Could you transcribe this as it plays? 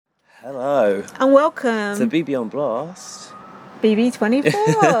Hello. And welcome To BB on Blast.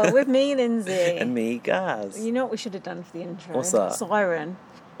 BB24 with me, Lindsay. And me, Gaz. You know what we should have done for the intro? What's that? Siren.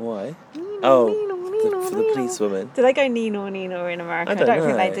 Why? Nino, For the policewoman. Do they go Nino in America? I don't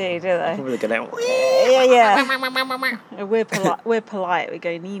know. think they do they? Probably go down. Yeah. We're polite. We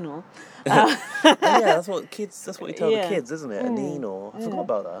go Nino. Yeah, that's what you tell Yeah. the kids, isn't it? A Nino. I forgot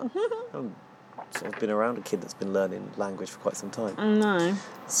about that. I've sort of been around a kid that's been learning language for quite some time. No.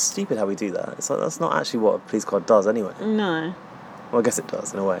 It's stupid how we do that. It's like, that's not actually what a police car does anyway. No. Well, I guess it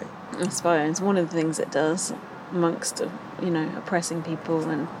does in a way. I suppose one of the things it does, amongst oppressing people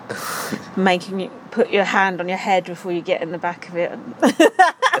and making you put your hand on your head before you get in the back of it.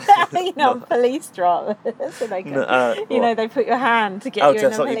 Police dramas. So they can, they put your hand to get you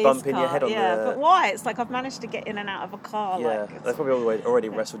in the police bumping car. your head on but why? It's like I've managed to get in and out of a car. Yeah, they've probably already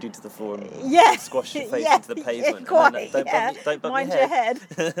wrestled you to the floor and squashed your face into the pavement. Quite, don't bump Mind your head.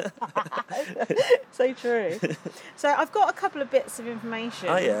 So true. So I've got a couple of bits of information.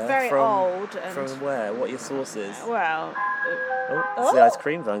 Oh yeah, Very old. And from where? What are your sources? Well. It's the ice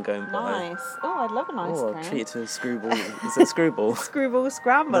cream van going by. Nice. Oh, I'd love an ice cream. I'll treat it to a screwball. Is it screwball? Screwball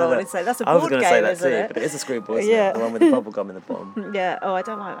Scramble, I would say. That's a I was board going to game, say that isn't too, it? but it is a screwball, isn't it? The one with the bubble gum in the bottom. Yeah. Oh, I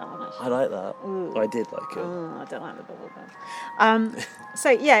don't like that one, actually. I like that. Ooh. I did like it. Oh, I don't like the bubble gum.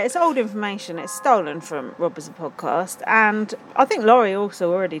 It's old information. It's stolen from Rob as a podcast. And I think Laurie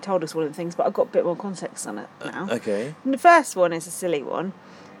also already told us one of the things, but I've got a bit more context on it now. Okay. And the first one is a silly one.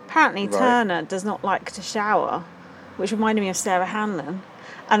 Apparently, Right. Turner does not like to shower, which reminded me of Sarah Hanlon.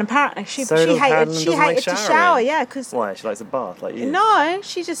 And apparently she Hanlon hated doesn't like to showering? shower, yeah, because Why? She likes a bath like you? no,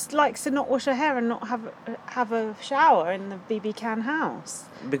 she just likes to not wash her hair and not have a shower in the BB Can house.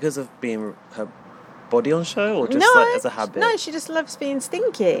 Because of being her body on show, or just No, like as a habit? No, she just loves being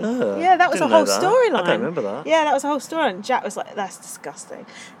stinky. Oh, Yeah, that was a didn't whole know that. storyline. I don't remember that. Yeah, that was a whole story. And Jack was like, "That's disgusting."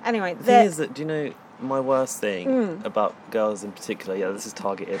 Anyway, The thing is that, do you know my worst thing about girls in particular? Yeah, this is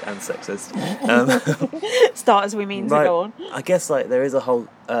targeted and sexist. start as we mean to go on. I guess like there is a whole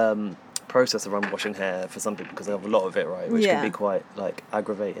process around washing hair for some people because they have a lot of it, right? Which can be quite like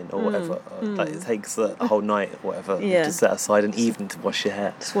aggravating or whatever. Like it takes the whole night or whatever to set aside an evening to wash your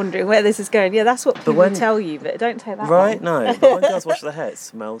hair. Just wondering where this is going. Yeah, that's what people tell you, but don't take that. Right? one. No, but when girls wash their hair, it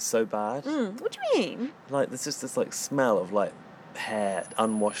smells so bad. What do you mean? Like there's just this like smell of like hair,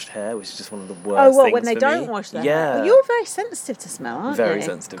 unwashed hair, which is just one of the worst Oh, what, things when they for don't me. wash their Yeah. hair? Well, you're very sensitive to smell, aren't you? Very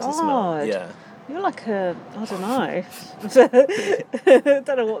sensitive to smell. Yeah. You're like I don't know. I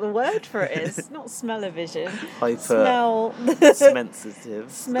don't know what the word for it is. Not smell-o-vision. Hyper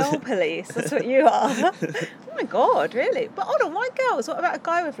sensitive. Smell police. That's what you are. Oh my God, really? But hold on, why girls? What about a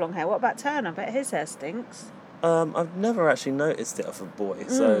guy with long hair? What about Turner? I bet his hair stinks. I've never actually noticed it off a boy,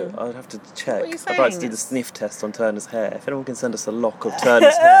 so I'd have to check. What are you I'd like to saying? do the sniff test on Turner's hair. If anyone can send us a lock of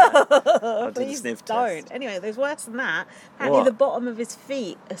Turner's hair, I'll do the Please sniff don't. test. Anyway, there's worse than that. Apparently What? the bottom of his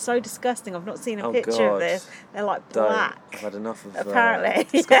feet are so disgusting. I've not seen a Oh, picture of God. this. They're like Don't. black. I've had enough of Apparently.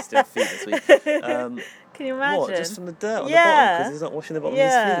 disgusting feet this week. Can you imagine? What? Just from the dirt on the bottom because he's not washing the bottom of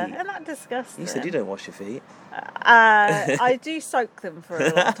his feet. Isn't that disgusting? You said you don't wash your feet. I do soak them for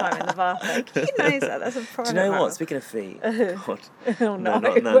a long time in the bathtub. He knows that. That's a problem. Do you know what? Speaking of feet, God. Oh no!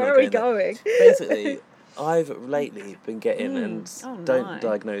 not Where are we going going? Basically, I've lately been getting, and Oh, no. don't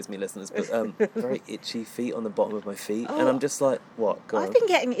diagnose me, listeners, but very itchy feet on the bottom of my feet, and I'm just like, what? Go on. I've been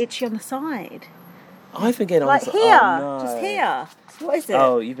getting itchy on the side, I've been getting like on the here, oh, no. just here. What is it?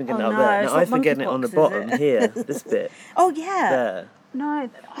 Oh, you've been getting Oh, it up no, there. it's No, not I've been getting it on the monkeypox, is bottom it? here, this bit. Oh yeah. There. No,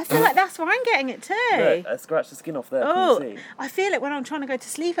 I feel like that's where I'm getting it too. Look, I scratched the skin off there. Oh, Can you see? I feel it when I'm trying to go to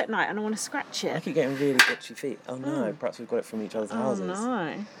sleep at night and I want to scratch I it. keep getting really itchy feet. Oh no, perhaps we've got it from each other's houses.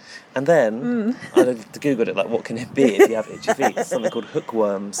 No. And then I googled it, like, what can it be if you have itchy feet? It's something called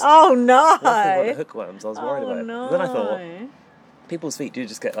hookworms. Oh no. When I thought about hookworms, I was worried about it. No. Then I thought, people's feet do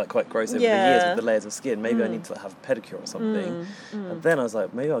just get like quite gross over the Yeah. years with the layers of skin. Maybe I need to have a pedicure or something. And then I was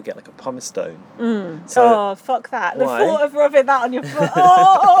like, maybe I'll get like a pumice stone. Oh, fuck that. The Why? thought of rubbing that on your foot.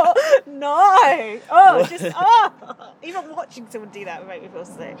 Oh, no. Oh, even watching someone do that would make me feel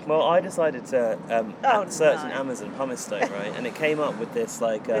sick. Well, I decided to search no. in Amazon pumice stone, right? And it came up with this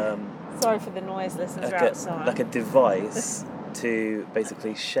like Sorry for the noise, listeners are outside. like a device to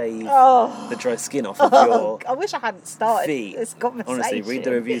basically shave Oh. the dry skin off of your I wish I hadn't started feet. this conversation. Honestly, read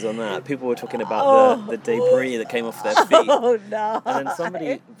the reviews on that. People were talking about the debris that came off their feet. Oh no. And then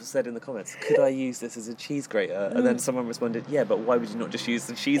somebody said in the comments, could I use this as a cheese grater? And then someone responded, yeah, but why would you not just use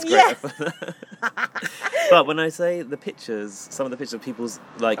the cheese grater for that? But when I say the pictures, some of the pictures of people's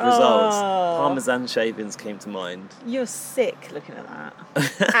like results, Parmesan shavings came to mind. You're sick looking at that.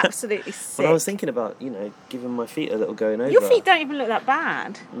 Absolutely sick. When I was thinking about, giving my feet a little going over. Your feet feet don't even look that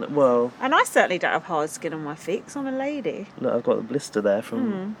bad. Well, And I certainly don't have hard skin on my feet because I'm a lady. look, I've got the blister there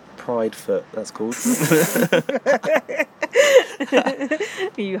from Pride Foot, that's called.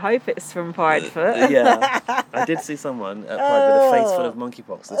 You hope it's from Pride Foot. Yeah. I did see someone at Pride with a face full of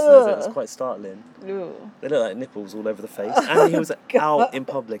monkeypox. It was quite startling. Ooh. They look like nipples all over the face. And he was out in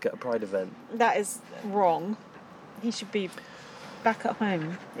public at a Pride event. That is wrong. He should be back at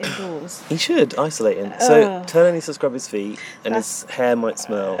home, indoors. He should, isolating. So Turner needs to scrub his feet and his hair might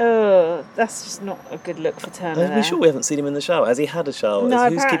smell. Oh, that's just not a good look for Turner. Are we sure we haven't seen him in the shower? Has he had a shower? No,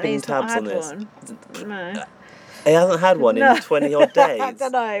 Who's apparently keeping he's not tabs had on this? one. No. He hasn't had one in 20 odd days. I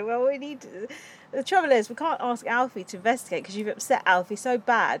don't know. Well, we need... The trouble is, we can't ask Alfie to investigate because you've upset Alfie so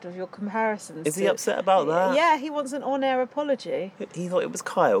bad with your comparisons. Is he upset about that? Yeah, he wants an on-air apology. He thought it was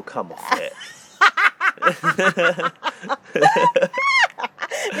Kyle. Come off it.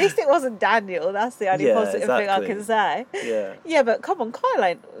 At least it wasn't Daniel. That's the only positive thing I can say. Yeah. Yeah, but come on, Kyle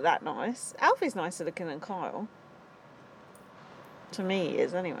ain't that nice. Alfie's nicer looking than Kyle. To me, he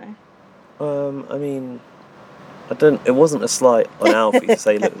is anyway. I mean, it wasn't a slight on Alfie to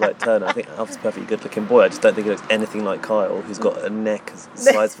say he looked like Turner. I think Alfie's a perfectly good looking boy. I just don't think he looks anything like Kyle, who's got a neck the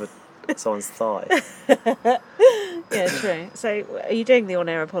size of someone's thigh. Yeah, true. So, are you doing the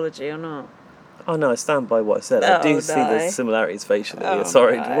on-air apology or not? Oh no, I stand by what I said. I do see the similarities facially.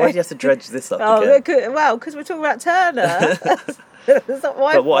 Sorry, no. why do you have to dredge this up again? Because we're talking about Turner. That's not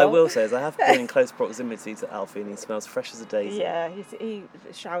my But what I fault. will say is I have been in close proximity to Alfie and he smells fresh as a daisy. Yeah, he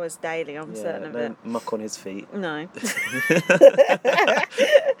showers daily, I'm certain of no it. muck on his feet. No.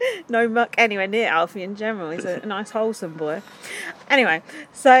 No muck anywhere near Alfie in general. He's a nice, wholesome boy. Anyway,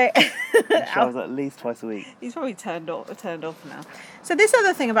 so... He showers at least twice a week. He's probably turned off now. So this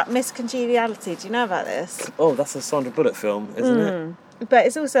other thing about miscongeniality, do you know about this? Oh, that's a Sandra Bullock film, isn't it? But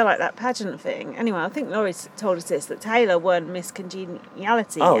it's also like that pageant thing. Anyway, I think Laurie's told us this, that Taylor won Miss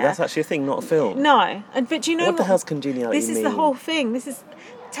Congeniality. Oh, yeah? that's actually a thing, not a film. No, but do you know What the hell's congeniality This is mean? the whole thing.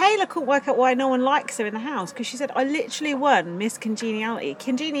 Taylor couldn't work out why no one likes her in the house because she said, I literally won Miss Congeniality.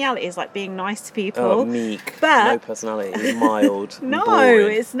 Congeniality is like being nice to people. Oh, meek, but no personality, mild. No,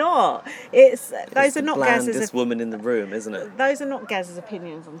 boring. it's not. Those It's are not the Gaz's. blandest woman in the room, isn't it? Those are not Gaz's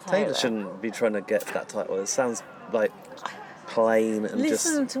opinions on Taylor. Taylor shouldn't be trying to get that title. It sounds like plain and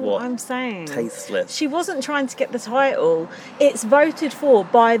Listen just to what I'm saying. Tasteless. She wasn't trying to get the title. It's voted for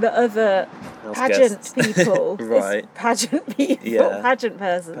by the other House pageant guests. people. Right. It's pageant people. Yeah. Pageant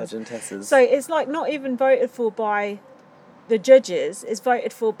persons. Pageantesses. So it's like not even voted for by the judges. It's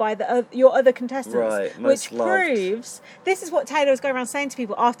voted for by your other contestants. Right, Which most loved. proves this is what Taylor was going around saying to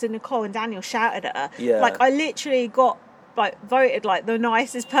people after Nicole and Daniel shouted at her. Yeah. Like I literally got voted like the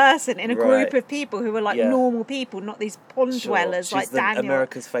nicest person in a group Right. of people who were like Yeah. normal people, not these pond Sure. dwellers She's like the Daniel.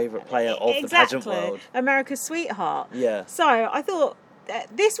 America's favourite player of the pageant world. America's sweetheart. Yeah. So I thought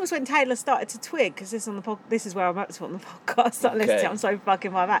this was when Taylor started to twig because this is where I'm up to on the podcast. Start listening to it, I'm so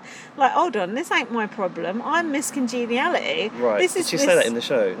fucking my back. Like, hold on, this ain't my problem. I'm Miss Congeniality. Right. Did she say that in the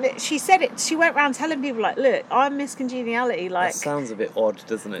show? She said it. She went around telling people like, look, I'm Miss Congeniality. Like, That sounds a bit odd,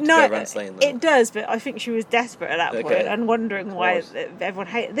 doesn't it? To no, go around saying that. it does, but I think she was desperate at that point and wondering why course. everyone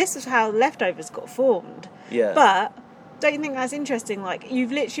hated. This is how Leftovers got formed. Yeah. But don't you think that's interesting? Like,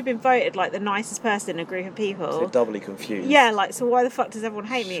 you've literally been voted like the nicest person in a group of people. So doubly confused. Yeah, like, so why the fuck does everyone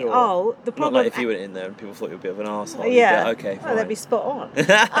hate me? Sure. Oh, the Not problem... like if you went in there and people thought you were a bit of an arsehole. Yeah. You'd be like, okay, Oh, they'd be spot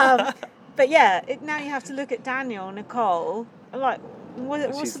on. But yeah, now you have to look at Daniel, Nicole, like,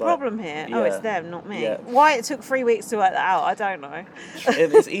 what's She's the like, problem here? Oh, it's yeah, them, not me. yeah. Why it took 3 weeks to work that out, I don't know.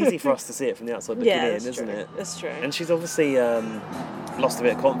 It's easy for us to see it from the outside looking in, that's isn't true. it? That's true. And she's obviously lost a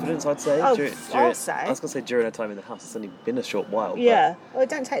bit of confidence, I'd say. Oh, during, I'll say. I was going to say during her time in the house. It's only been a short while. Yeah. Well, it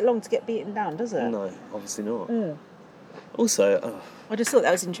don't take long to get beaten down, does it? But no, obviously not. Also, I just thought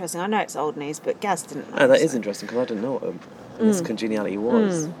that was interesting. I know it's old news, but Gaz didn't know. no, that so. is interesting because I didn't know what Miss Congeniality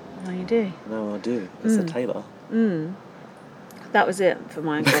was. No, you do. Now I do. It's a Taylor. That was it for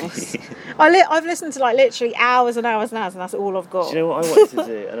my goss. I've listened to like literally hours and hours and hours, and that's all I've got. Do you know what I wanted to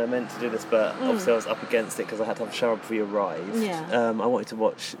do? And I meant to do this, but obviously I was up against it because I had to have a shower before you arrived. Yeah. I wanted to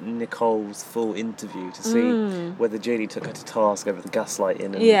watch Nicole's full interview to see whether Julie took her to task over the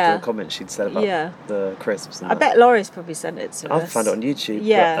gaslighting and the comments she'd said about the crisps. And I bet Laurie's probably sent it to us. I found it on YouTube.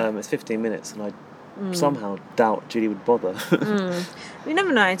 Yeah. But, it's 15 minutes, and I somehow doubt Julie would bother. You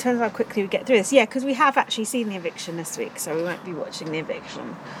never know. It turns out how quickly we get through this. Yeah, because we have actually seen The Eviction this week, so we won't be watching The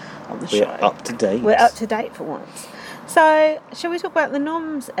Eviction on the show. We're up to date. We're up to date for once. So, shall we talk about the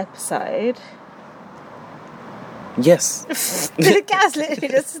Noms episode? Yes. Gaz literally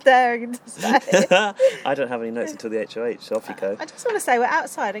just staring into space. I don't have any notes until the HOH, so off you go. I just want to say we're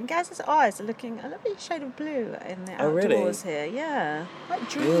outside and Gaz's eyes are looking a lovely shade of blue in the Oh, really? outdoors here. Yeah, quite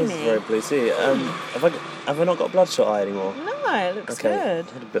Yours dreamy. is very blue too. Have I not got a bloodshot eye anymore? No, it looks Okay. good.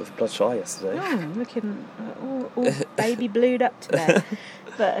 I had a bit of a bloodshot eye yesterday. Looking all baby blued up today.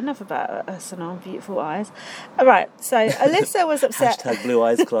 But enough about us and our beautiful eyes. All right, so Alyssa was upset. Hashtag Blue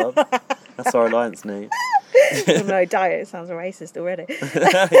Eyes Club. That's our alliance name. Oh, no, diet sounds racist already. Oh,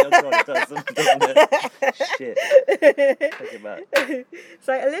 God, it does, doesn't it? Shit. Take it back.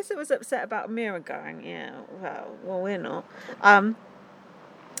 So Alyssa was upset about Mira going. Yeah, well, we're not.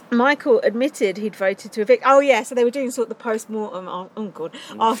 Michael admitted he'd voted to evict. Oh yeah, so they were doing sort of the post-mortem. Oh god,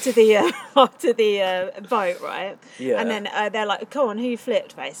 after the vote, right? Yeah. And then they're like, "Come on, who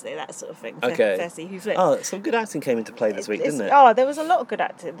flipped?" Basically, that sort of thing. Okay. Fessy, who flipped? Oh, some good acting came into play this week, didn't it? Oh, there was a lot of good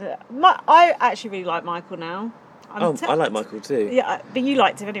acting. I actually really like Michael now. I like Michael too. Yeah, but you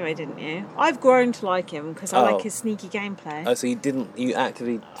liked him anyway, didn't you? I've grown to like him because I like his sneaky gameplay. Oh, so you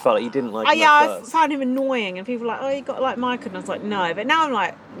actively felt like you didn't like him Yeah, at I first? found him annoying, and people were like, "Oh, you got to like Michael," and I was like, "No," but now I'm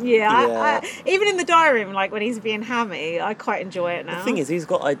like, "Yeah." Even in the diary room, like when he's being hammy, I quite enjoy it now. The thing is, he's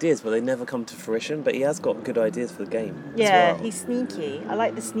got ideas, but they never come to fruition. But he has got good ideas for the game. Yeah, as well. he's sneaky. I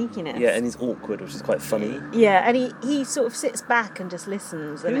like the sneakiness. Yeah, and he's awkward, which is quite funny. Yeah, and he sort of sits back and just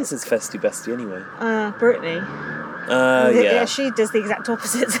listens. Who And is his festy bestie anyway? Brittany. Yeah. She does the exact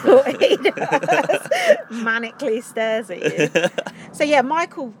opposite to what he does. Manically stares at you. So yeah,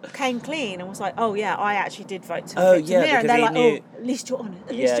 Michael came clean and was like, "Oh yeah, I actually did vote to Oh, evict yeah, Amira." And because they're he like, knew- "Oh, at least you're on it.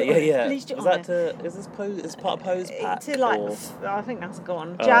 At least Yeah. you're on it. At least you're Is on it." is this Pose? Is part of Pose pack? To like, or- I think that's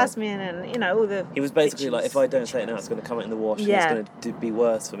gone. Oh. Jasmine and all the. He was basically bitches. like, if I don't say it now, it's going to come out in the wash. Yeah. And it's going to be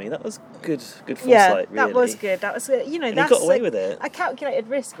worse for me. That was good foresight. Yeah, really. that was good. That was and And he that's got away like with it. a calculated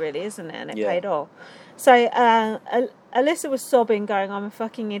risk, really, isn't it? And it Yeah. paid off. So Alyssa was sobbing, going, "I'm a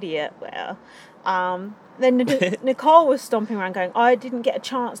fucking idiot." Well, then Nicole was stomping around, going, "I didn't get a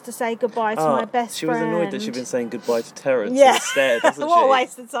chance to say goodbye to my best she friend." was annoyed that she'd been saying goodbye to Terence Yeah. instead, wasn't What she? a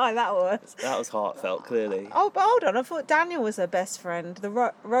waste of time that was. That was heartfelt, clearly. Oh, but hold on, I thought Daniel was her best friend. The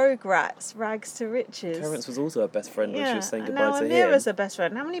rogue rats, rags to riches. Terence was also her best friend when she was saying and goodbye now to him. Amira's her best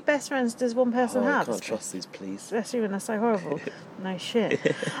friend. How many best friends does one person I have? can't trust these police. Especially when they're so horrible. No shit.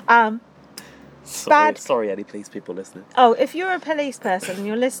 Sorry, Eddie, please, people listening. Oh, if you're a police person and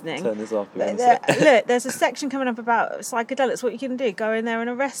you're listening, Turn this off. look, there's a section coming up about psychedelics. What you can do, go in there and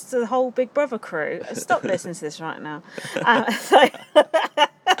arrest the whole Big Brother crew. Stop listening to this right now.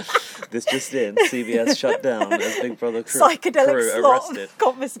 This just in, CBS shut down as Big Brother crew Psychedelic slot arrested.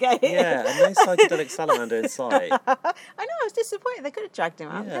 confiscated. Yeah, and no psychedelic salamander in sight. I know, I was disappointed. They could have dragged him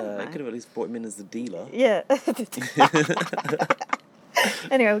out, Yeah, hadn't they they? could have at least brought him in as the dealer. Yeah.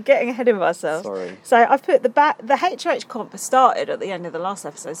 Anyway, we're getting ahead of ourselves. Sorry. So I've put the HOH comp started at the end of the last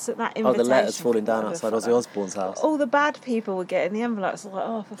episode. So that Oh, invitation. the letters falling down outside Ozzy Osbourne's house. All the bad people were getting the envelopes. I was like,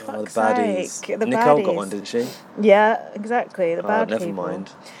 oh, for Oh, the fuck's baddies. sake. The Nicole baddies. got one, didn't she? Yeah, exactly. The Oh, bad never people. mind.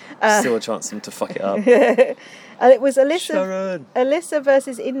 Still a chance for them to fuck it up. And it was Sharon. Alyssa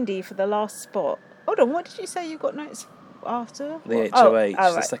versus Indy for the last spot. Hold on, what did you say you got notes after? The What? HOH, Oh,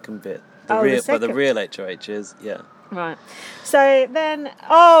 the right. second bit. Oh, the But the second. real HOH is, yeah. Right. So then the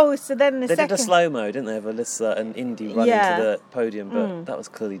They second. did a slow-mo, didn't they, of Alyssa and Indy running Yeah. to the podium, but that was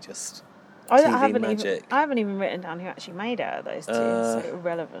clearly just I TV haven't magic. I haven't even written down who actually made out of those two. So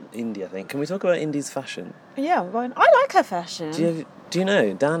irrelevant. Indy, I think. Can we talk about Indy's fashion? Yeah, I'm going. I like her fashion. Do you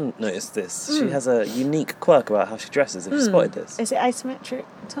know, Dan noticed this. She has a unique quirk about how she dresses. Have you spotted this? Is it asymmetric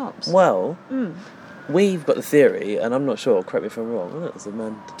tops? Well, we've got the theory, and I'm not sure, correct me if I'm wrong. Oh, there's a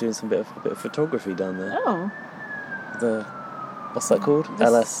man doing a bit of photography down there. Oh, The what's that called? The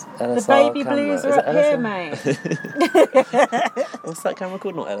LSR baby camera. blues Is are it up here, LSR? mate. What's that camera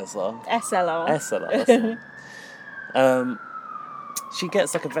called? Not LSR. SLR. SLR. That's it. She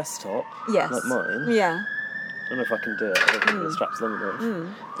gets like a vest top, Yes. like mine. Yeah. I don't know if I can do it. I don't think the strap's long enough.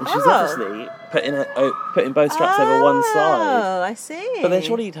 And she's Oh. obviously putting both straps over one side. Oh, I see. But then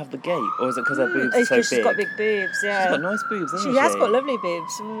surely you'd have the gape, or is it because her boobs are It's so 'cause big? she's got big boobs, yeah. She's got nice boobs, hasn't She she? has got lovely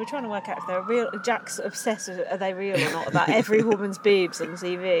boobs. We were trying to work out if they're real. Jack's obsessed with are they real or not about every woman's boobs on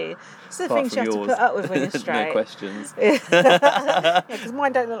TV. It's the Apart thing she from has yours. to put up with when you're straight. No questions. Yeah, because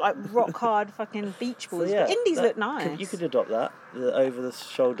mine don't look like rock hard fucking beach balls. So, yeah, but Indies look nice. You could adopt that, the over the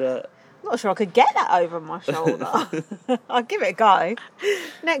shoulder Not sure I could get that over my shoulder. I'll give it a go.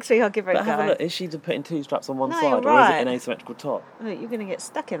 Next week I'll give it a But go. have a look. Is she putting two straps on one No, side, you're or is right. it an asymmetrical top? Look, you're going to get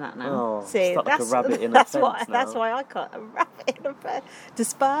stuck in that now. Oh, See, stuck like a rabbit in a that's fence why. now. That's why I can't. A rabbit in a fence.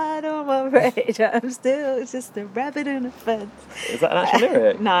 Despite all my rage, I'm still just a rabbit in a fence. Is that an actual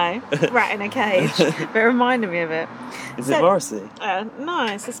lyric? No, rat in a cage. But it reminded me of it. Is it Morrissey? No,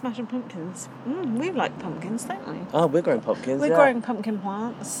 it's the Smashing Pumpkins. We like pumpkins, don't we? Oh, we're growing pumpkins. We're yeah. growing pumpkin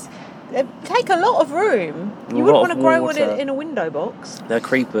plants. They take a lot of room. A You lot wouldn't of want to grow one water. in a window box. They're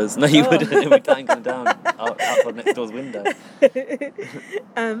creepers. No, you Oh. wouldn't. It would tangle down outside next door's window.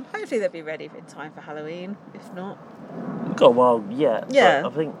 Hopefully they'll be ready in time for Halloween. If not, We've got a while yet. Yeah.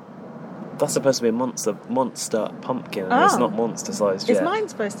 But I think that's supposed to be a monster pumpkin, and it's Oh. not monster sized is yet. mine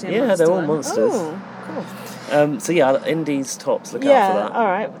supposed to be a Yeah, monster they're all one? monsters. Oh, cool. So yeah, Indies tops. Look out Yeah, for that. all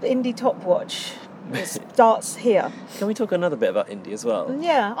right. Indie Top Watch. It starts here. Can we talk another bit about Indy as well?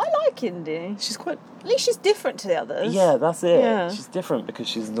 Yeah, I like Indie. She's quite. At least she's different to the others. Yeah, that's it. Yeah. She's different because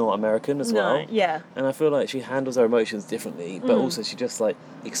she's not American as No, well. yeah. And I feel like she handles her emotions differently, but also she just like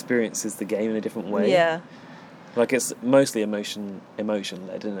experiences the game in a different way. Yeah. Like it's mostly emotion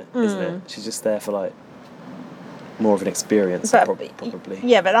led, isn't it? She's just there for like more of an experience, probably.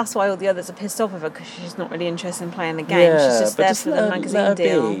 Yeah, but that's why all the others are pissed off with her, because she's not really interested in playing the game. Yeah, She's just but there just for the let magazine her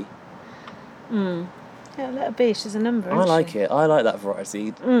deal. be. Yeah, let her be. She's a number. I isn't like she? it. I like that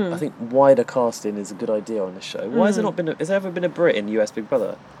variety. I think wider casting is a good idea on this show. Why has there not been? Has there ever been a Brit in US Big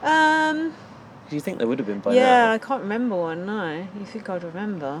Brother? Do you think there would have been by Yeah, now? I can't remember one. No, you think I'd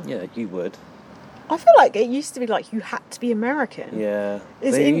remember? Yeah, you would. I feel like it used to be like you had to be American. Yeah,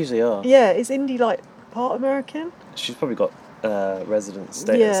 Is they it- usually are. Yeah, is Indy like part American? She's probably got resident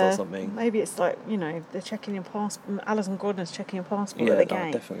status or something. Maybe it's like, they're checking your passport. Alison Gordon's checking your passport Yeah, at the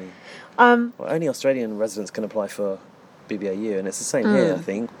gate. definitely. Um, Well, only Australian residents can apply for BBAU, and it's the same here, I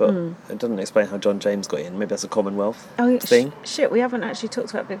think. But it doesn't explain how John James got in. Maybe that's a Commonwealth thing. Shit, we haven't actually talked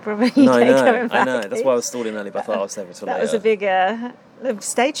about Big Brother UK No, I know. coming back. I know. That's why I was stalling early, but I thought I was saving it till That later. was a big.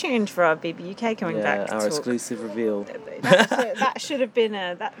 Stay tuned for our BBUK coming back. To our talk. exclusive reveal. That should have been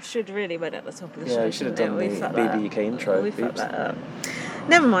that should really been at the top of the show. Yeah, we should have shouldn't done it? the We fucked that BBUK up. intro. We fucked Oops. that up.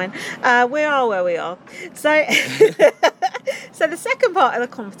 Never mind. We are where we are. So, so the second part of the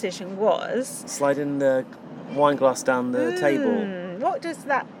competition was Sliding the wine glass down the table. What does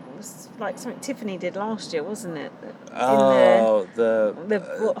that? Was like something Tiffany did last year, wasn't it? Oh,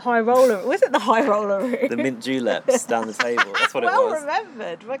 What, high roller. Was it the high roller room? the mint juleps down the table. That's what well it was.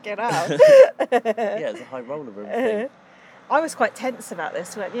 remembered. Fucking hell. Yeah, it's a high roller room thing. I was quite tense about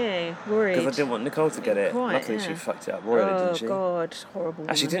this, weren't you? Worried. Because I didn't want Nicole to get it. Quite, Luckily, yeah. she fucked it up royally, didn't she? Oh God, horrible.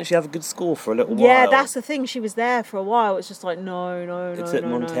 Actually, woman. didn't she have a good score for a little while? Yeah, that's the thing. She was there for a while. It's just like no. It took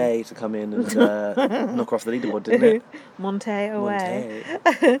Monte to come in and knock her off the leaderboard, didn't it? Monte away.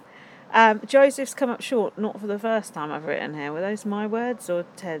 Monte. Joseph's come up short, not for the first time I've written here. Were those my words or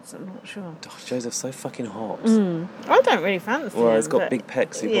Ted's? I'm not sure. Oh, Joseph's so fucking hot. I don't really fancy him. Well, he's got but- big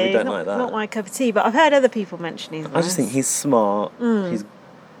pecs, so you yeah, probably he's don't not, like that. Not my cup of tea, but I've heard other people mention he's nice. I just think he's smart.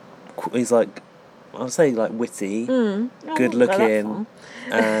 He's like, I'll say like witty, Oh, good not go that looking,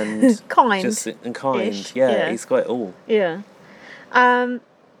 and Kind. and kind. Ish, Yeah, yeah. he's got it all. Yeah.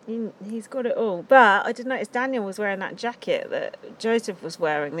 He's got it all. But I did notice Daniel was wearing that jacket that Joseph was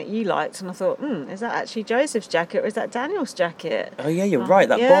wearing that you liked, and I thought, is that actually Joseph's jacket or is that Daniel's jacket? Oh yeah, you're right.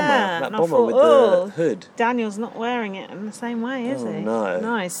 That yeah, bomber, and that I bomber thought, with oh, the hood. Daniel's not wearing it in the same way, is Oh, he? no.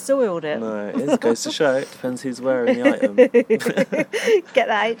 No, he's soiled it. No, it goes to show. It depends who's wearing the item. Get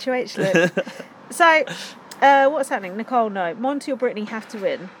that HOH look. So, what's happening? Nicole, no. Monty or Brittany have to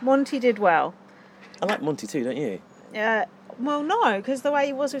win. Monty did well. I like Monty too, don't you? Well, no, because the way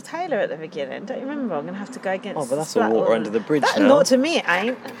he was with Taylor at the beginning. Don't you remember? I'm going to have to go against. Oh, but that's all water under the bridge now. Not to me, it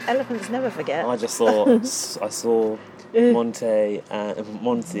ain't. Elephants never forget. I just thought I saw Monty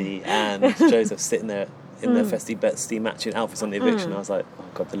and Joseph sitting there in their festy Betsy matching outfits on the eviction. I was like, oh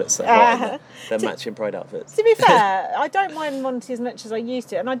god, they look so hot. They're matching pride outfits. To be fair, I don't mind Monty as much as I used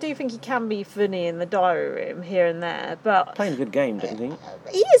to, and I do think he can be funny in the diary room here and there. But Playing a good game, don't you think?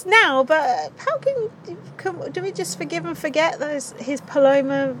 he is now. But how do we just forgive and forget his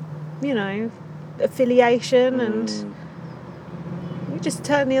Paloma, affiliation and? We just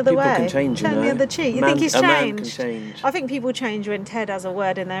turn the other People way. can change, Turn the other cheek. You think he's a man changed? can change. I think people change when Ted has a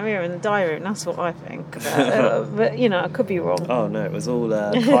word in their ear in the diary room. That's what I think. But I could be wrong. Oh no, it was all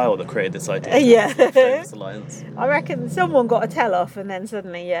Kyle that created this idea. Yeah. Famous alliance. I reckon someone got a tell off and then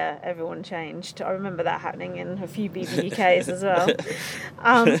suddenly, everyone changed. I remember that happening in a few BBUKs as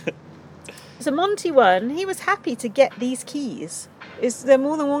well. So Monty won. He was happy to get these keys. Is there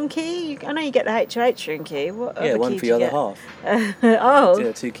more than one key? I know you get the HOH room key. What Yeah, other one key for do your you other get? half. Oh.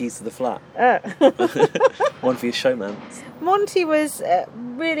 Yeah, 2 keys to the flat. Oh. One for your showman. Monty was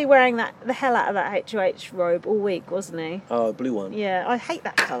really wearing the hell out of that HOH robe all week, wasn't he? Oh, blue one. Yeah, I hate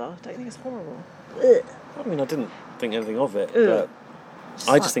that colour. I don't think it's horrible. Ugh. I mean, I didn't think anything of it, Ugh. but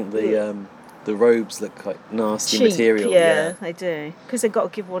I just think the robes look like nasty Cheap, material. yeah, they do. Because they've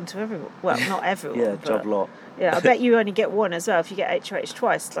got to give one to everyone. Well, not everyone. Yeah, but, job lot. Yeah, I bet you only get one as well if you get HOH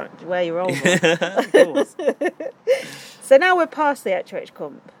twice, like wear your old one. Of course. So now we're past the HOH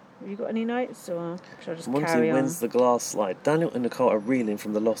comp. Have you got any notes, or should I just Monty carry on? wins the glass slide. Daniel and Nicole are reeling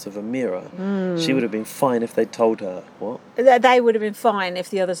from the loss of Amira. She would have been fine if they'd told her. What? They would have been fine if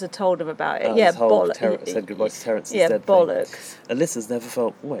the others had told them about it. Yeah, this whole bollocks. said goodbye to Terence Yeah, instead. bollocks. Thing. Alyssa's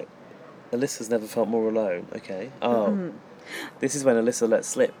never felt more alone. Okay. Oh. This is when Alyssa let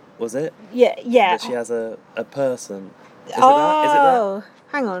slip, was it? Yeah. That she has a person. Is it oh, that? Is it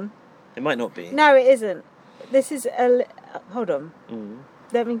that? Hang on. It might not be. No, it isn't. This is hold on. Mm.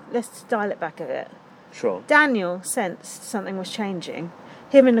 Let's dial it back a bit. Sure. Daniel sensed something was changing.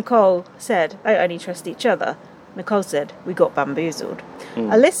 Him and Nicole said they only trust each other. Nicole said, we got bamboozled.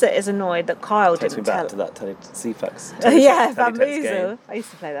 Alyssa is annoyed that Kyle Takes didn't me back tell to that CFAX. yeah, bamboozle. I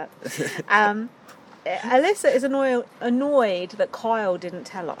used to play that. Alyssa is annoyed that Kyle didn't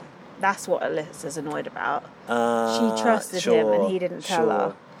tell her. That's what Alyssa's annoyed about. She trusted him and he didn't tell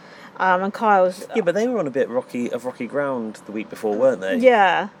her. And Kyle's... Yeah, but they were on a bit rocky ground the week before, weren't they?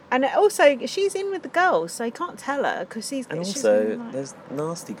 Yeah. And also, she's in with the girls, so he can't tell her because she's... And she's also, like, there's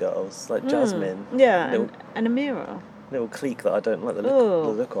nasty girls, like Jasmine. yeah, and Amira. Little clique that I don't like the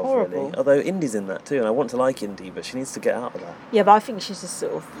look of, horrible. really. Although Indy's in that too, and I want to like Indy, but she needs to get out of that. Yeah, but I think she's just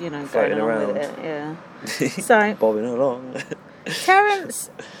sort of, Floating going along around. with it. Yeah. So, Bobbing along.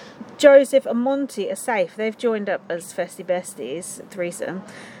 Terence, Joseph and Monty are safe. They've joined up as Festy Besties, threesome.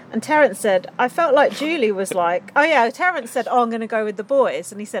 And Terence said, I felt like Julie was like... Oh, yeah, Terence said, I'm going to go with the boys.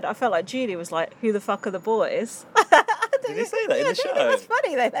 And he said, I felt like Julie was like, who the fuck are the boys? Did he say that in the show? It was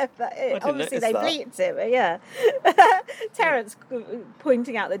funny they left that in. didn't Obviously, they notice bleeped it, but yeah. Terence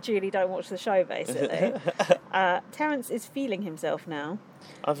pointing out that Julie don't watch the show, basically. Terence is feeling himself now.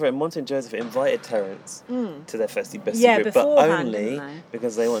 I've written Monty and Joseph invited Terence to their Festy Bestie group, but beforehand, only didn't they?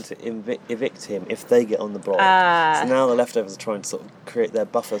 because they want to evict him if they get on the block. So now the leftovers are trying to sort of create their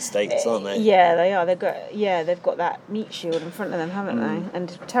buffer status, aren't they? Yeah, they are. They've got that meat shield in front of them, haven't they? And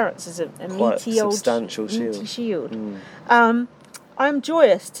Terence is a Quite meaty old substantial shield. Meaty shield. I'm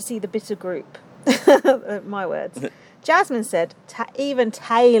joyous to see the bitter group. My words. Jasmine said even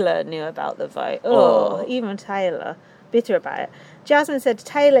Taylor knew about the vote. Oh, even Taylor. Bitter about it. Jasmine said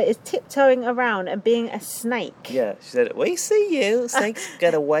Taylor is tiptoeing around and being a snake. Yeah, she said, we see you. Snakes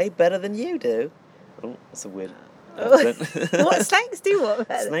get away better than you do. Oh, that's a weird accent. What? Snakes do what?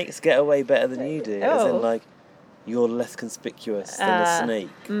 Better? Snakes get away better than you do. As Oh. in, like, you're less conspicuous than a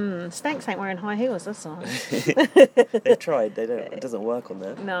snake. Snakes ain't wearing high heels, that's all. They've tried. It doesn't work on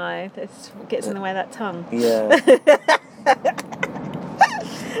them. No, it gets in the way of that tongue. Yeah.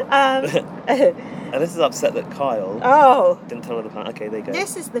 And this is upset that Kyle didn't tell her the plan. Okay, there you go.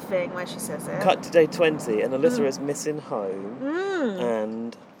 This is the thing where she says it. Cut to day 20, and Alyssa is missing home,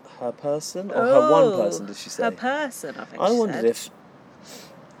 and her person, or her one person, did she say? Her person, I think I she wondered said. if...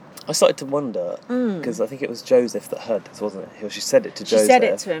 I started to wonder, because I think it was Joseph that heard this, wasn't it? She said it to Joseph. She said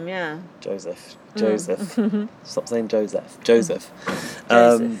it to him, yeah. Joseph. Stop saying Joseph. Joseph.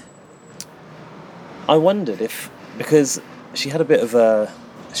 I wondered if, because she had a bit of a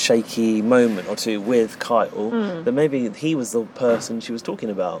shaky moment or two with Kyle, that maybe he was the person she was talking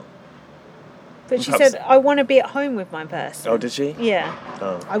about. But she Perhaps- said, I want to be at home with my person. Oh, did she? Yeah.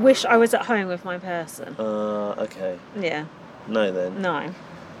 Oh. I wish I was at home with my person. Okay. Yeah. No then. No.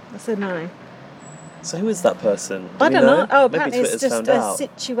 I said no. So who is that person? Do I we don't know. Oh, Maybe apparently it's Twitter's just found a out.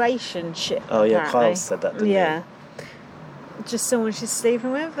 situationship. Oh yeah, apparently. Kyle said that, didn't Yeah. Just someone she's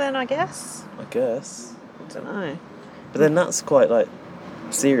sleeping with, then I guess. he? I guess. I don't know. But then that's quite like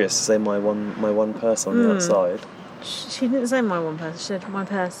serious to say my one person on the outside. She didn't say my one person. She said my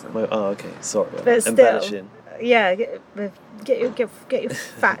person. Okay, sorry. But still, Embellishing. yeah, get your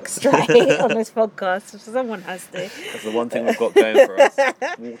facts straight on this podcast. Someone has to. That's the one thing we've got going for us.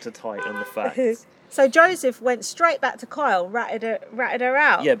 Watertight on the facts. So Joseph went straight back to Kyle, ratted her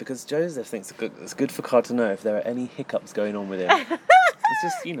out. Yeah, because Joseph thinks it's good for Kyle to know if there are any hiccups going on with him. It's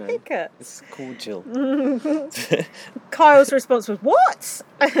just, Hiccups. it's cordial. Kyle's response was, "What?"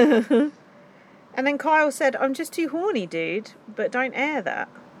 And then Kyle said, "I'm just too horny, dude, but don't air that."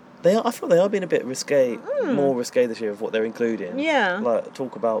 I thought they are being a bit risque, more risque this year of what they're including. Yeah. Like,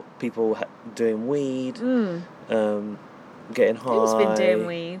 talk about people doing weed, getting high. Who's been doing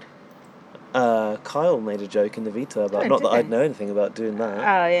weed? Kyle made a joke in the Vita about, Oh, not did that I'd he? know anything about doing that.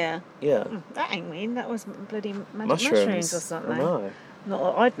 Oh, yeah. Yeah. That ain't weed. That was bloody magic mushrooms or something. I know. Not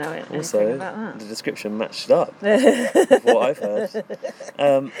that I'd know anything Also, about the description matched up with what I've heard.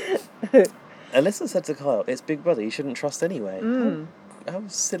 Alyssa said to Kyle, "It's Big Brother. You shouldn't trust anyway." How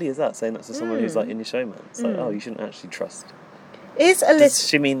silly is that? Saying that to someone who's like in your showman. It's like, oh, you shouldn't actually trust. Is Alyssa... Does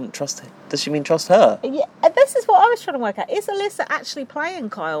she mean trust her? Yeah, this is what I was trying to work out. Is Alyssa actually playing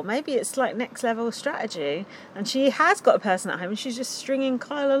Kyle? Maybe it's like next level strategy, and she has got a person at home, and she's just stringing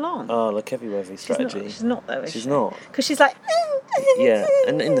Kyle along. Oh, like heavy strategy. She's not though. She's not. Because she's like. Yeah,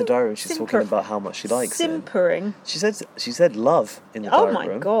 and in the diary room, she's talking about how much she likes him. Simpering. She said love in the diary room.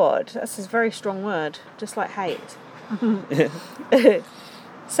 Oh my god, that's a very strong word. Just like hate.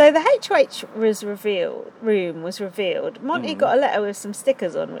 So the HOH room was revealed. Monty got a letter with some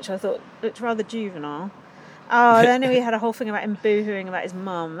stickers on, which I thought looked rather juvenile. Oh, and then he had a whole thing about him boo-hooing about his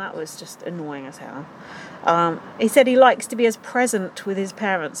mum. That was just annoying as hell. He said he likes to be as present with his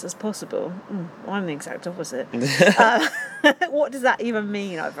parents as possible. I'm the exact opposite. What does that even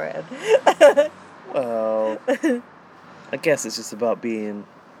mean, I've read? Well, I guess it's just about being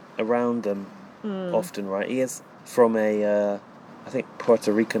around them often, right? He is from a, I think,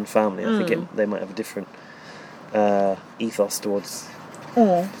 Puerto Rican family. I think they might have a different ethos towards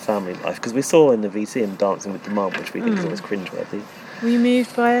family life. Because we saw in the VT him dancing with the mum, which we think is always cringeworthy. Were you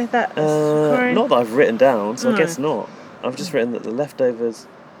moved by that? Not that I've written down, so I guess not. I've just written that the leftovers...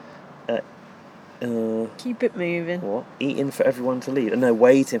 Keep it moving. What? Eating for everyone to leave. No,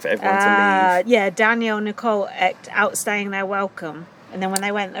 waiting for everyone to leave. Yeah, Danielle and Nicole outstaying their welcome. And then when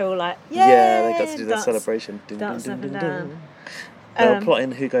they went, they were like, yay! Yeah, they got to do their celebration. Dance up and down. They were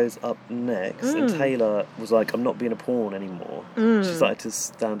plotting who goes up next, and Taylor was like, I'm not being a pawn anymore. She started to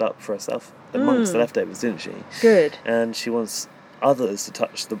stand up for herself amongst the leftovers, didn't she? Good. And she wants others to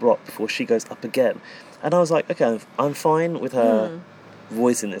touch the block before she goes up again. And I was like, okay, I'm fine with her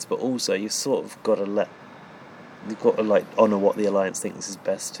voicing this, but also you've sort of got to like honour what the Alliance thinks is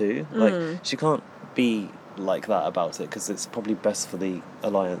best too. Like, she can't be like that about it, because it's probably best for the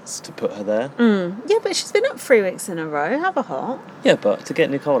Alliance to put her there. Yeah, but she's been up 3 weeks in a row. Have a heart. Yeah, but to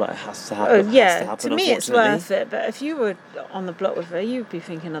get Nicole, it has to happen. Oh, yeah, has to happen, to me it's worth it, but if you were on the block with her, you'd be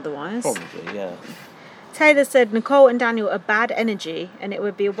thinking otherwise. Probably, yeah. Taylor said Nicole and Daniel are bad energy, and it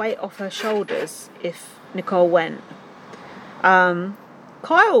would be a weight off her shoulders if Nicole went.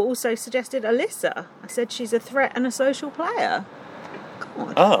 Kyle also suggested Alyssa. I said she's a threat and a social player.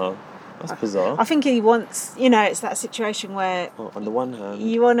 God. Oh, that's bizarre. I think he wants, it's that situation where... Well, on the one hand...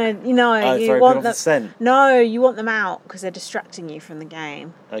 You want to, you throw want them... scent. No, you want them out because they're distracting you from the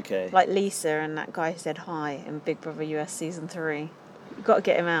game. Okay. Like Lisa and that guy who said hi in Big Brother US Season 3. You've got to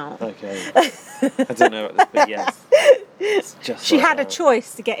get him out. Okay. I don't know about this, but yes. It's just she like had that. a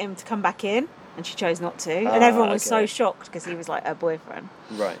choice to get him to come back in, and she chose not to. And everyone was so shocked because he was like her boyfriend.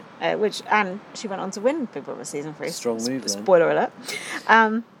 Right. And she went on to win Big Brother Season 3. Strong move, then. Spoiler alert.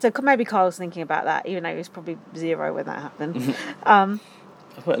 So maybe Kyle's thinking about that, even though he was probably 0 when that happened. I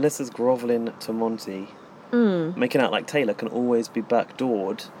put Alyssa's grovelling to Monty, making out like Taylor can always be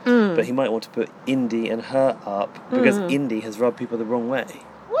backdoored, but he might want to put Indy and her up because Indy has rubbed people the wrong way.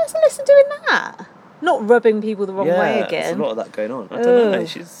 Why is Alyssa doing that? Not rubbing people the wrong way Yeah, again. there's a lot of that going on. I don't know.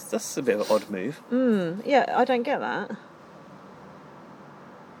 That's a bit of an odd move. Yeah, I don't get that.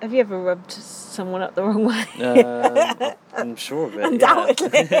 Have you ever rubbed someone up the wrong way? I'm sure of it.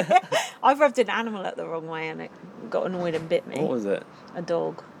 Undoubtedly. Yeah. I've rubbed an animal up the wrong way and it got annoyed and bit me. What was it? A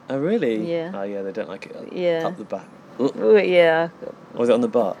dog. Oh, really? Yeah. Oh, yeah, they don't like it Yeah. up the back. Ooh, yeah. Or was it on the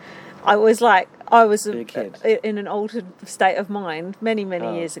butt? I was Were you a kid? in an altered state of mind many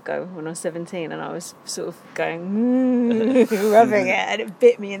Oh. years ago when I was 17, and I was sort of going, rubbing it, and it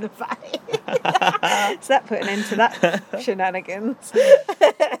bit me in the face. So that put an end to that shenanigans.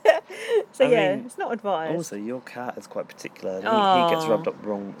 So it's not advised. Also, your cat is quite particular. He gets rubbed up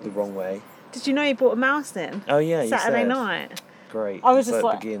the wrong way. Did you know you brought a mouse in? Oh, yeah, you Saturday said. night. Great. I was So just it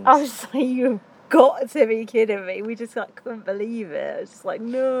like, begins. you've got to be kidding me. We just couldn't believe it. I was just like,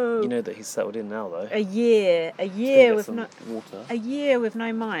 no. You know that he's settled in now, though. A year Get with some no. water. A year with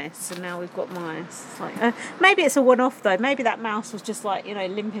no mice, and now we've got mice. It's like, maybe it's a one-off though. Maybe that mouse was just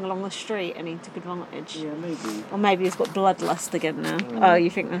limping along the street, and he took advantage. Yeah, maybe. Or maybe he's got bloodlust again now. Oh, you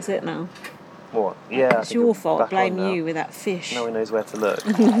think that's it now? What? Yeah. It's your fault. Blame you with that fish. Now he knows where to look.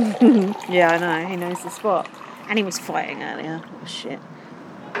 Yeah, I know. He knows the spot. And he was fighting earlier. Oh shit.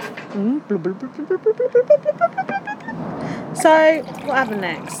 So, what happened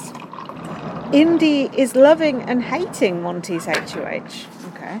next? Indy is loving and hating Monty's HOH.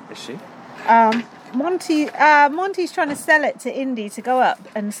 Okay. Is she? Monty's trying to sell it to Indy to go up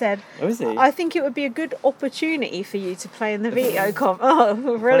and said, Oh, is he? I think it would be a good opportunity for you to play in the video comp.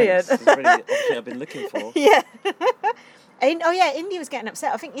 Oh, brilliant. Thanks. It's really the opportunity I've been looking for. Yeah. Indy was getting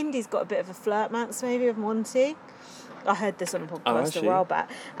upset. I think Indy's got a bit of a flirtmance maybe with Monty. I heard this on a podcast a while back.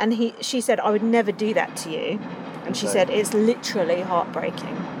 And she said, I would never do that to you. And she said, it's literally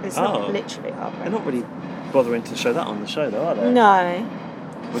heartbreaking. It's not literally heartbreaking. They're not really bothering to show that on the show, though, are they? No.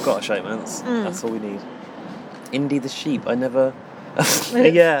 We've got a show, man. That's all we need. Indy the sheep. I never...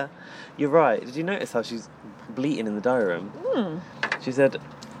 Yeah, you're right. Did you notice how she's bleating in the diary room? She said,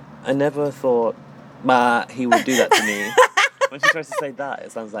 I never thought, he would do that to me. When she tries to say that,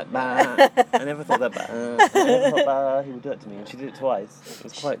 it sounds like, I never thought that, I never thought, he would do that to me. And she did it twice. It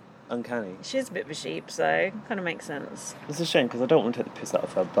was quite uncanny. She's a bit of a sheep, so kind of makes sense. It's a shame, because I don't want to take the piss out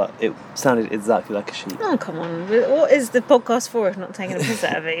of her, but it sounded exactly like a sheep. Oh, come on. What is the podcast for if not taking a piss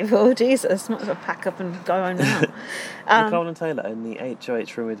out of people? Jesus, might as well pack up and go home now. Nicole and Taylor in the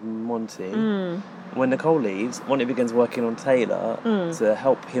HOH room with Monty. When Nicole leaves, Monty begins working on Taylor to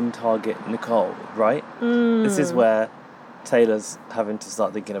help him target Nicole, right? This is where Taylor's having to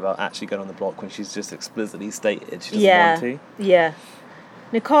start thinking about actually going on the block when she's just explicitly stated she doesn't want to. Yeah.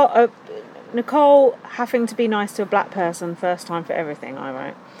 Nicole having to be nice to a black person, first time for everything, I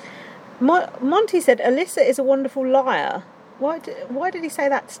wrote. Monty said, Alyssa is a wonderful liar. Why did he say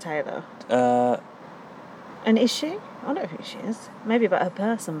that to Taylor? And is she? I don't think she is. Maybe about her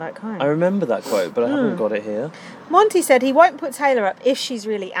person back home. I remember that quote, but I haven't got it here. Monty said he won't put Taylor up if she's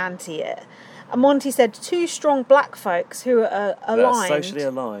really anti it. And Monty said 2 strong black folks who are aligned... That's socially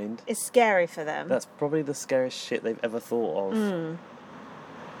aligned. ...is scary for them. That's probably the scariest shit they've ever thought of.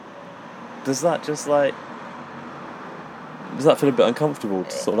 Does that just, like... Does that feel a bit uncomfortable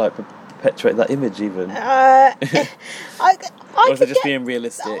to sort of, like, perpetuate that image, even? Or is it just being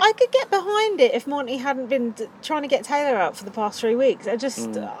realistic? I could get behind it if Monty hadn't been trying to get Taylor out for the past 3 weeks. I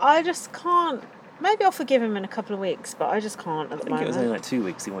just can't... Maybe I'll forgive him in a couple of weeks, but I just can't at the moment. I think it was only like 2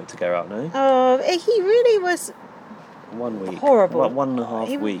 weeks he wanted to go out, no? He really was... 1 week. Horrible. About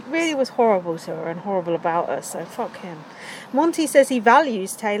 1.5 weeks. He really was horrible to her and horrible about her, so fuck him. Monty says he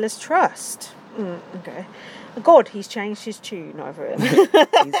values Taylor's trust. Okay. God, he's changed his tune, I've written.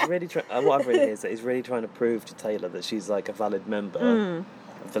 He's really what I've written here is that he's really trying to prove to Taylor that she's like a valid member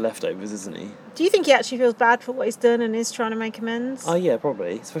of the Leftovers, isn't he? Do you think he actually feels bad for what he's done and is trying to make amends? Oh yeah,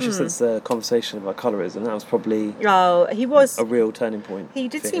 probably. Especially since the conversation about colorism, that was probably he was a real turning point. He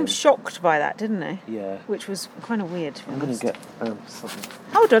did seem shocked by that, didn't he? Yeah. Which was kind of weird. I'm going to get something.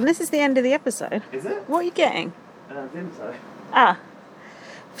 Hold on, this is the end of the episode. Is it? What are you getting? Vimto.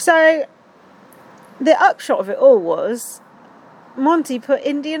 So the upshot of it all was Monty put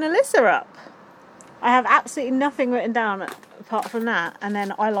Indy and Alyssa up. I have absolutely nothing written down apart from that, and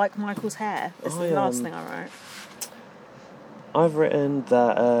then I like Michael's hair. It's the last thing I wrote. I've written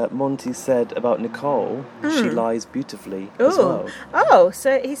that Monty said about Nicole, she lies beautifully as well. Oh,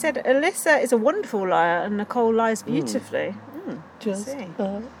 so he said Alyssa is a wonderful liar and Nicole lies beautifully. Just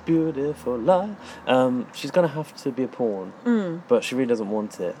a beautiful lie. She's going to have to be a pawn, but she really doesn't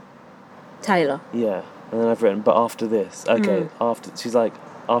want it. Taylor. Yeah, and then I've written, but after this, she's like,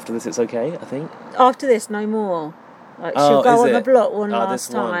 after this it's okay, I think. After this, no more. Like she'll go on the block one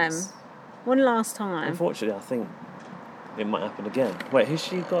last time. Once. One last time. Unfortunately, I think it might happen again. Wait, who's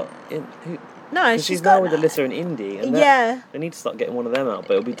she got in? No, she's now with Alyssa and Indy. And they need to start getting one of them out,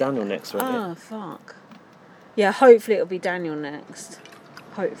 but it'll be Daniel next, won't it? Oh, fuck. Yeah, hopefully it'll be Daniel next.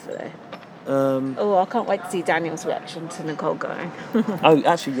 Hopefully. I can't wait to see Daniel's reaction to Nicole going. Oh,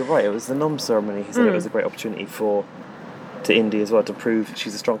 actually, you're right. It was the nom ceremony. He said it was a great opportunity to Indy as well to prove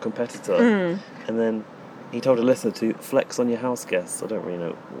she's a strong competitor. And then he told Alyssa to flex on your house guests. I don't really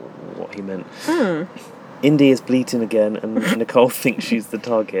know what he meant. Indy is bleating again, and Nicole thinks she's the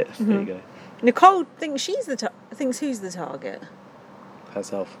target. There you go. Nicole thinks thinks who's the target?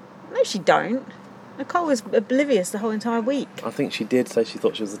 Herself. No, she don't. Nicole was oblivious the whole entire week. I think she did say she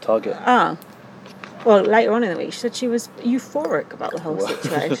thought she was the target. Oh. Well, later on in the week, she said she was euphoric about the whole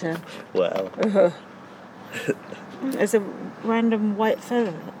situation. Well. There's a random white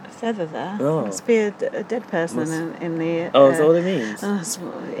feather there. Oh. Must be a dead person in the... is that what it means?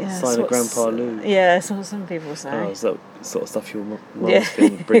 Sign of Grandpa Lou. Yeah, that's what some people say. Oh, is that sort of stuff your mum's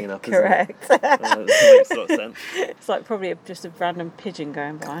been bringing up, correct. Isn't it? That makes a lot of sense. It's like probably just a random pigeon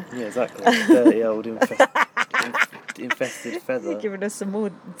going by. Yeah, exactly. Dirty old infested feather. Giving us some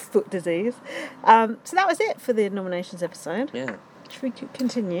more foot disease. So that was it for the nominations episode. Yeah. Should we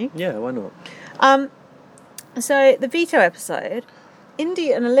continue? Yeah, why not? So the veto episode,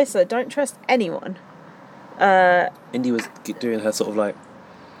 Indy and Alyssa don't trust anyone. Indy was doing her sort of like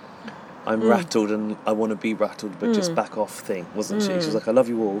I'm rattled and I want to be rattled, but just back off thing, wasn't she? She was like, I love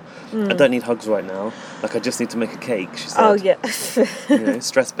you all. I don't need hugs right now. Like, I just need to make a cake, she said. Oh, yeah.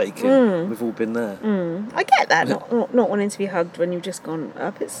 Stress baking. We've all been there. I get that, not wanting to be hugged when you've just gone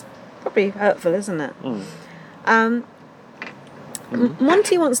up. It's probably hurtful, isn't it?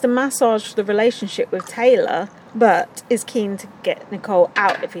 Monty wants to massage the relationship with Taylor, but is keen to get Nicole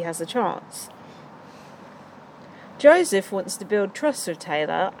out if he has a chance. Joseph wants to build trust with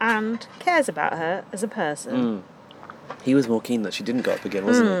Taylor and cares about her as a person. He was more keen that she didn't go up again,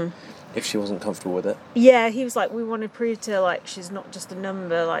 wasn't he? If she wasn't comfortable with it. Yeah, he was like, we want to prove to her, like, she's not just a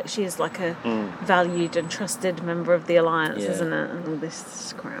number, like, she is like a valued and trusted member of the Alliance, isn't it? And all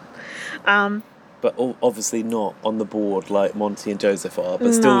this crap. But obviously not on the board like Monty and Joseph are,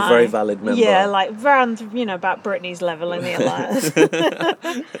 but still a very valid member. Yeah, like around, about Brittany's level in the Alliance.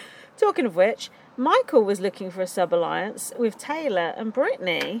 Talking of which, Michael was looking for a sub-alliance with Taylor and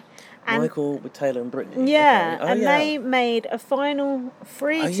Brittany. And Michael with Taylor and Brittany? Yeah, okay. They made a final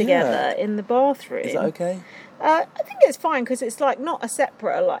three together in the bathroom. Is that okay? I think it's fine because it's like not a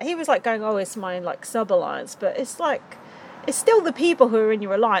separate alliance. He was like going, oh, it's my like sub-alliance, but it's like, it's still the people who are in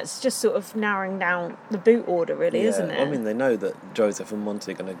your alliance, just sort of narrowing down the boot order, really, isn't it? I mean, they know that Joseph and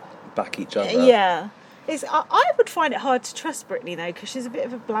Monty are going to back each other. Yeah. I would find it hard to trust Brittany, though, because she's a bit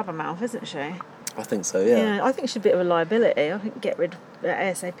of a blabbermouth, isn't she? I think so, yeah. Yeah, I think she's a bit of a liability. I think get rid of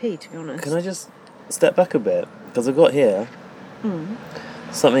ASAP, to be honest. Can I just step back a bit? Because I've got here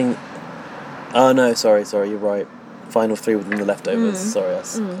something... Oh, no, sorry, you're right. Final three within the leftovers. Sorry,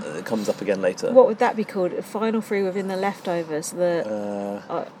 it comes up again later. What would that be called? A final three within the leftovers, the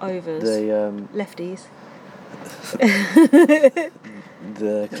overs, the lefties.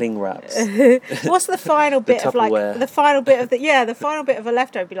 The cling wraps. What's the final bit of like Tupperware. the final bit of the final bit of a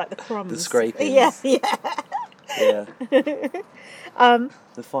leftover would be like the crumbs, The scrapings. Yeah. Yeah.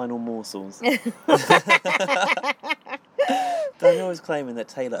 The final morsels. Daniel was claiming that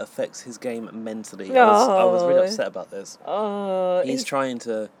Taylor affects his game mentally. I was really upset about this. He's trying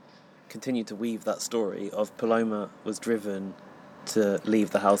to continue to weave that story of Paloma was driven to leave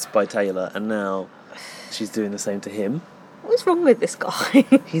the house by Taylor, and now she's doing the same to him. What's wrong with this guy?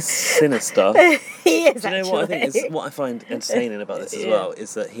 He's sinister. He is. Do you know what I find entertaining about this as well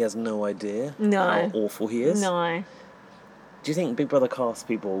is that he has no idea how awful he is. No. Do you think Big Brother casts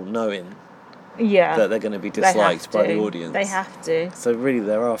people knowing that they're going to be disliked by the audience? They have to. So really,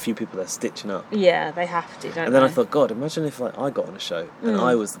 there are a few people that are stitching up. Yeah, they have to, don't they? And then I thought, God, imagine if like I got on a show and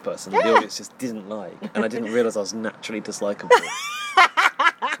I was the person that the audience just didn't like, and I didn't realise I was naturally dislikable.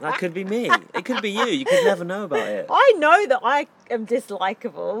 That could be me. It could be you. You could never know about it. I know that I am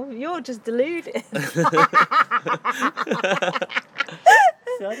dislikable. You're just deluded. See,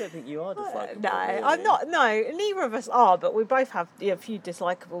 I don't think you are dislikable. No, really. I'm not. No, neither of us are, but we both have a few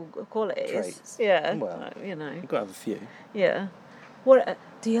dislikable qualities. Traits. Yeah. Well, you know. You've got to have a few. Yeah. What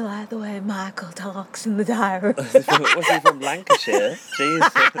do you like the way Michael talks in the diary? Was he from Lancashire? Jeez.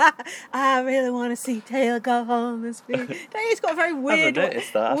 I really want to see Taylor go home this week. He's got a very weird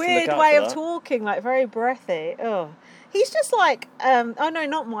weird way of talking, like very breathy. Oh. He's just like, oh no,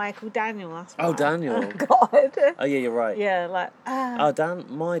 not Michael, Daniel. That's right. Oh, Daniel. Oh, God. Oh, yeah, you're right. Yeah, like...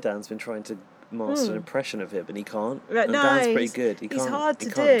 my Dan's been trying to master an impression of him, and he can't. Right, and no, Dan's pretty good. He's hard to do.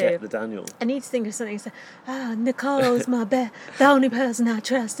 He can't get the Daniel. I need to think of something. Say, Nicole's the only person I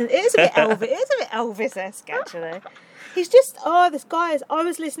trust. And it is a bit Elvis. It is a bit Elvis-esque, actually. He's just, this guy is... I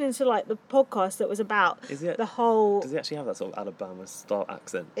was listening to, like, the podcast that was about the whole... Does he actually have that sort of Alabama-style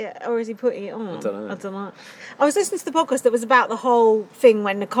accent? Yeah, or is he putting it on? I don't know. I was listening to the podcast that was about the whole thing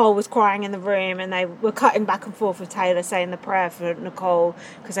when Nicole was crying in the room and they were cutting back and forth with Taylor saying the prayer for Nicole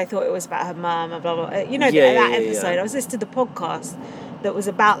because they thought it was about her mum and blah, blah, blah. You know, that episode. I was listening to the podcast that was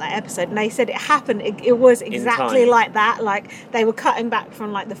about that episode, and they said it happened, it was exactly like that. Like, they were cutting back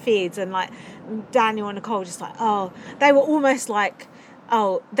from, like, the feeds, and, like, Daniel and Nicole just like, they were almost like,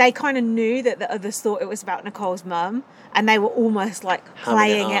 they kind of knew that the others thought it was about Nicole's mum, and they were almost like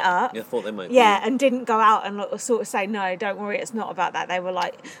playing it up. Yeah, I thought they might. Yeah, and didn't go out and sort of say, no, don't worry, it's not about that. They were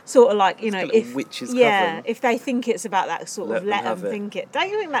like, sort of like, you know, if they think it's about that, sort of let them think it. Don't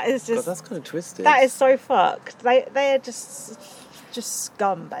you think that is just? God, that's kind of twisted. That is so fucked. They are just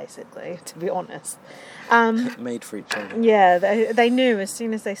scum, basically, to be honest. Made for each other. Yeah, they knew as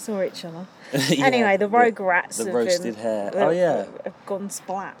soon as they saw each other. Anyway, the rogue rats. The roasted hair. Have gone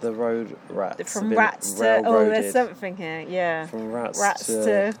splat. The road rats. From rats to there's something here. Yeah. From rats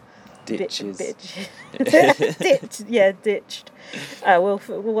to ditches. Ditched. We'll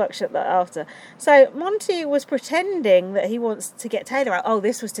workshop that after. So Monty was pretending that he wants to get Taylor out. Oh,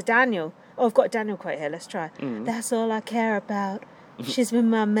 this was to Daniel. Oh, I've got a Daniel quote here. Let's try. That's all I care about. She's been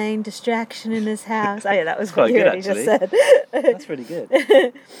my main distraction in this house. Oh yeah, that was Quite what you good, already just actually. said. That's really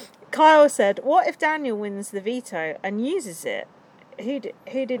good. Kyle said, "What if Daniel wins the veto and uses it?" Who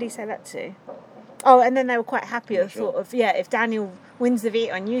did he say that to? Oh, and then they were quite happy at the thought of, if Daniel wins the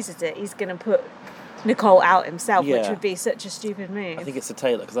veto and uses it, he's going to put Nicole out himself, which Yeah. would be such a stupid move. I think it's to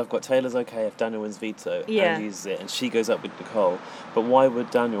Taylor, because I've got Taylor's okay if Daniel wins veto Yeah. and uses it, and she goes up with Nicole. But why would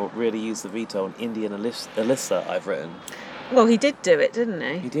Daniel really use the veto on Indy and Alyssa, I've written? Well, he did do it, didn't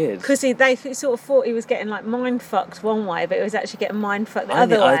he? He did. Because they sort of thought he was getting like mind fucked one way, but it was actually getting mind fucked the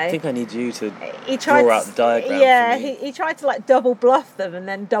other way. I think I need you to He tried draw out the diagram. Yeah, for me. he tried to like double bluff them and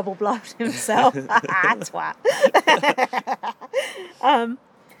then double bluffed himself. Twat.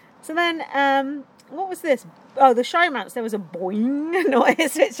 So then, what was this? Oh, the showmance. There was a boing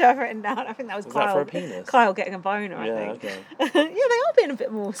noise which I've written down. I think that was Was Kyle. that for a penis? Kyle getting a boner. I Yeah, think. okay. Yeah, they are being a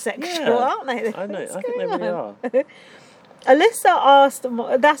bit more sexual, Yeah, aren't they? I know. What's I think they going really on? are. Alyssa asked.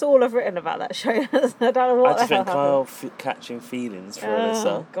 That's all I've written about that show. I don't know what I just the hell think Kyle catching feelings for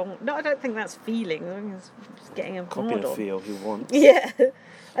Alyssa. God. No, I don't think that's feelings. I think it's just getting him Copy hard and on. feel he wants. Yeah.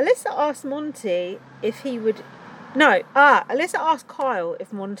 Alyssa asked Monty if he would. No. Alyssa asked Kyle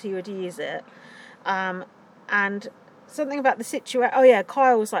if Monty would use it, and something about the situation. Oh yeah,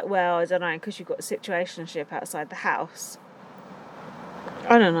 Kyle was like, "Well, I don't know, because you've got a situationship outside the house."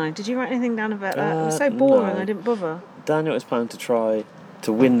 I don't know. Did you write anything down about that? It was so boring. no. I didn't bother. Daniel is planning to try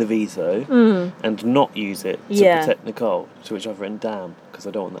to win the veto and not use it to Yeah. protect Nicole, to which I've written damn, because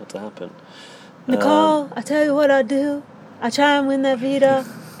I don't want that to happen. Nicole, I tell you what I do. I try and win that veto,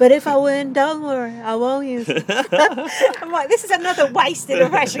 but if I win, don't worry, I won't use it. I'm like, this is another wasted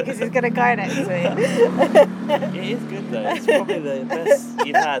impression because he's going to go next week. It is good though. It's probably the best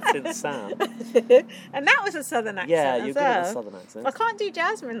you've had since Sam. And that was a southern accent. Yeah, as you're good at well. the southern accent. I can't do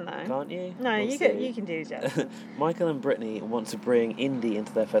Jasmine though. Can't you? No, We'll you see. can do Jasmine. Michael and Brittany want to bring Indy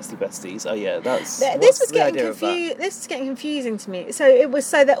into their festy besties. Oh yeah, that's This what's was the getting idea of that? confused. This is getting confusing to me. So it was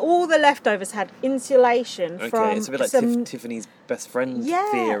so that all the leftovers had insulation Okay, from it's a bit like some. Tiffany's best friend Yeah,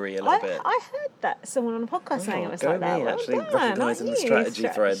 theory a little bit. I heard that someone on a podcast saying it was go like that. me, Well actually done, recognising not the you. strategy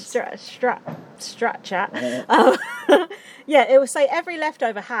threads. Strat chat. Yeah, it was say every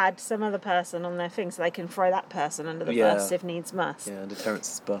leftover had some other person on their thing, so they can throw that person under the Yeah. bus if needs must. Yeah, under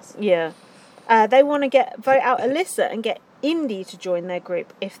Terrence's bus. Yeah. They want to vote out Alyssa and get Indy to join their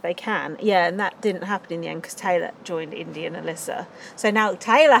group if they can. Yeah, and that didn't happen in the end because Taylor joined Indy and Alyssa. So now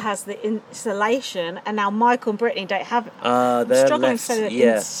Taylor has the insulation, and now Michael and Brittany don't have it. They're struggling left, to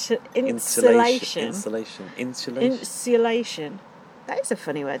say insulation. insulation. Insulation. That is a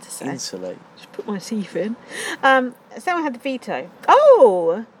funny word to say. Insulate. Just put my teeth in. So we had the veto.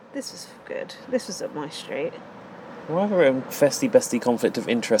 Oh, this was good. This was up my street. Why have I written festy bestie conflict of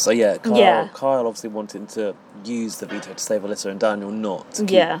interest? Oh yeah, Kyle obviously wanting to use the veto to save Alyssa and Daniel not to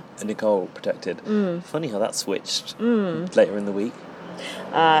keep Nicole protected. Funny how that switched later in the week.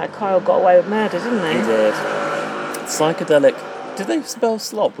 Kyle got away with murder, didn't they? He did. Psychedelic. Did they spell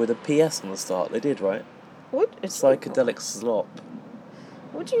slop with a PS on the start? They did, right? What? Psychedelic slop.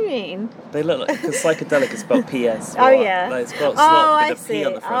 What do you mean? They look like, because psychedelic is spelled PS. Oh, right? yeah. They spelled Oh, slop I with a P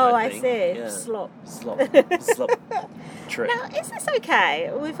on see. the front. Oh, I I think. see. Yeah. Slop. Slop trick. Now, is this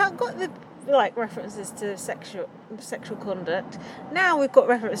okay? We've got the references to sexual conduct. Now we've got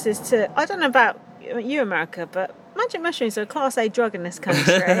references to, I don't know about you, America, but magic mushrooms are a Class A drug in this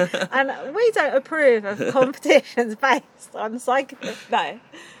country, and we don't approve of competitions based on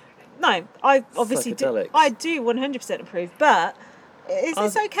No, I obviously do. Psychedelics. I do 100% approve, but is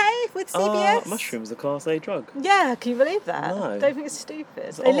this okay with CBS? Mushrooms are Class A drug. Yeah, can you believe that? No. I don't think it's stupid.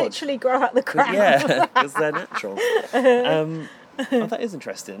 It's They odd. literally grow out the ground. Yeah, because they're natural. That is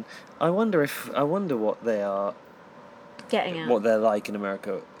interesting. I wonder what they are, Getting out. what they're like in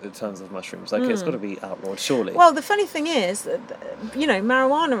America in terms of mushrooms. Like it's got to be outlawed, surely. Well, the funny thing is, that,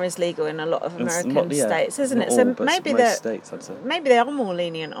 marijuana is legal in a lot of American states, isn't not it? So all, but maybe most states, I'd say. maybe they are more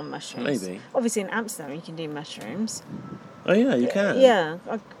lenient on mushrooms. Maybe. Obviously, in Amsterdam, you can do mushrooms. Oh yeah, you can. Yeah.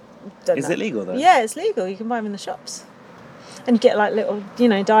 I don't Is know. it legal though? Yeah, it's legal. You can buy them in the shops. And you get like little,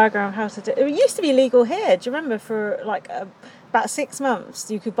 diagram of how to do it. It used to be legal here. Do you remember for about 6 months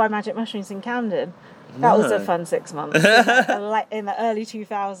you could buy magic mushrooms in Camden? That was a No. fun 6 months in the early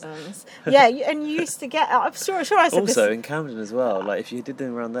 2000s. Yeah, and you used to get. I'm sure I said Also this. in Camden as well. Like if you did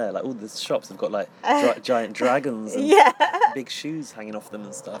them around there, like all the shops have got like giant dragons and Yeah. big shoes hanging off them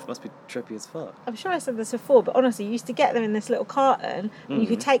and stuff. Must be trippy as fuck. I'm sure I said this before, but honestly, you used to get them in this little carton, and you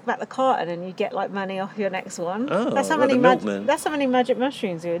could take back the carton, and you get like money off your next one. Oh, that's how like many the milkman. That's how many magic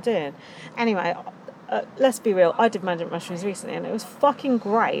mushrooms we were doing. Anyway, let's be real. I did magic mushrooms recently, and it was fucking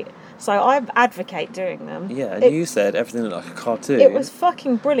great. So I advocate doing them. Yeah, and you said everything looked like a cartoon. It was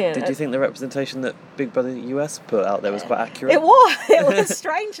fucking brilliant. Did you think the representation that Big Brother US put out there was quite accurate? It was. It was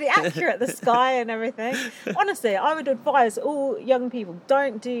strangely accurate, the sky and everything. Honestly, I would advise all young people,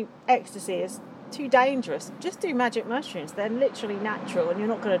 don't do ecstasy. It's too dangerous. Just do magic mushrooms. They're literally natural and you're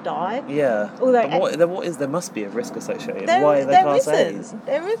not going to die. Yeah. Although, what there must be a risk associated. There, Why are they there class isn't. A's?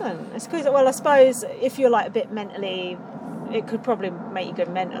 There isn't. It's because, well, I suppose if you're like a bit mentally, it could probably make you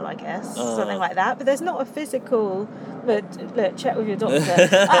go mental, I guess, something like that. But there's not a physical. Look, check with your doctor.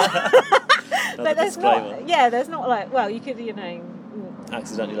 But there's not. Yeah, there's not like. Well, you could,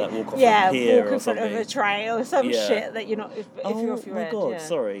 accidentally like walk off a pier walk in or front something. of a train or some shit that you're not. If you're off your my head. god, Yeah.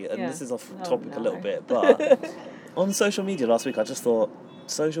 sorry, and Yeah. this is off Oh, topic a no. little bit, but on social media last week, I just thought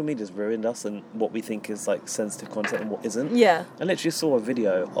social media's ruined us and what we think is like sensitive content and what isn't. Yeah. I literally saw a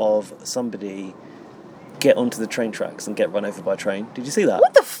video of somebody get onto the train tracks and get run over by a train. Did you see that?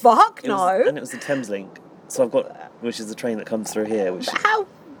 What the fuck? It was- and it was the Thames Link. So I've got, which is the train that comes through here, which How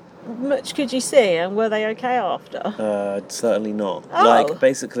much could you see, and were they okay after? certainly not. Oh. Like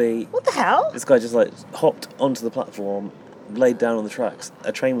basically, What the hell? this guy just like hopped onto the platform, laid down on the tracks.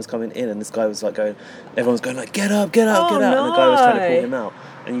 A train was coming in, and this guy was like going. Everyone was going like, "Get up, get up, Oh, get out!" And the guy was trying to no. pull him out,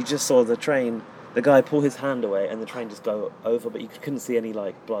 and you just saw the guy pull his hand away, and the train just go over, but you couldn't see any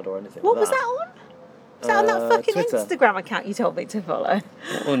like blood or anything. What like was that on? Was that on that fucking Twitter. Instagram account you told me to follow?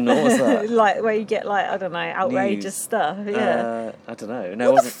 Oh no, what was that? Like where you get like, I don't know, outrageous News. stuff. Yeah. I don't know.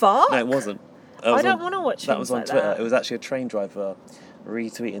 No, What it the wasn't. fuck? No, it wasn't. It I was don't on- want to watch That things was on like Twitter. that. It was actually a train driver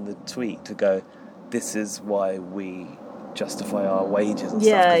retweeting the tweet to go, "This is why we justify our wages and stuff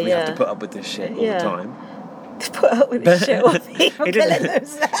Yeah, because we have to yeah. put up with this shit all Yeah. the time." To put up with this shit while people He killing didn't.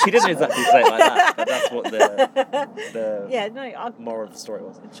 themselves. He didn't exactly say it like that, but that's what the Yeah, no, moral of the story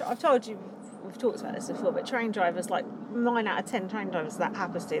was. I've told you, we've talked about this before, but train drivers, like 9 out of 10 train drivers that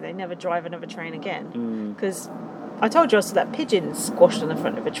happens to, they never drive another train again. Because I told you I saw that pigeon squashed on the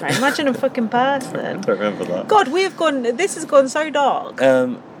front of a train. Imagine a fucking I person. don't remember that. God, this has gone so dark.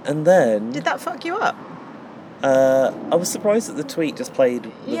 And then Did that fuck you up? I was surprised that the tweet just played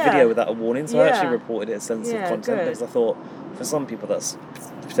the Yeah. video without a warning, so I Yeah. actually reported it as sensitive Yeah, content good. because I thought for some people that's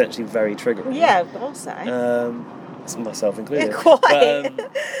potentially very triggering. Yeah, I'll say. Myself included. Yeah, quite.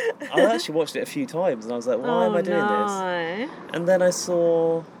 But, I actually watched it a few times and I was like, why am I doing this? this? And then I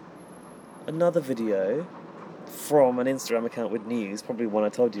saw another video from an Instagram account with news, probably one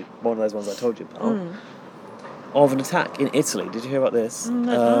of those ones I told you about, of an attack in Italy. Did you hear about this?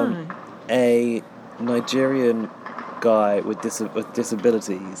 No. A Nigerian guy with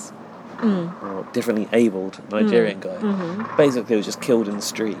disabilities, or differently abled Nigerian guy, basically was just killed in the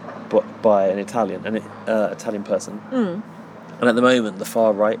street by an Italian person. And at the moment, the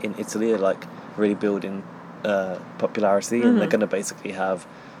far right in Italy are like really building popularity, and they're going to basically have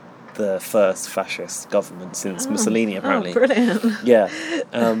the first fascist government since Mussolini, apparently. Oh, brilliant. Yeah.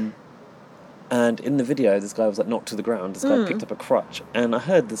 And in the video, this guy was like knocked to the ground. This guy picked up a crutch, and I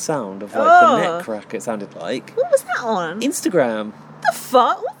heard the sound of like the neck crack. It sounded like What was that on? Instagram. The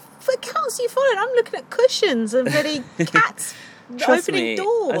fuck? What accounts are you following? I'm looking at cushions and bloody cats Trust opening me,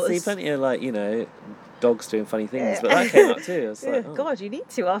 doors. I see plenty of like dogs doing funny things, but that came up too. I was like, oh. God, you need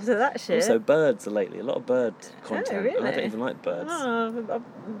to after that shit. Also, birds are lately a lot of bird content. really? And I don't even like birds. Oh,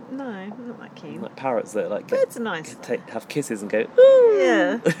 no, I'm not that keen. Like parrots that like Birds are nice. have kisses and go. Ooh.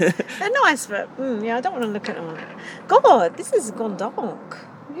 Yeah, they're nice, but yeah, I don't want to look at them. God, this has gone dark.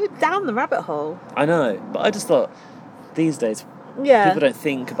 You're down the rabbit hole. I know, but I just thought these days Yeah. people don't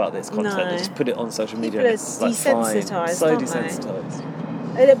think about this content. No. They just put it on social media. People and are it's like fine. desensitised, So aren't they? desensitized.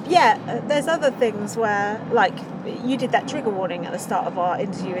 There's other things where, like, you did that trigger warning at the start of our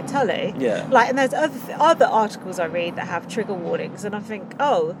interview with Tully. Yeah. Like, and there's other articles I read that have trigger warnings, and I think,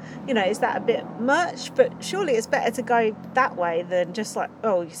 is that a bit much? But surely it's better to go that way than just like,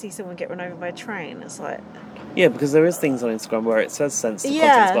 you see someone get run over by a train. It's like, Yeah, because there is things on Instagram where it says sensitive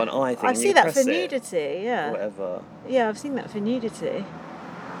yeah, content's got an eye thing. I and see you that press for it, nudity. Yeah. Whatever. Yeah, I've seen that for nudity.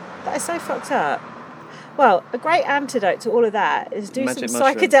 That is so fucked up. Well, a great antidote to all of that is do Magic some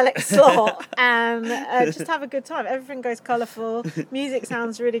mushroom. psychedelic slot and just have a good time. Everything goes colourful. Music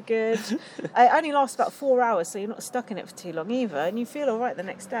sounds really good. It only lasts about 4 hours, so you're not stuck in it for too long either, and you feel all right the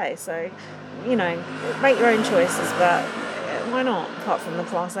next day. So, make your own choices, but why not? Apart from the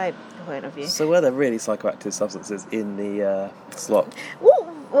Class A point of view. So were there really psychoactive substances in the slot?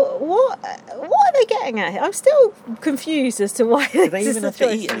 What are they getting at here? I'm still confused as to why. Did they even have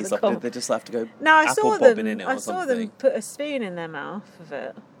to eat any stuff? Did they just have to go No, I apple saw bobbing them. in it or I saw something? them put a spoon in their mouth of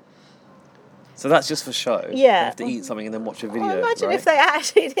it. So that's just for show. Yeah. They have to eat something and then watch a video. Well, imagine right? if they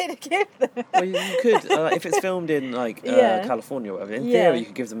actually did give them. Well, you could if it's filmed in like Yeah. California or whatever. In Yeah. theory, you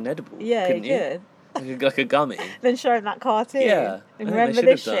could give them an edible. Yeah, couldn't you could. Like a gummy. Then show them that cartoon. Yeah, I And think they remember should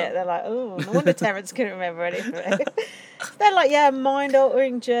this have done. shit. They're like, oh, no wonder Terrence couldn't remember anything. They're like, yeah,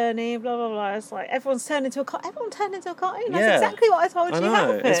 mind-altering journey, blah, blah, blah. It's like, everyone turned into a cartoon. That's Yeah. exactly what I told I you know.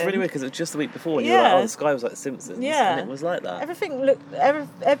 happened. It's really weird because it was just the week before and you were like, Yeah. oh, the sky was like The Simpsons. Yeah. And it was like that. Everything looked,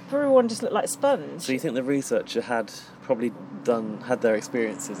 everyone just looked like sponge. So you think the researcher had their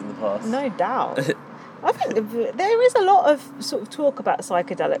experiences in the past? No doubt. I think there is a lot of sort of talk about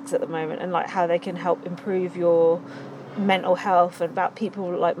psychedelics at the moment and like how they can help improve your mental health, and about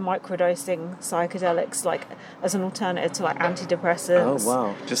people like microdosing psychedelics like as an alternative to like antidepressants. Oh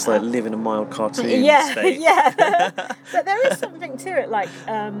wow! Just like live in a mild cartoon Yeah, state. yeah. But there is something to it, like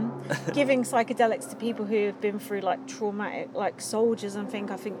giving psychedelics to people who have been through like traumatic, like soldiers and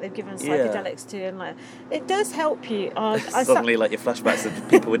I think they've given psychedelics to, and like it does help you. Suddenly, like your flashbacks of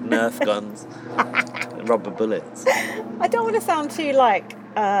people with Nerf guns and rubber bullets. I don't want to sound too like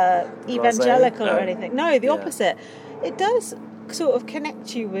evangelical or anything. No, the opposite. It does sort of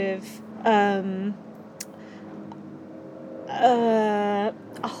connect you with a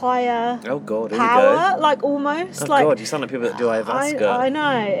higher God, here power, we go. like almost. Oh like, God, you sound like people that do ayahuasca. I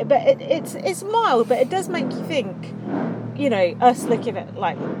know, but it's mild, but it does make you think. You know, us looking at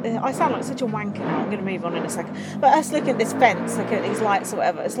like, I sound like such a wanker now. I'm going to move on in a second. But us looking at this fence, looking at these lights or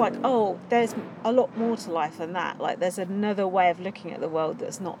whatever, it's like, oh, there's a lot more to life than that. Like, there's another way of looking at the world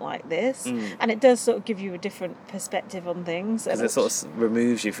that's not like this, and it does sort of give you a different perspective on things. Because it sort of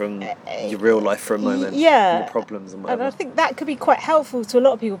removes you from your real life for a moment. Yeah, your problems and whatever. And I think that could be quite helpful to a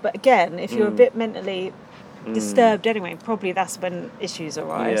lot of people. But again, if you're a bit mentally disturbed anyway, probably that's when issues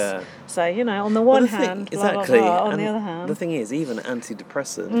arise. Yeah. So, you know, on the one hand, exactly. blah, blah, blah, on and the other hand. the thing is, even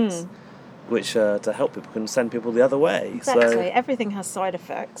antidepressants, which to help people can send people the other way. Exactly. So Everything has side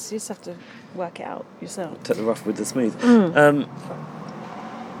effects. You just have to work it out yourself. take the rough with the smooth.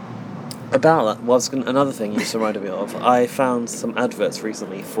 About that, another thing you just reminded me of, I found some adverts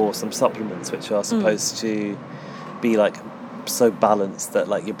recently for some supplements which are supposed to be like so balanced that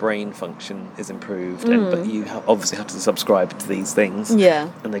like your brain function is improved, but you obviously have to subscribe to these things. Yeah.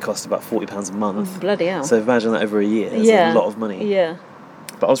 And they cost about £40 a month. Bloody hell. So imagine that over a year. It's a lot of money. Yeah.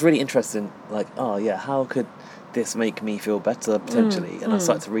 But I was really interested in like, how could this make me feel better potentially? And I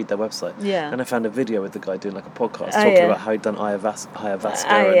started to read their website. Yeah. And I found a video with the guy doing like a podcast talking about how he'd done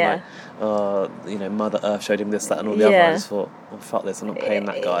ayahuasca and like, Mother Earth showed him this, that, and all the other. I just thought, well, fuck this, I'm not paying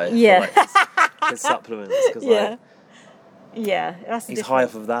that guy for like his supplements because like. Yeah, that's he's high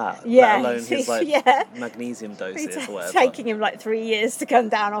off of that. Yeah, Let alone his like magnesium doses or whatever. Taking him like 3 years to come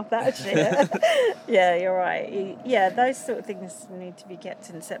down off that shit. Yeah, you're right. Yeah, those sort of things need to be kept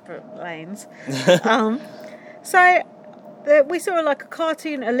in separate lanes. So we saw like a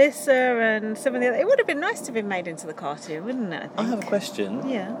cartoon, Alyssa and some of the other. It would have been nice to have been made into the cartoon, wouldn't it? I have a question.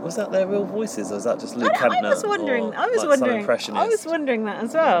 Yeah. Was that their real voices, or was that just Luke Kempner? I was wondering. I was wondering that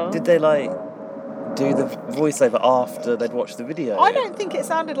as well. Did they like do the voiceover after they'd watched the video? I don't think it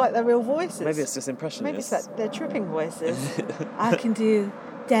sounded like their real voices. Maybe it's just impressionists. Maybe it's that they're tripping voices. I can do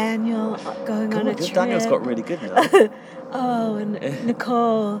Daniel going on a trip. Daniel's got really good now. Oh, and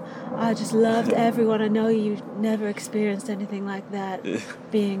Nicole, I just loved everyone. I know you never experienced anything like that,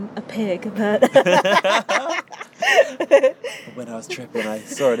 being a pig, but... When I was tripping, I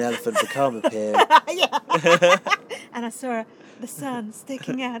saw an elephant become a pig. Yeah. And I saw the sun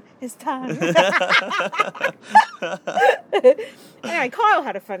sticking out his tongue. Anyway, Kyle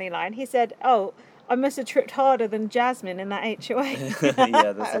had a funny line. He said, oh, I must have tripped harder than Jasmine in that HOA.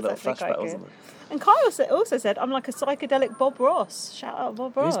 Yeah, there's a little flashback, wasn't it? And Kyle also said, I'm like a psychedelic Bob Ross. Shout out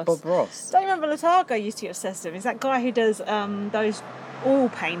Bob Ross. Who's Bob Ross? Don't you remember Latargo used to get obsessed with him? He's that guy who does those oil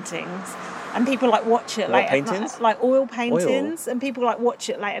paintings. And people like watch it late at night, like oil paintings, and people like watch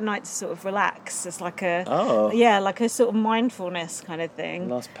it late at night to sort of relax. It's like a like a sort of mindfulness kind of thing.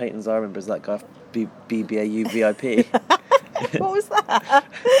 The last paintings I remember is that guy BBAU VIP. What was that?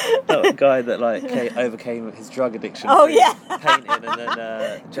 That guy that like overcame his drug addiction. Oh through painting, and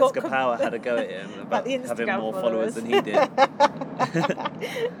then Jessica Power had a go at him about having more followers than he did.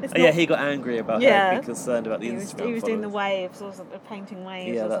 He got angry about her, being concerned about the Instagram. He was doing the waves or something, painting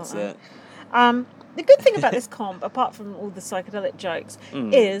waves. Yeah, or that's something. it. The good thing about this comp, apart from all the psychedelic jokes,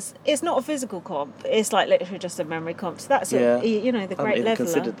 is it's not a physical comp. It's like literally just a memory comp. So that's the Great Leveller.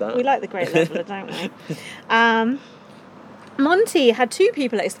 Considered that. We like the Great Leveller, don't we? Monty had two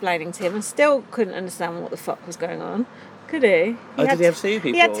people explaining to him and still couldn't understand what the fuck was going on. Could he? Oh, did he have two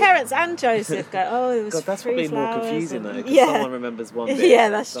people? He had Terence and Joseph go, oh, it was God, that's three probably more flowers confusing and- though, because Yeah. someone remembers one bit. Yeah,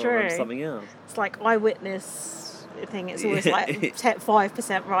 that's someone remembers true. something else. It's like eyewitness thing. It's always like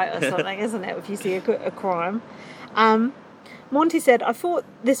 5% right or something, isn't it? If you see a crime. Monty said, I thought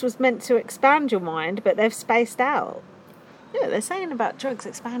this was meant to expand your mind, but they've spaced out. Yeah, they're saying about drugs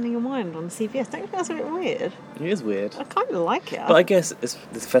expanding your mind on CBS. Don't you think that's a bit weird? It is weird. I kind of like it. But I guess it's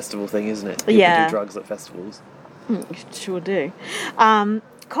this festival thing, isn't it? People Yeah. do drugs at festivals. You sure do.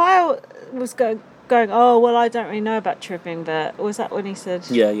 Kyle was going, oh, well, I don't really know about tripping, but was that when he said...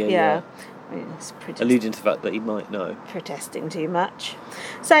 Yeah. I mean, it's Alluding to the fact that he might know. protesting too much.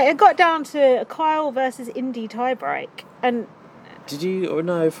 So it got down to a Kyle versus Indy tiebreak. And Did you, or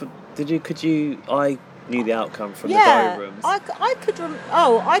no, I knew the outcome from the yeah, diary rooms.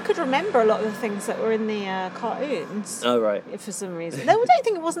 I could remember a lot of the things that were in the cartoons. Oh, right. For some reason. I don't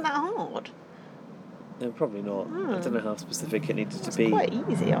think it wasn't that hard. No, probably not. I don't know how specific it needed to It's be. quite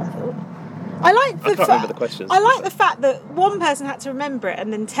easy, I thought. I like the I can't remember the questions. I like the fact that one person had to remember it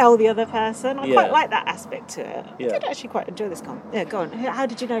and then tell the other person. I Yeah. quite like that aspect to it. Yeah. I did actually quite enjoy this Yeah, go on. How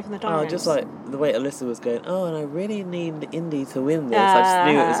did you know from the diary? Oh, just like the way Alyssa was going, oh, and I really need Indy to win this. I just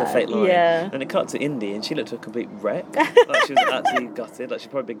knew it was a fake line. Yeah. And it cut to Indy, and she looked a complete wreck. Like she was actually gutted. Like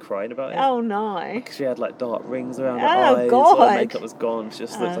she'd probably been crying about it. Oh no. She had like dark rings around her Oh, eyes. God. All her makeup was gone. She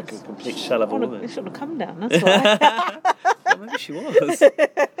just looked like a complete shell of a It woman. should have come down, that's why. Well, maybe she was.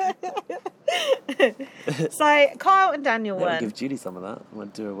 So Kyle and Daniel Yeah, won. give Julie some of that. I'm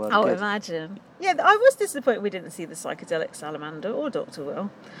going to do her well. Oh, good. imagine. Yeah, I was disappointed we didn't see the psychedelic salamander or Dr.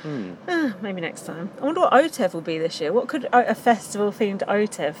 Will. Maybe next time. I wonder what OTEV will be this year. What could a festival-themed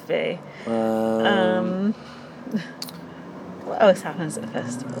OTEV be? What else happens at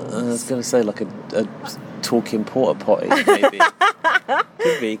festivals? I was going to say like a talking porta potty, maybe.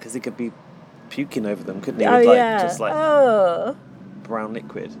 Could be, because he could be puking over them, couldn't he? Oh, With, like, yeah. just like oh. brown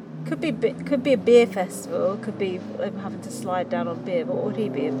liquid. Could be a beer festival. Could be having to slide down on beer. But what would he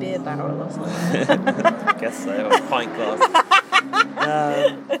be? A beer barrel or something? I guess so. Or a pint glass.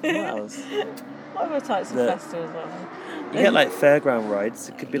 What else? What other types of festivals are there? You get like fairground rides.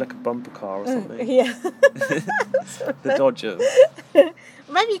 It could be like a bumper car or something. Yeah. The Dodgers.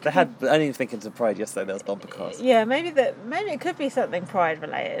 Maybe you could They had. I didn't even think into Pride yesterday. There was bumper cars. Yeah, maybe it could be something Pride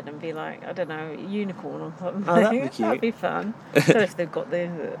related and be like, I don't know, unicorn or something. Oh, that'd be cute. That'd be fun. I don't know if they've got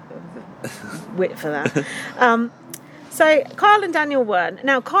the wit for that. So Kyle and Daniel won.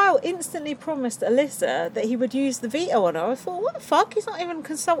 Now Kyle instantly promised Alyssa that he would use the veto on her. I thought, what the fuck? He's not even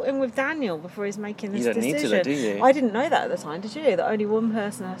consulting with Daniel before he's making this You don't need decision. to, though, do you? I didn't know that at the time, did you? That only one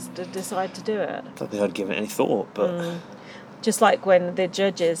person has to decide to do it. I don't think I'd given it any thought, but Just like when the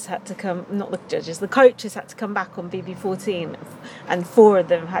judges had to come, not the judges, the coaches had to come back on BB14 and 4 of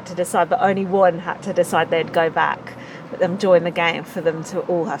them had to decide, but only one had to decide they'd go back, let them join the game for them to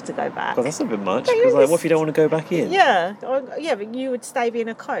all have to go back. God, that's a bit much. But Because you like, what if you don't want to go back in? Yeah, but you would stay being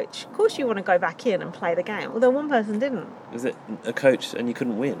a coach. Of course you want to go back in and play the game, although one person didn't. Is it a coach and you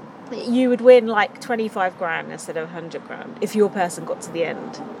couldn't win? You would win like 25 grand instead of 100 grand if your person got to the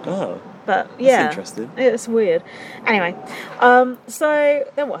end. Oh. But yeah, interesting. It's weird. Anyway, so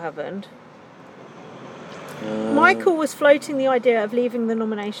then what happened? Michael was floating the idea of leaving the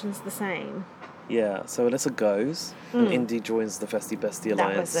nominations the same. Yeah, so Alyssa goes, and Indy joins the Festy Bestie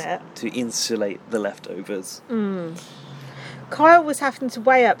That was Alliance it. to insulate the leftovers. Kyle was having to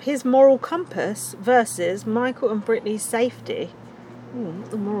weigh up his moral compass versus Michael and Brittany's safety.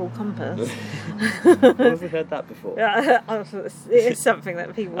 The moral compass. Have we heard that before? It's something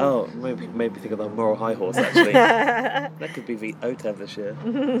that people... Oh, maybe think of the moral high horse, actually. That could be the OTEV this year.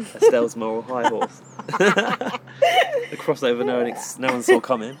 Estelle's moral high horse. The crossover no one saw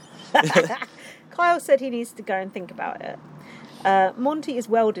coming. Kyle said he needs to go and think about it. Monty is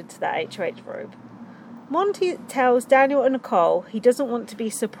welded to that HOH robe. Monty tells Daniel and Nicole he doesn't want to be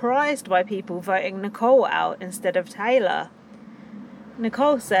surprised by people voting Nicole out instead of Taylor.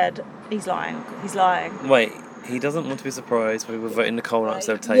 Nicole said he's lying. Wait, he doesn't want to be surprised when we were voting Nicole out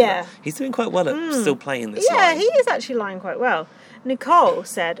instead of Taylor. Yeah. He's doing quite well at still playing this Yeah, line. he is actually lying quite well. Nicole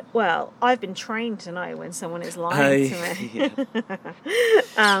said, well, I've been trained to know when someone is lying to me.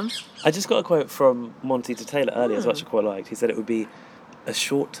 Yeah. I just got a quote from Monty to Taylor earlier, which I quite liked. He said it would be a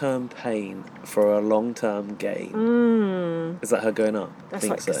short-term pain for a long-term gain. Is that her going up? I That's think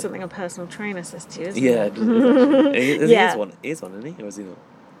like so. something a personal trainer says to you, isn't Yeah, it? he Yeah. is one, isn't he? Or is he not?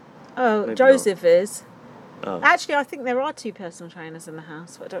 Oh, Maybe Joseph is. Oh. Actually, I think there are 2 personal trainers in the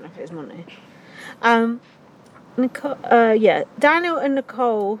house, but I don't know if it was Monty. Daniel and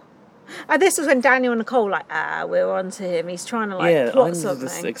Nicole. This was when Daniel and Nicole we're on to him. He's trying to Yeah, I plot need to something.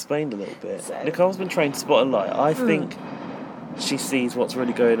 just explained a little bit. So- Nicole's been trained to spot a lie. I think she sees what's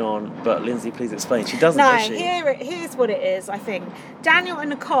really going on, but Lindsay, please explain. She doesn't, No, does she? here's what it is, I think. Daniel and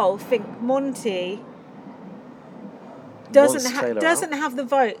Nicole think Monty doesn't have the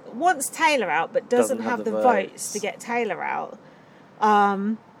vote. Wants Taylor out, but doesn't have the votes to get Taylor out.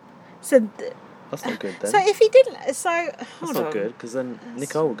 That's not good then. So if he didn't, That's not good, because then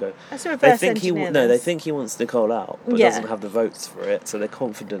Nicole will go. That's a reverse engineer. They think he wants Nicole out, but doesn't have the votes for it. So they're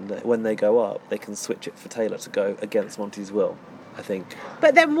confident that when they go up, they can switch it for Taylor to go against Monty's will, I think.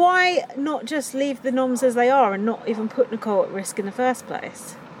 But then why not just leave the noms as they are and not even put Nicole at risk in the first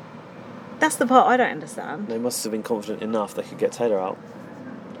place? That's the part I don't understand. They must have been confident enough they could get Taylor out.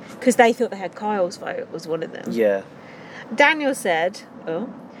 Because they thought they had Kyle's vote, was one of them. Yeah. Daniel said,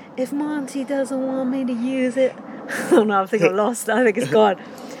 if Monty doesn't want me to use it... Oh no, I think I lost. I think it's gone.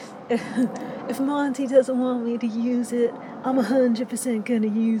 If Monty doesn't want me to use it, I'm 100% going to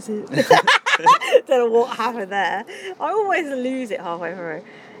use it. Don't know what happened there. I always lose it halfway through.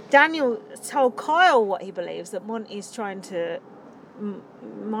 Daniel told Kyle what he believes, that Monty's trying to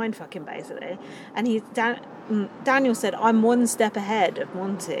mind fuck him, basically. And Daniel said, I'm one step ahead of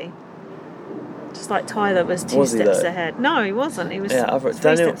Monty. Just like Tyler was two steps ahead. No, he wasn't. He was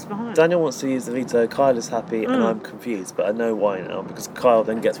three steps behind. Daniel wants to use the veto. Kyle is happy, and I'm confused. But I know why now, because Kyle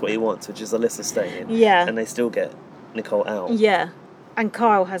then gets what he wants, which is Alyssa staying. Yeah. And they still get Nicole out. Yeah. And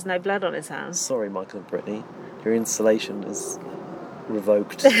Kyle has no blood on his hands. Sorry, Michael and Brittany. Your insulation is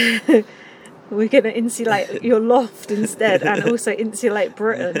revoked. We're going to insulate your loft instead, and also insulate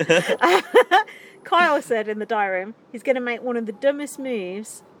Britain. Kyle said in the diary room, he's going to make one of the dumbest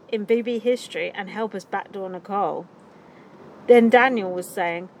moves in BB history and help us backdoor Nicole. Then Daniel was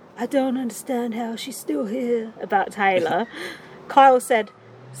saying, I don't understand how she's still here, about Taylor. Kyle said,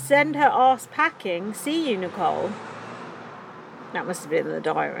 send her ass packing. See you, Nicole. That must have been in the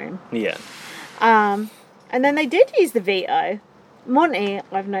diary room. Yeah. And then they did use the veto. Monty,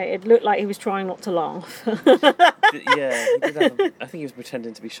 I've noted, looked like he was trying not to laugh. Yeah, he did I think he was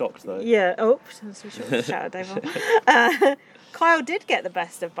pretending to be shocked, though. Yeah, pretending to be shocked. Shout out, Dave. Kyle did get the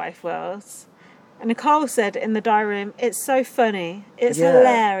best of both worlds. And Nicole said in the diary room, it's so funny. It's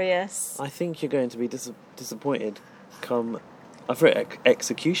hilarious. I think you're going to be disappointed come... I've written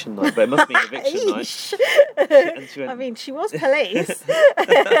execution night, but it must be eviction night. I mean, she was police.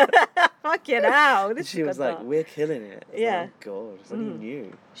 Fucking hell. She was like, we're killing it. Yeah. Oh, God, it's only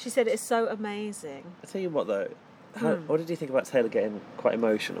new. She said it's so amazing. I tell you what, though. What did you think about Taylor getting quite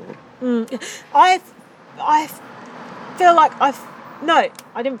emotional? I feel like No,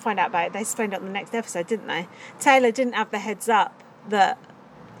 I didn't find out about it. They explained it on the next episode, didn't they? Taylor didn't have the heads up that...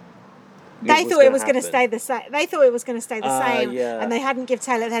 They thought it was going to stay the same. They thought it was going to stay the same, and they hadn't give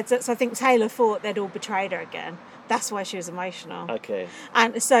Taylor the heads up. So I think Taylor thought they'd all betrayed her again. That's why she was emotional. Okay.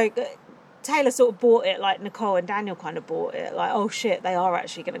 And so Taylor sort of bought it, like Nicole and Daniel kind of bought it, like, oh shit, they are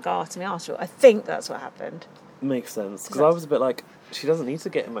actually going to go after me after all. I think that's what happened. Makes sense, because I was a bit like, she doesn't need to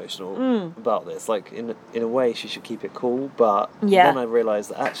get emotional about this. Like, in a way, she should keep it cool. But then I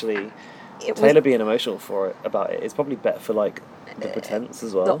realised that actually, Taylor being emotional about it is probably better for like the pretense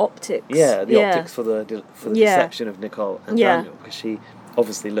as well. The optics. Yeah, the optics for the deception of Nicole and Daniel, because she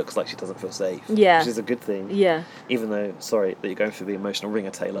obviously looks like she doesn't feel safe. Yeah, which is a good thing. Yeah. Even though, sorry that you're going through the emotional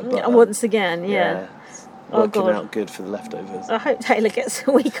ringer, Taylor. But once again, working out good for the leftovers. I hope Taylor gets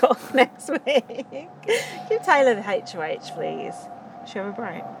a week off next week. Give Taylor the HOH, please. She'll have a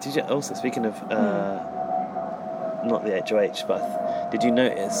break. Did you also, speaking of not the HOH, but did you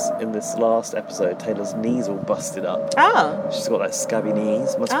notice in this last episode Taylor's knees all busted up? Oh. She's got like scabby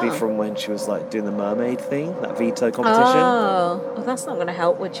knees. Must be from when she was like doing the mermaid thing, that veto competition. Oh, well, that's not going to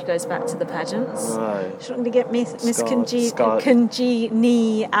help when she goes back to the pageants. No. She's not going to get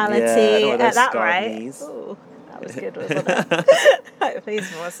congeniality at that rate. Knees. Ooh, that was good, wasn't it? I'm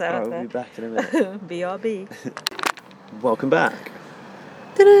pleased with myself. Alright, we'll be back in a minute. BRB. Welcome back.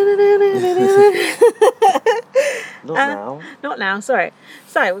 Not now, sorry.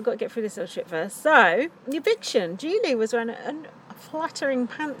 So, we've got to get through this little shit first. So, the eviction. Julie was wearing a flattering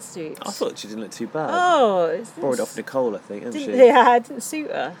pantsuit. I thought she didn't look too bad. Oh. Borrowed off Nicole, I think, didn't she? Yeah, it didn't suit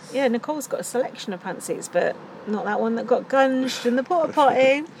her. Yeah, Nicole's got a selection of pantsuits, but not that one that got gunged in the porta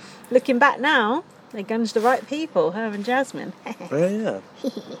potty. Looking back now, they gunged the right people, her and Jasmine. Oh,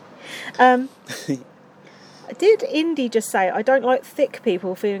 yeah. Did Indy just say, I don't like thick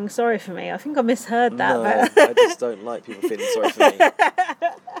people feeling sorry for me? I think I misheard that. No, I just don't like people feeling sorry for me.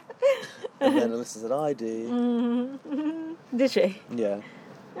 And then Alyssa said, I do. Mm-hmm. Did she? Yeah.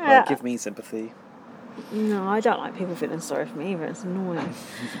 Like, give me sympathy. No, I don't like people feeling sorry for me either. It's annoying.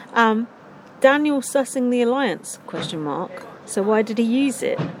 Daniel sussing the alliance, ? So why did he use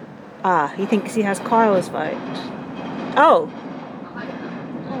it? He thinks he has Kyle's vote. Oh,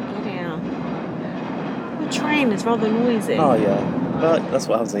 train is rather noisy. Oh, yeah. But that's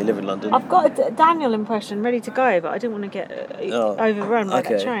what happens when you live in London. I've got a Daniel impression ready to go, but I didn't want to get overrun by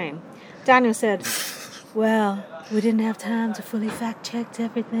that train. Daniel said, well, we didn't have time to fully fact-check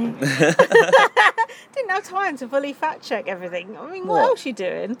everything. Didn't have time to fully fact-check everything. I mean, what else are you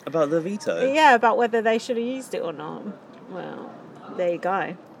doing? About the veto? Yeah, about whether they should have used it or not. Well, there you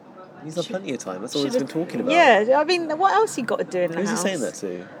go. He's had plenty of time. That's all he's been talking about. Yeah, I mean, what else you got to do in the house? Who's he saying that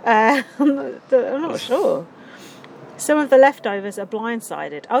to? I'm not sure. Some of the leftovers are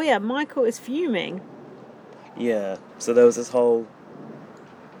blindsided. Oh yeah, Michael is fuming. Yeah, so there was this whole...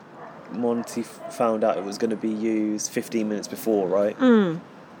 Monty found out it was going to be used 15 minutes before, right?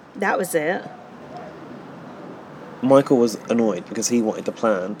 That was it. Michael was annoyed because he wanted the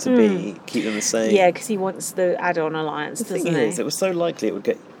plan to be keep them the same. Yeah, because he wants the add-on alliance, doesn't he? The thing is, it was so likely it would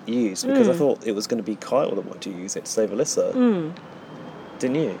get used because I thought it was going to be Kyle that wanted to use it to save Alyssa.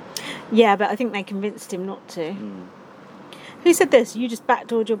 Didn't you? Yeah, but I think they convinced him not to. Who said this? You just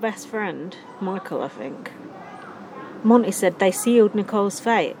backdoored your best friend? Michael, I think. Monty said they sealed Nicole's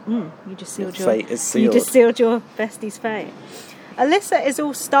fate. You just sealed your fate is sealed. You just sealed your bestie's fate. Alyssa is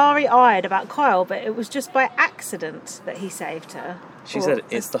all starry-eyed about Kyle, but it was just by accident that he saved her. She said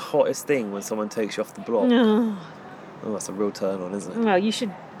it's the hottest thing when someone takes you off the block. Oh, that's a real turn on, isn't it? Well, you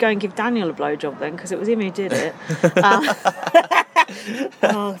should go and give Daniel a blowjob then, because it was him who did it.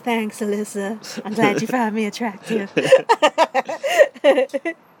 Oh, thanks, Alyssa. I'm glad you found me attractive.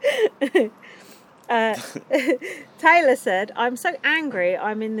 Taylor said, I'm so angry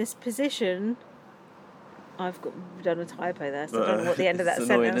I'm in this position. I've done a typo there, so I don't know what the end of that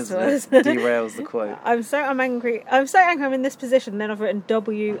sentence was. It derails the quote. I'm angry I'm in this position, then I've written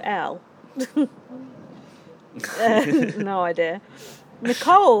WL. No idea.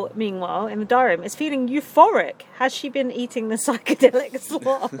 Nicole, meanwhile, in the diary room, is feeling euphoric. Has she been eating the psychedelic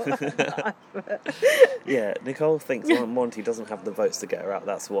slot? Yeah, Nicole thinks Monty doesn't have the votes to get her out,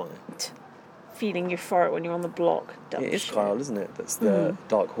 that's why. Feeling euphoric when you're on the block. It is Kyle, isn't it? That's the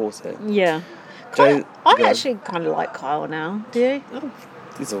dark horse here. Yeah. Kyle, I actually kind of like Kyle now. Do you? Oh,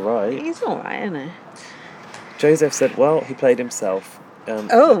 he's alright. He's alright, isn't he? Joseph said, well, he played himself.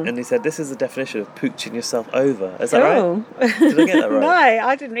 And he said, this is the definition of pooching yourself over. Is that right? Did I get that right? No,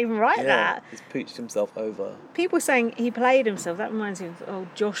 I didn't even write that. He's pooched himself over. People saying he played himself. That reminds me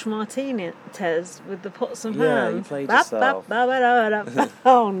of Josh Martinez with the pots and Yeah, pans. he played himself.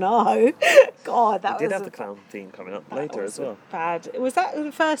 Oh no. God, that He was... did have the clown theme coming up later as well. Bad. Was that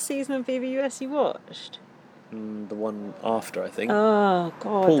the first season of VVUS you watched? The one after, I think. Oh,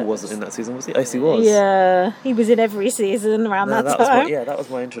 God. Paul wasn't in that season, was he? Yes, he was. Yeah, he was in every season around that time. That was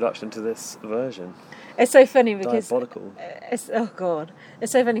my introduction to this version. It's so funny because... Diabolical. Oh, God.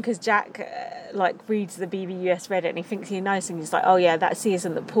 It's so funny because Jack, reads the BBUS Reddit and he thinks he knows and he's like, oh, yeah, that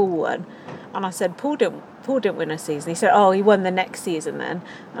season that Paul won. And I said, Paul didn't win a season. He said, oh, he won the next season then.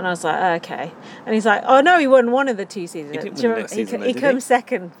 And I was like, oh, okay. And he's like, oh, no, he won one of the two seasons. He didn't win the next season, he comes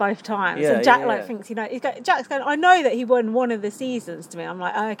second both times. Yeah, and Jack thinks, Jack's going, I know that he won one of the seasons to me. I'm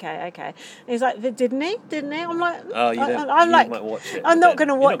like, oh, okay. And he's like, but didn't he? I'm like, oh, you might watch it. I'm not going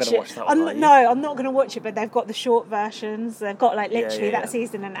to watch it. I'm not going to watch it, but they've got the short versions. They've got literally that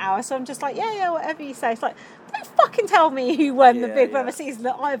season an hour. So I'm just like, yeah, whatever you say. It's like, don't fucking tell me who won the Big Brother season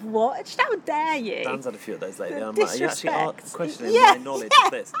that I've watched. How dare you? Dan's had a few of those lately. I'm like, you actually are questioning my knowledge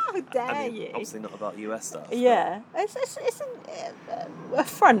of this. How dare you? Obviously not about US stuff. Yeah. It's an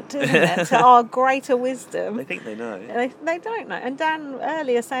affront, isn't it, to our greater wisdom. They think they know. They don't know. And Dan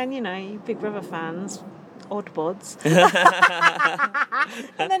earlier saying, you Big Brother fans, odd bods.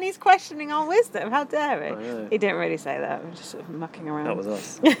 And then he's questioning our wisdom. How dare he? He didn't really say that. We're just sort of mucking around. That was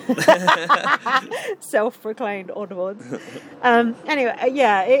us. Self-proclaimed odd bods. Anyway,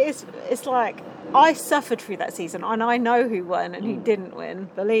 it's like I suffered through that season and I know who won and who didn't win,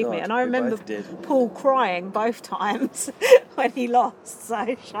 believe me. And I remember Paul crying both times when he lost,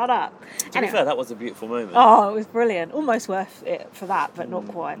 so shut up. To be fair, that was a beautiful moment. Oh, it was brilliant. Almost worth it for that, but not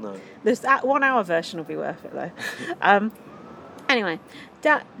quite. No. That 1 hour version will be worth it though. Anyway,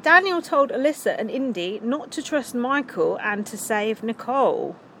 Daniel told Alyssa and Indy not to trust Michael and to save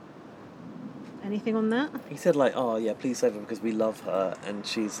Nicole. Anything on that? He said please save her because we love her and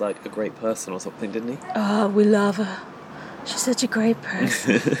she's a great person or something, didn't he? Oh, we love her. She's such a great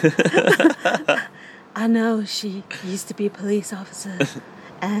person. I know she used to be a police officer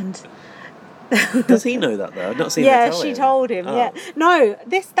and Does he know that though? I've not seen Yeah, her tell she him. told him. Oh. Yeah, no,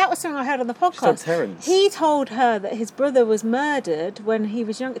 that was something I heard on the podcast. She told Terence. He told her that his brother was murdered when he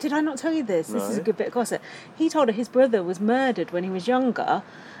was younger. Did I not tell you this? This is a No. good bit of gossip. He told her his brother was murdered when he was younger,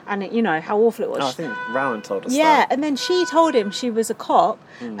 and you know how awful it was. Oh, I think Rowan told us Yeah, that. and then she told him she was a cop,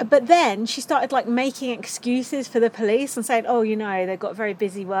 but then she started like making excuses for the police and saying, "Oh, you know, they've got very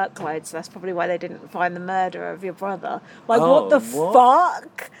busy workloads, so that's probably why they didn't find the murderer of your brother." Like, what the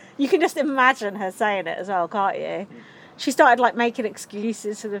fuck? You can just imagine her saying it as well, can't you? She started like making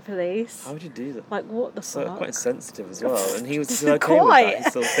excuses to the police. How would you do that? Like, what the So fuck? quite sensitive as well, and he was still okay Quite. with that. He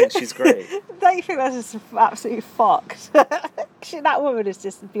still thinks she's great. Don't you think that's just absolutely fucked? That woman is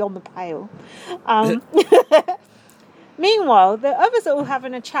just beyond the pale. Meanwhile, the others are all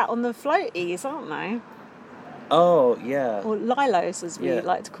having a chat on the floaties, aren't they? Oh yeah. Or lilos, as we Yeah.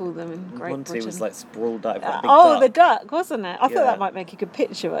 like to call them in Great Monty Britain. was like sprawled out of that big oh, duck. the duck, wasn't it? I thought Yeah. that might make a good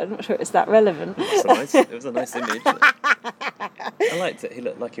picture, but I'm not sure it's that relevant. It was a nice image. I liked it. He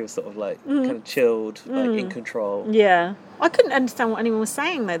looked like he was sort of like kind of chilled, like in control. Yeah. I couldn't understand what anyone was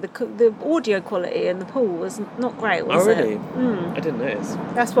saying, though. The audio quality in the pool was not great, was Oh really? it? I didn't notice.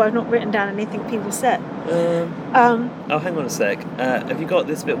 That's why I've not written down anything people said. Oh, hang on a sec. Have you got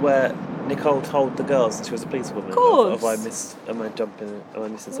this bit where Nicole told the girls that she was a policewoman? Of course. Am I missing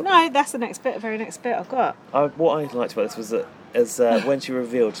something? No, that's the very next bit I've got. What I liked about this was that when she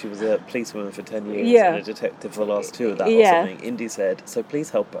revealed she was a policewoman for 10 years Yeah. and a detective for the last 2 of that Yeah. or something, Indy said, "So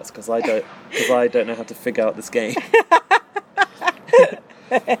please help us because I don't know how to figure out this game."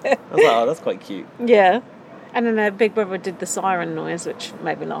 I was like, oh, that's quite cute. Yeah. And then her big brother did the siren noise, which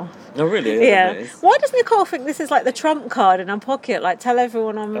made me laugh. Oh, really? I didn't Yeah. notice. Why does Nicole think this is like the trump card in her pocket? Like, tell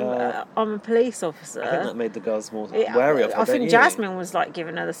everyone I'm a police officer. I think that made the girls more wary of her. I think don't you? Jasmine was like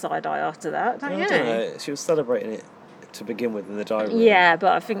giving her the side eye after that, don't I you? don't know. She was celebrating it to begin with in the diary room. Yeah,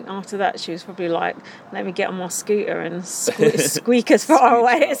 but I think after that she was probably like, let me get on my scooter and squeak as far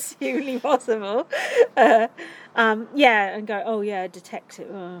away as humanly possible. Yeah, and go, oh yeah, detective.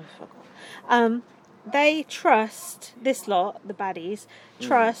 Oh, fuck off. They trust, this lot, the baddies,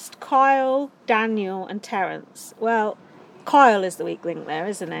 trust Kyle, Daniel and Terence. Well, Kyle is the weak link there,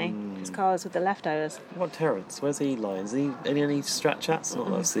 isn't he? Because Kyle's with the leftovers. What Terence? Where's he lying? Is he any strat chats? Not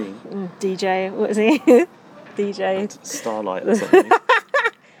that I've seen. DJ, what is he? DJ. Starlight or something.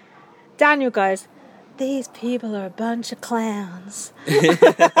 Daniel goes, these people are a bunch of clowns.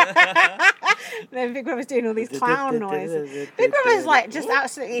 Then Big Brother's doing all these clown noises. Big Brother's like just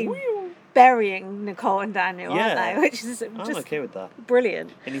absolutely burying Nicole and Daniel, aren't Yeah. they? Which is I'm just okay with that.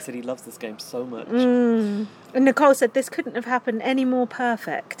 brilliant. And he said he loves this game so much. And Nicole said this couldn't have happened any more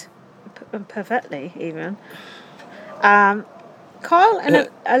perfect. Perfectly, even. Kyle and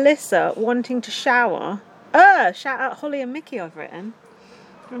Alyssa wanting to shower. Shout out Holly and Mickey, I've written.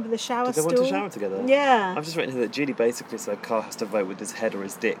 Remember the shower Did they stool? want to shower together? Yeah. I've just written here that Julie basically said Carl has to vote with his head or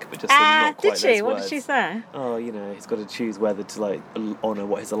his dick, but just not quite did she? those What words. did she say? Oh, you know, he's got to choose whether to like honour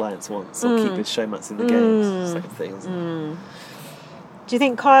what his alliance wants or keep his showmats in the games. It's like a thing. Isn't it? Do you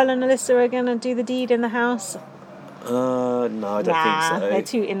think Kyle and Alyssa are going to do the deed in the house? No, I don't think so. They're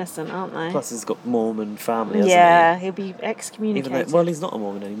too innocent, aren't they? Plus, he's got Mormon family, hasn't yeah, he? he'll be Even excommunicated. though, well, he's not a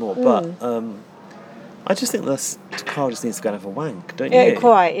Mormon anymore, but I just think Carl just needs to go and have a wank, don't you? Yeah,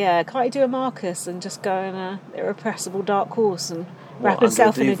 quite, yeah. Can't he do a Marcus and just go on a irrepressible dark horse and wrap under a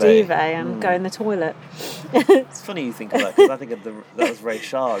himself in a duvet? duvet and go in the toilet? It's funny you think of that, because I think of that was Ray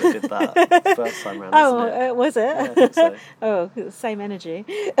Shah who did that the first time round, Oh, isn't it? was it? Yeah, I think so. Oh, the same energy.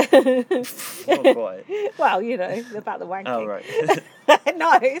 Not quite. Well, you know, about the wanking. Oh, right.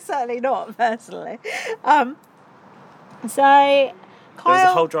 No, certainly not, personally. So, There was a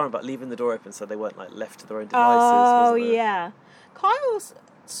Kyle... whole drama about leaving the door open so they weren't like left to their own devices. Oh, wasn't there? yeah. Kyle's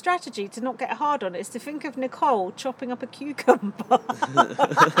strategy to not get hard on it is to think of Nicole chopping up a cucumber.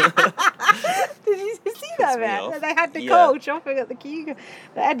 Did you see that me bit? off. They had Nicole Yeah. chopping up the cucumber.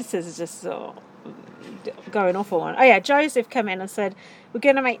 The editors are just going off on one. Oh yeah, Joseph came in and said, we're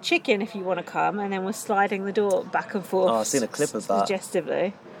going to make chicken if you want to come, and then we're sliding the door back and forth. Oh, I've seen a clip of that.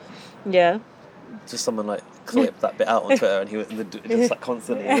 Suggestively. Yeah. Just someone like clipped that bit out on Twitter and he was just like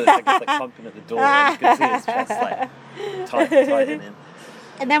constantly it looks like he's like pumping at the door and you can see his chest like tightening in.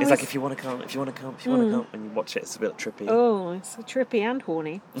 And then It's like if you want to come, when you watch it, it's a bit trippy. Oh, it's trippy and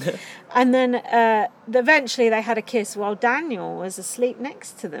horny. And then eventually they had a kiss while Daniel was asleep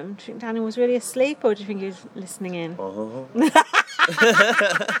next to them. Do you think Daniel was really asleep, or do you think he was listening in? Oh.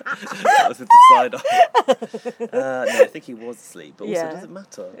 That was with the side eye. No, I think he was asleep, but also Yeah. it doesn't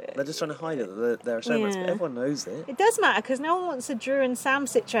matter. They're just trying to hide it that they're showmans, Yeah. but everyone knows it. It does matter because no one wants a Drew and Sam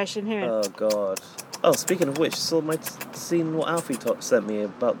situation here. Oh God. Oh, speaking of which, seen what Alfie sent me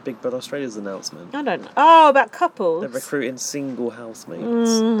about Big Brother Australia's announcement? I don't know. Oh, about couples. They're recruiting single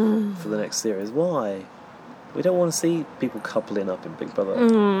housemates for the next series. Why? We don't want to see people coupling up in Big Brother.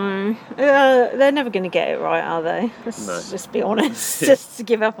 They're never going to get it right, are they? Let's just be honest. Just to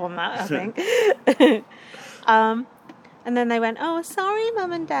give up on that, I think. And then they went, "Oh, sorry,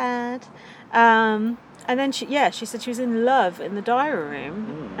 Mum and Dad." And then she said she was in love in the diary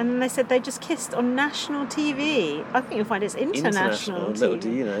room. And then they said they just kissed on national TV. I think you'll find it's international TV. Little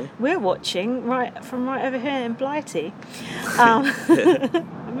do you know. We're watching from right over here in Blighty. I'm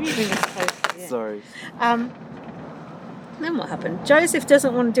moving this closer. Yeah. Sorry. Then what happened? Joseph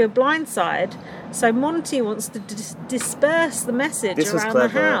doesn't want to do a blindside, so Monty wants to disperse the message around the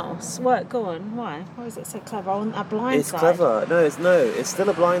house. What? Go on. Why? Why is it so clever? I want a blindside. It's clever. It's still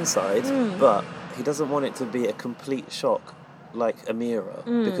a blindside, but he doesn't want it to be a complete shock like a mirror,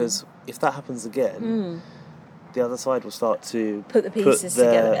 because if that happens again, the other side will start to put the pieces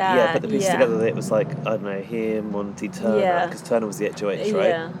together. Put the pieces together. That it was like, I don't know, him, Monty, Turner, because Turner was the HOH,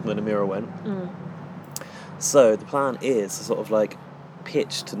 right? When the mirror went. So the plan is to sort of like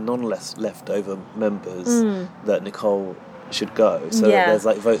pitch to leftover members that Nicole should go. So that there's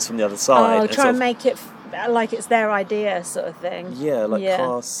like votes from the other side. Oh, try and make it like it's their idea, sort of thing. Yeah,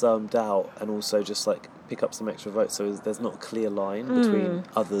 cast some doubt and also just like pick up some extra votes. So there's not a clear line between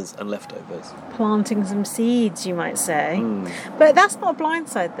others and leftovers. Planting some seeds, you might say. But that's not a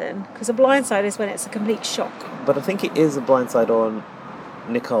blindside then, because a blindside is when it's a complete shock. But I think it is a blindside on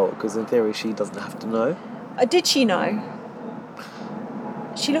Nicole, because in theory she doesn't have to know. Did she know?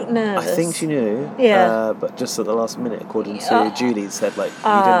 She looked nervous. I think she knew. Yeah. But just at the last minute, according to Julie, said you didn't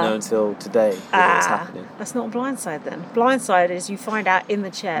know until today that it was happening. That's not a blindside then. Blindside is you find out in the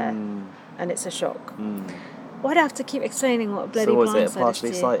chair and it's a shock. Why'd I have to keep explaining what a bloody blindside is? So was it a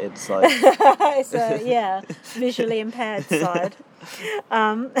partially sighted side? It's a, visually impaired side.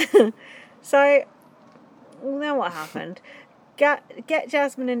 So, then what happened? Get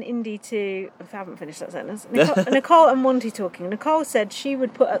Jasmine and Indy to... I haven't finished that sentence. Nicole and Monty talking. Nicole said she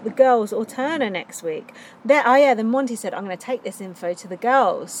would put up the girls or Turner next week. Then Monty said, I'm going to take this info to the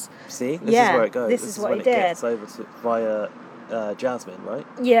girls. See? This is where it goes. This is what when he did. It gets over via Jasmine, right?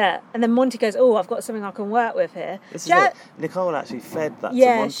 Yeah. And then Monty goes, I've got something I can work with here. This is it. Nicole actually fed that to Monty.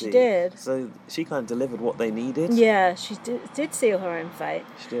 Yeah, she did. So she kind of delivered what they needed. Yeah, she did seal her own fate.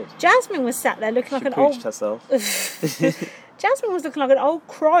 She did. Jasmine was sat there looking like an old... herself. Jasmine was looking like an old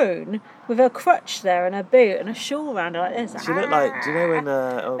crone with her crutch there and her boot and a shawl around her like this. She looked like, do you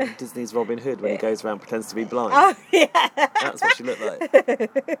know when Disney's Robin Hood, when he goes around and pretends to be blind? Oh, yeah. That's what she looked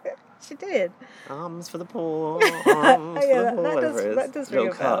like. She did. Arms for the poor, arms for the poor, whatever it is. That does ring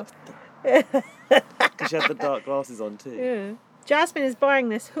a bell. Because she had the dark glasses on too. Yeah. Jasmine is buying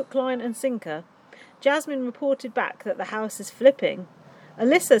this hook, line and sinker. Jasmine reported back that the house is flipping.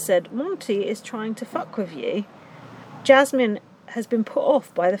 Alyssa said, Monty is trying to fuck with you. Jasmine has been put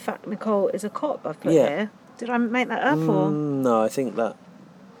off by the fact Nicole is a cop, I've put here. Did I make that up or? No, I think that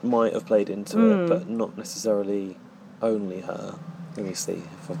might have played into it, but not necessarily only her. Let me see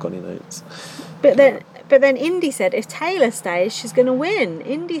if I've got any notes. But then Indy said if Taylor stays, she's going to win.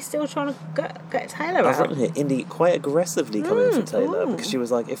 Indy's still trying to get Taylor out. I was looking here, Indy quite aggressively coming for Taylor because she was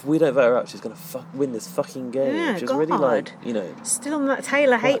like, if we don't vote her out, she's going to win this fucking game. Yeah, she was really like, still on that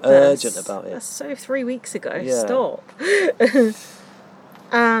Taylor hate bus. Urgent about it. That's so 3 weeks ago. Yeah. Stop.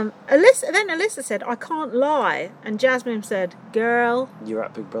 Alyssa said, I can't lie. And Jasmine said, girl, you're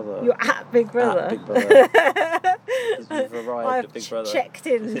at Big Brother. You're at Big Brother. At Big Brother. You've arrived at Big Brother. I've checked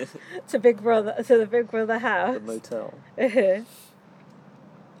in to Big Brother, to the Big Brother house. The motel.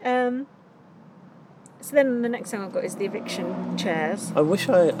 So then the next thing I've got is the eviction chairs.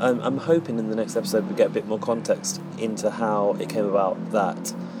 I'm hoping in the next episode we get a bit more context into how it came about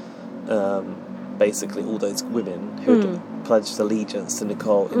that basically all those women who had pledged allegiance to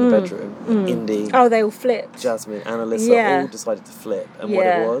Nicole in the bedroom, Indy, they all flipped. Jasmine and Alyssa all decided to flip, and what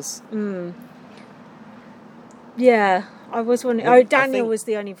it was. Yeah, I was wondering. Daniel was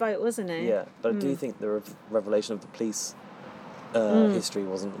the only vote, wasn't he? Yeah, but I do think the revelation of the police history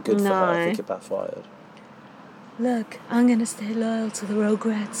wasn't good for her. I think it backfired. Look, I'm going to stay loyal to the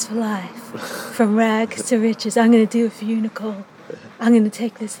Rugrats for life. From rags to riches. I'm going to do it for you, Nicole. I'm going to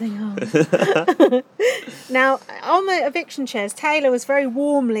take this thing home. Now, on the eviction chairs, Taylor was very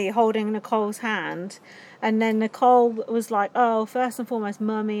warmly holding Nicole's hand. And then Nicole was like, oh, first and foremost,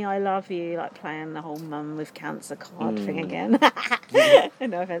 Mummy, I love you. Like playing the whole mum with cancer card thing again.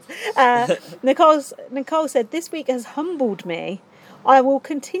 No offence. Nicole said, this week has humbled me. I will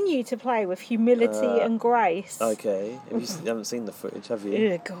continue to play with humility and grace. Okay. You haven't seen the footage, have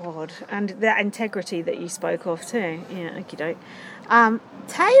you? Oh, God. And that integrity that you spoke of too. Yeah, okie doke.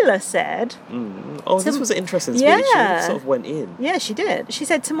 Taylor said... this was an interesting speech. Yeah. She sort of went in. Yeah, she did. She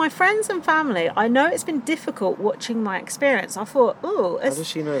said, to my friends and family, I know it's been difficult watching my experience. I thought, How does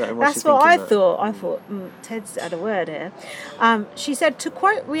she know that? And that's what I thought. I thought, Ted's had a word here. She said, to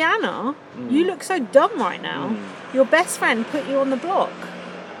quote Rihanna, you look so dumb right now. Your best friend put you on the block.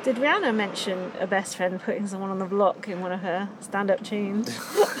 Did Rihanna mention a best friend putting someone on the block in one of her stand-up tunes?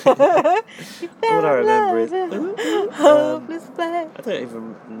 All I remember is... Hopeless play. I don't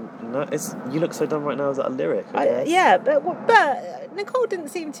even know. You look so dumb right now. Is that a lyric? I guess? Yeah, but Nicole didn't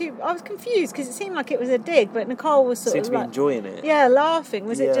seem to... I was confused because it seemed like it was a dig, but Nicole was sort Seemed of to be enjoying it. Yeah, laughing.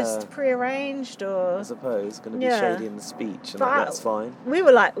 Was it Yeah. just prearranged or... I suppose. Going to be Yeah. shady in the speech, and But that's fine. We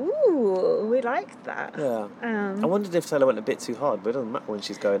were like, ooh, we liked that. Yeah. I wondered if Taylor went a bit too hard, but it doesn't matter when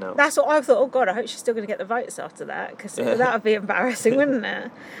she's going out. That's what I thought. Oh God, I hope she's still going to get the votes after that because that would be embarrassing, wouldn't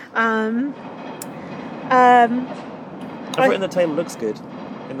it? I've written that Taylor looks good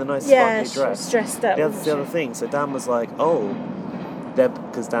in the nice Yeah, sparkly she dress. was dressed up. That's the other thing. So Dan was like,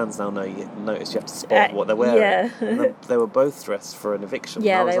 because Dan's now noticed you have to spot what they're wearing. Yeah. And they were both dressed for an eviction.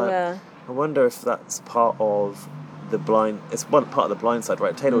 Yeah, I was they like, were. I wonder if that's part of the blind. It's one part of the blind side,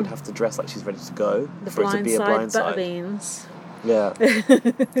 right? Taylor would have to dress like she's ready to go The for it to be a blind side. Butterbeans. Yeah.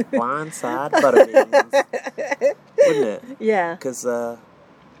 Blind side butterbeans. Wouldn't it? Yeah. Because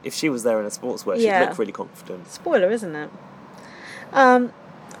if she was there in a sportswear, she'd Yeah. look really confident. Spoiler, isn't it?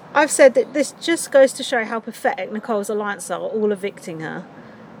 I've said that this just goes to show how pathetic Nicole's alliance are, all evicting her.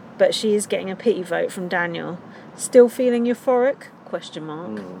 But she is getting a pity vote from Daniel. Still feeling euphoric? Question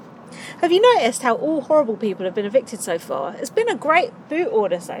mark. Have you noticed how all horrible people have been evicted so far? It's been a great boot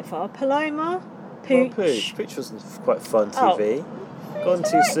order so far. Paloma, Pooch. Well, Pooch was quite fun TV. Gone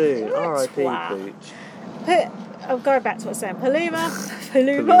too soon. R.I.P. Twat. Pooch. I'll go back to what I was saying. Paloma.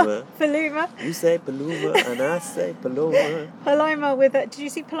 You say Paloma and I say Paloma. Paloma with it. Did you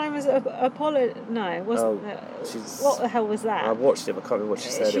see Paloma's Apollo? No, it wasn't. What the hell was that? I watched it, but I can't remember what she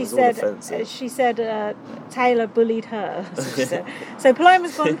said. It was all offensive. She said Taylor bullied her. That's what she said. So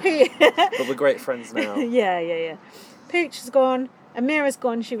Paloma's gone. But we're great friends now. Yeah. Pooch has gone. Amira's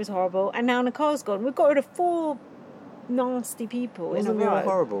gone. She was horrible. And now Nicole's gone. We've got rid of 4 nasty people Wasn't in a row. Amira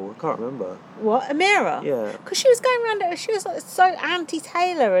horrible? I can't remember. What? Amira? Yeah. Because she was going around, she was like so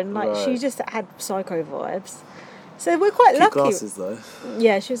anti-Taylor and like she Right. just had psycho vibes. So we're quite Cute lucky. glasses though.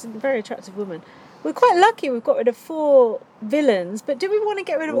 Yeah, she was a very attractive woman. We're quite lucky we've got rid of 4 villains, but do we want to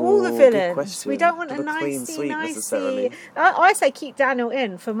get rid of all the Ooh, good villains? question. We don't want Not a a clean nicey, sweep nicey. necessarily. I say keep Daniel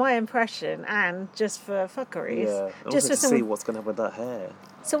in for my impression and just for fuckeries. Yeah. And Just also for to see what's going to happen with that hair.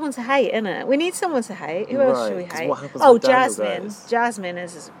 someone to hate, innit? We need someone to hate. Who else Right, should we 'cause hate? what happens Oh, when Daniel Jasmine. goes? Jasmine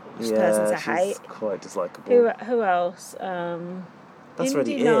is a person to she's hate. quite dislikable. Who else? That's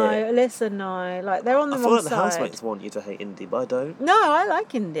Indy, really no. it. Alyssa, no. Like they're on the I wrong feel like the side. housemates want you to hate Indy, but I don't. No, I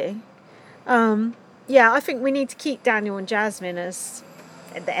like Indy. Yeah, I think we need to keep Daniel and Jasmine as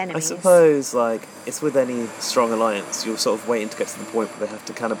the I enemies. suppose, like, it's with any strong alliance, you're sort of waiting to get to the point where they have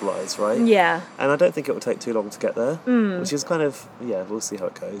to cannibalise, right? Yeah. And I don't think it will take too long to get there, which is kind of, we'll see how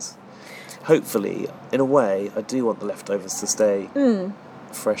it goes. Hopefully, in a way, I do want the leftovers to stay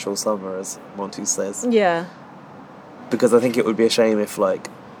fresh all summer, as Monty says. Yeah. Because I think it would be a shame if, like,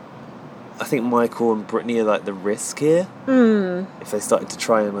 I think Michael and Brittany are, like, the risk here. If they started to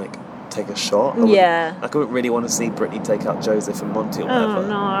try and, like, take a shot. I wouldn't really want to see Brittany take out Joseph and Monty or whatever. Oh,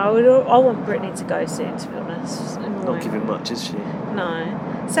 no. I want Brittany to go soon, to be honest. Not giving much, is she?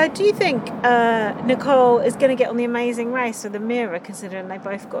 No. So do you think Nicole is going to get on the Amazing Race with Amira, considering they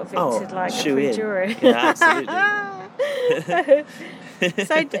both got evicted like a shoe in. pre-jury? Yeah, absolutely.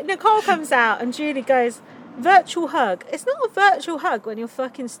 So Nicole comes out and Julie goes, virtual hug. It's not a virtual hug when you're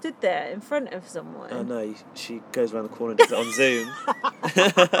fucking stood there in front of someone. Oh no, she goes around the corner and does it on Zoom.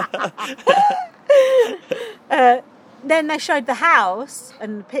 Then they showed the house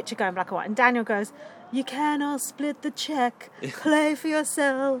and the picture going black and white, and Daniel goes, you cannot split the check, play for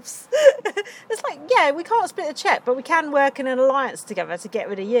yourselves. It's like, yeah, we can't split the check, but we can work in an alliance together to get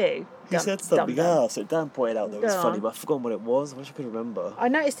rid of you. He said something, so Dan pointed out that it was funny, but I've forgotten what it was. I wish I could remember. I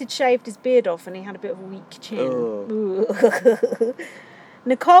noticed he'd shaved his beard off and he had a bit of a weak chin.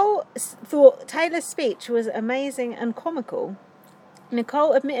 Nicole thought Taylor's speech was amazing and comical.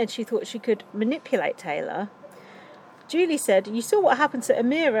 Nicole admitted she thought she could manipulate Taylor. Julie said, you saw what happened to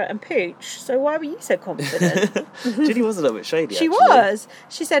Amira and Pooch, so why were you so confident? Julie was a little bit shady, She actually. was.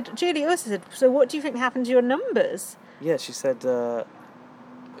 She said, Julie also said, so what do you think happened to your numbers? Yeah, she said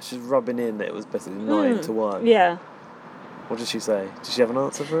she's rubbing in that it was basically 9 to 1. Yeah. What did she say? Did she have an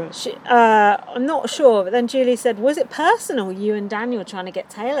answer for it? I'm not sure, but then Julie said, was it personal, you and Daniel trying to get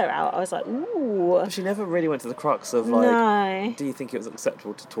Taylor out? I was like, ooh. But she never really went to the crux of, like, No. do you think it was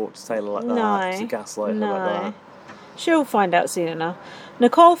acceptable to talk to Taylor like that? No. To gaslight her like that? She'll find out soon enough.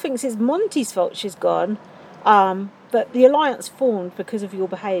 Nicole thinks it's Monty's fault she's gone, but the alliance formed because of your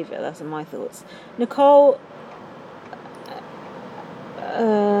behaviour. That's my thoughts. Nicole...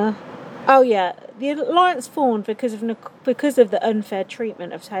 the alliance formed because of the unfair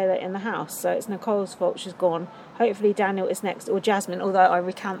treatment of Taylor in the house. So it's Nicole's fault she's gone. Hopefully Daniel is next, or Jasmine, although I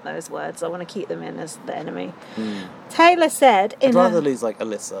recant those words. I want to keep them in as the enemy. Taylor said... I'd rather lose, like,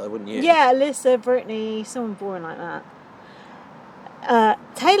 Alyssa, wouldn't you? Yeah, Alyssa, Brittany, someone boring like that.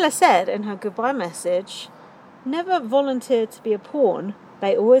 Taylor said in her goodbye message, never volunteered to be a pawn.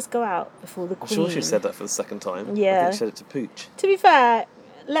 They always go out before the queen. I'm sure she said that for the second time. Yeah. I think she said it to Pooch. To be fair,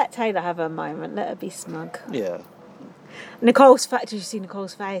 let Taylor have her moment. Let her be smug. Yeah. Did you see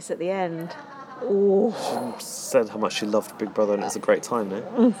Nicole's face at the end? Oh. She said how much she loved Big Brother and it was a great time,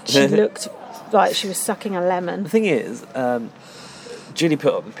 no? She looked like she was sucking a lemon. The thing is, Julie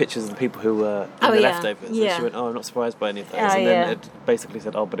put up the pictures of the people who were in the leftovers. Yeah. And she went, I'm not surprised by any of those. Oh, and then it basically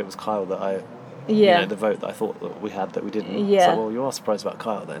said, but it was Kyle that the vote that I thought that we had that we didn't. Yeah. So, well, you are surprised about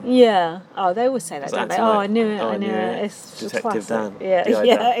Kyle then. Yeah. Oh, they always say that, don't they? acting Oh, like, I knew it. oh, I knew it. It's It's Detective classic. Dan. Yeah, D.I.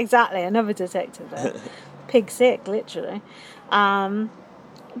 yeah, Dan. exactly. Another detective there. Pig sick, literally.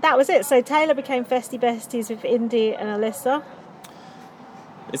 That was it. So Taylor became festy besties with Indy and Alyssa.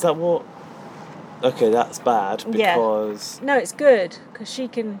 Is that what... Okay, that's bad Yeah. because... No, it's good because she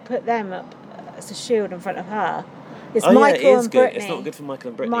can put them up as a shield in front of her. It's Oh, Michael yeah, it is and good. Brittany. It's not good for Michael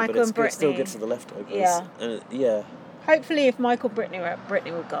and Brittany, Michael but it's and good, still Brittany. good for the leftovers. Yeah. And yeah. Hopefully, if Michael and Brittany were up,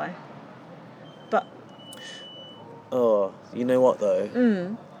 Brittany would go. But Oh, you know what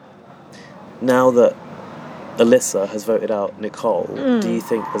though? Now that Alyssa has voted out Nicole, do you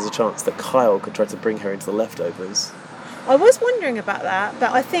think there's a chance that Kyle could try to bring her into the leftovers? I was wondering about that,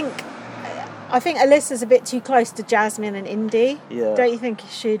 but I think Alyssa's a bit too close to Jasmine and Indy. Yeah. Don't you think you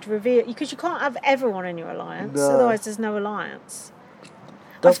should reveal... Because you can't have everyone in your alliance, No. otherwise there's no alliance.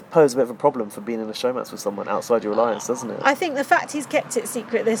 It does pose a bit of a problem for being in a showmatch with someone outside your alliance, doesn't it? I think the fact he's kept it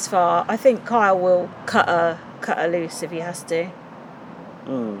secret this far, I think Kyle will cut her loose if he has to.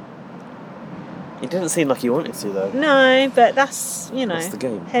 It didn't seem like he wanted to, though. No, but that's, That's the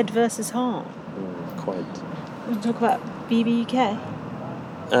game. head versus heart. Quite. We talk about BBUK.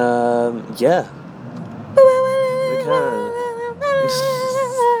 Yeah. We can.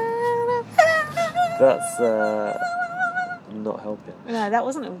 That's not helping. No, that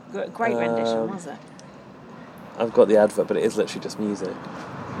wasn't a great rendition, was it? I've got the advert, but it is literally just music.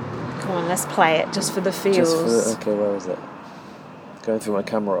 Come on, let's play it just for the feels. Okay, where is it? Going through my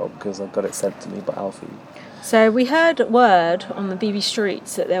camera roll because I've got it sent to me by Alfie. So we heard word on the BB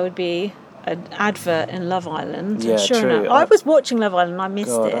streets that there would be an advert in Love Island. Yeah, sure true. enough, I was watching Love Island and I missed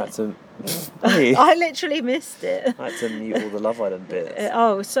God, it. I had to... Hey. I literally missed it. I had to mute all the Love Island bits. It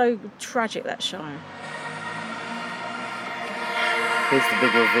was so tragic, that show. Here's the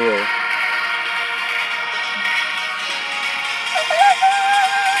big reveal.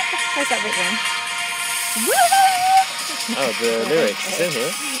 Where's that bit then? Oh, the lyrics. It's in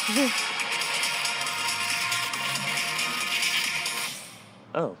here.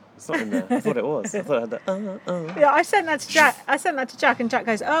 Oh, it's not in there. I thought it was. I thought it had that. Yeah, I sent that to Jack, and Jack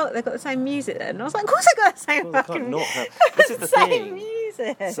goes, "Oh, they've got the same music then." And I was like, "Of course they got the same Well, they can't fucking not have. This is the same thing.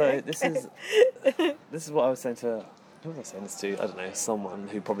 music." So this is what I was saying to. Who was I saying this to? I don't know. Someone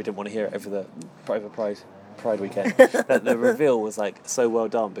who probably didn't want to hear it over Pride weekend. That the reveal was like so well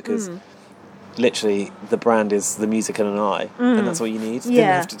done because. Literally, the brand is the music and an eye, and that's all you need. Didn't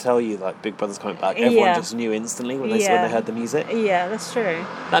have to tell you like Big Brother's coming back. Everyone just knew instantly when they heard the music. Yeah, that's true.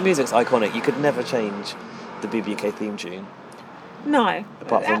 That music's iconic. You could never change the BBK theme tune. No,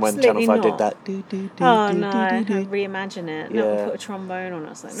 Apart from when Channel 5 did that. Oh no, reimagine it. No, Yeah. put a trombone on. I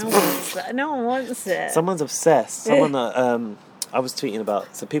was like, no one wants that. No one wants it. Someone's obsessed. Someone that I was tweeting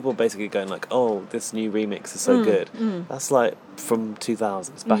about. So people basically going like, "Oh, this new remix is so good." That's like from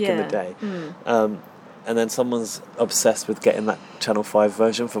 2000s, back in the day. And then someone's obsessed with getting that Channel 5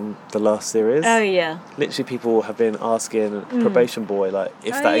 version from the last series. Oh yeah. Literally, people have been asking Probation Boy like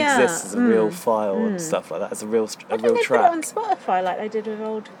if that exists as a real file and stuff like that. As a real Why don't they track. put it on Spotify like they did with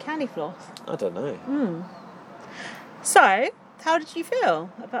old Candy Floss? I don't know. So, how did you feel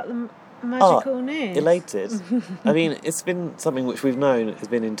about the magical news? Elated. I mean, it's been something which we've known has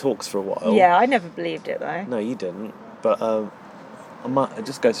been in talks for a while. Yeah, I never believed it though. No, you didn't. But it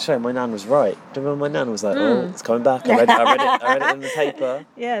just goes to show my nan was right. Do you remember my nan was like, "Oh, it's coming back." I read it in the paper.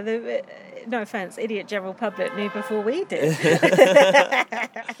 Yeah, no offence, idiot general public knew before we did.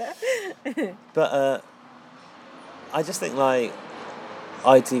 But I just think like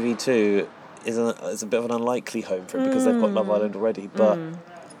ITV2 is a bit of an unlikely home for it because they've got Love Island already. But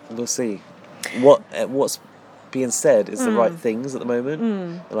we'll see. What's being said is the right things at the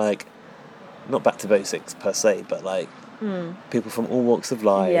moment. Like, not back to basics per se, but like people from all walks of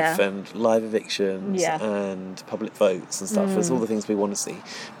life and live evictions and public votes and stuff. There's all the things we want to see.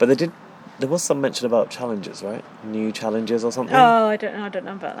 But there was some mention about challenges, right? New challenges or something. Oh, I don't know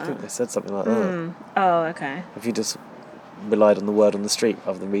about that. I think they said something like that. Oh, okay. If you just relied on the word on the street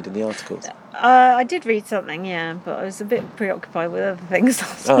rather than reading the articles. I did read something, yeah, but I was a bit preoccupied with other things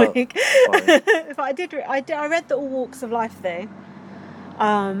last week. But I read the All Walks of Life though,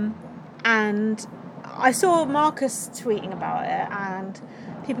 and I saw Marcus tweeting about it, and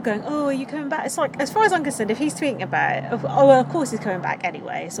people going, "Oh, are you coming back?" It's like, as far as I'm concerned, if he's tweeting about it, well, of course he's coming back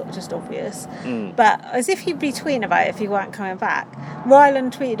anyway. It's sort of just obvious. But as if he'd be tweeting about it if he weren't coming back. Rylan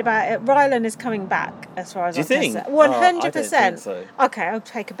tweeted about it. Rylan is coming back, as far as I'm concerned. 100%. So. Okay, I'll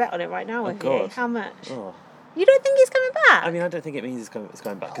take a bet on it right now with you. How much? Oh. You don't think he's coming back? I mean, I don't think it means it's going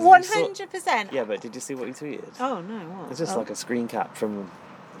back. 100%. Yeah, but did you see what he tweeted? Oh no, what? It's just like a screen cap from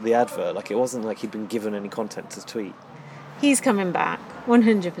the advert. Like, it wasn't like he'd been given any content to tweet. He's coming back,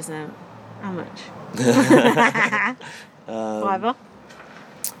 100%. How much? $5.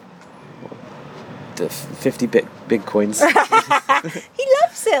 50 bitcoins. He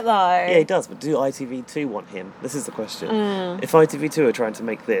loves it though. Yeah, he does. But do ITV2 want him? This is the question. If ITV2 are trying to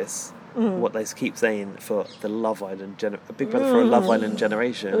make this what they keep saying for the Love Island Big Brother for a Love Island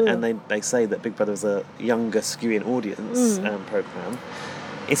generation, and they say that Big Brother is a younger skewing audience program,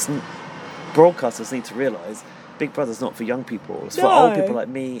 broadcasters need to realise Big Brother's not for young people. It's for old people like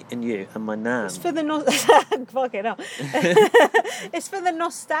me and you and my nan. It's for the fucking hell. It's for the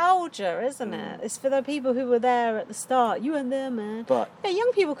nostalgia, isn't it? It's for the people who were there at the start. You and them, man. But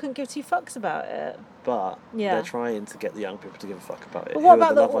young people couldn't give two fucks about it. But they're trying to get the young people to give a fuck about it. But what Who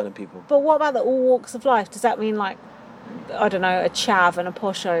about are the Love Island people? But what about the All Walks of Life? Does that mean like, I don't know, a chav and a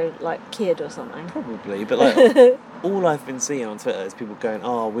posho like kid or something? Probably, but like all I've been seeing on Twitter is people going,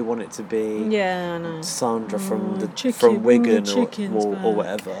 "Oh, we want it to be I know. Sandra from Wigan or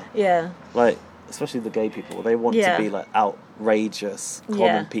whatever." Yeah. Like, especially the gay people, they want to be like outrageous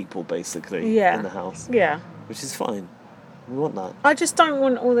common people basically in the house. Yeah. Which is fine. We want that. I just don't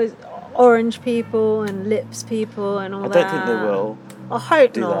want all those orange people and lips people and all that. I don't think they will. I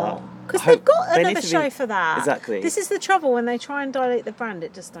hope not. Because they've got another show for that. Exactly. This is the trouble when they try and dilate the brand,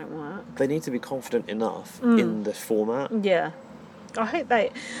 it just don't work. They need to be confident enough in the format. Yeah. I hope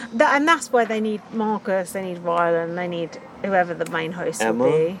and that's why they need Marcus, they need Rylan, they need whoever the main host Emma.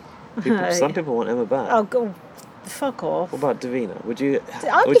 will be. Some people want Emma back. Oh, God. Fuck off. What about Davina? Would you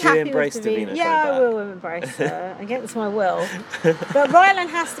happy embrace with Davina? Yeah, I will embrace her against my will. But Rylan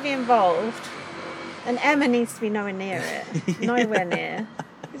has to be involved, and Emma needs to be nowhere near it. Nowhere near.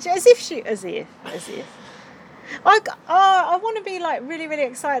 As if. I want to be like really, really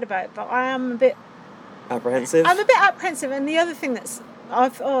excited about it, but I am a bit apprehensive. I'm a bit apprehensive, and the other thing that's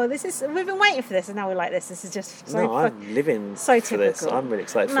we've been waiting for this, and now we're like this. This is just so I'm living so for this. typical. I'm really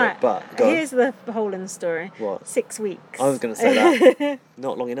excited for it. But here's the hole in the story. What? 6 weeks. I was going to say that.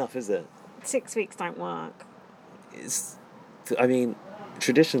 Not long enough, is it? 6 weeks don't work.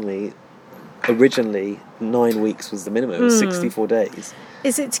 Traditionally, originally 9 weeks was the minimum. It was 64 days.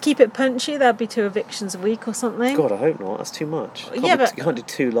 Is it to keep it punchy? There'd be 2 evictions a week or something. God, I hope not. That's too much. You can't do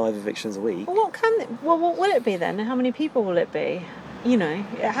 2 live evictions a week. Well, what will it be then? How many people will it be? You know,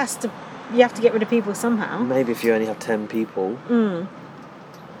 you have to get rid of people somehow. Maybe if you only have 10 people. Yeah,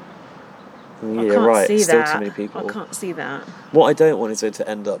 I can't right. See Still that. too many people. I can't see that. What I don't want is it to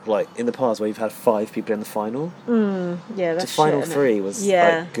end up like in the past where you've had 5 people in the final. Yeah, that's the final shit, 3 was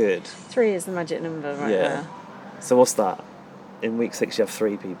like good. 3 is the magic number right there. So what's that? In week 6 you have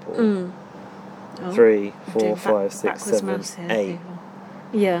 3 people. 3, 4, 5, 6, 7, 8.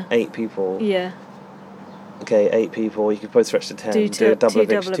 Yeah. 8 people. Yeah. Okay, 8 people. You could probably stretch to 10. Do a double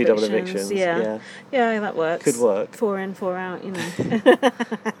eviction, 2 double evictions. Yeah, that works. Could work. 4 in, 4 out. You know.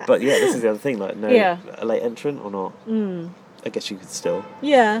 But yeah, this is the other thing. Like, a late entrant or not? I guess you could still.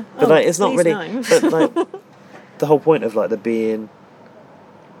 Yeah. But like, it's not really. No. But like, the whole point of like there being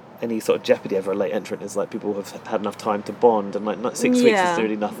any sort of jeopardy over a late entrant is like people have had enough time to bond, and like 6 weeks is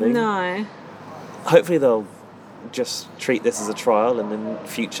really nothing. No. Hopefully they'll just treat this as a trial and then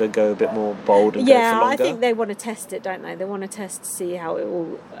future go a bit more bold and go for longer. I think they want to test it, don't they? They want to test to see how it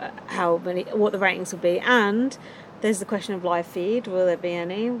will, what the ratings will be, and there's the question of live feed. Will there be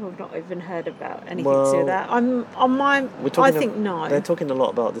any? We've not even heard about anything to do with that. I think no. They're talking a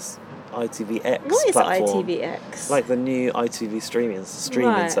lot about this ITVX What is platform. ITVX? Like the new ITV streaming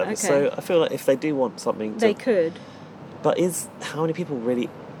Right, service. okay. So I feel like if they do want something to... They could. But how many people really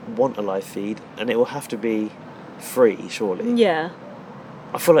want a live feed? And it will have to be free, surely. Yeah.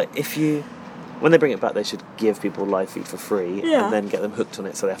 I feel like when they bring it back, they should give people live feed for free Yeah. and then get them hooked on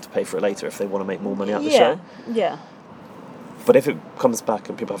it so they have to pay for it later if they want to make more money out of the Yeah. show. Yeah. But if it comes back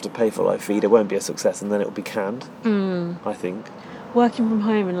and people have to pay for live feed, it won't be a success and then it will be canned, I think. Working from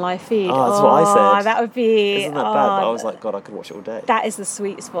home and live feed. Oh, that's what I said. That would be... Isn't that bad? But I was like, God, I could watch it all day. That is the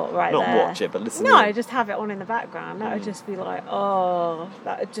sweet spot right Not there. watch it, but listen No, in. just have it on in the background. That would just be like,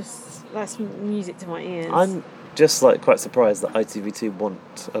 that's music to my ears. I'm just like quite surprised that ITV2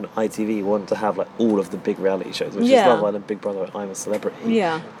 want to have like all of the big reality shows, which is Love Island, Big Brother, and I'm a Celebrity.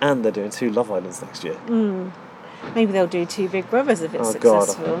 Yeah. And they're doing 2 Love Islands next year. Maybe they'll do 2 Big Brothers if it's Oh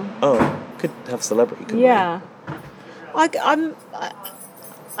successful. God. Could have Celebrity, couldn't Yeah.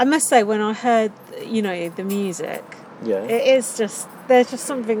 I must say, when I heard, the music, we? Yeah. it is just, there's just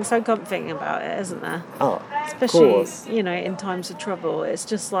something so comforting about it, isn't there? Oh, Especially, of course. in times of trouble. It's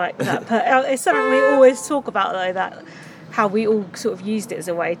just like that. It's something we always talk about, though, that how we all sort of used it as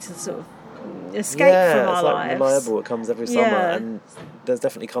a way to sort of escape from our it's like lives. reliable. It comes every summer, Yeah. and there's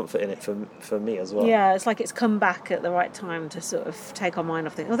definitely comfort in it for me as well. Yeah, it's like it's come back at the right time to sort of take our mind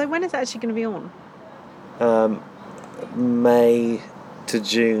off things. Although, when is it actually going to be on? May to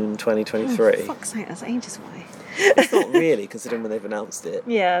June 2023. For fuck's sake, that's ages away. It's not really, considering when they've announced it.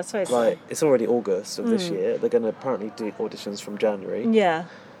 Yeah, I suppose. Like, it's already August of this year. They're going to apparently do auditions from January. Yeah.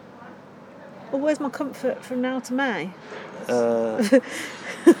 Well, where's my comfort from now to May?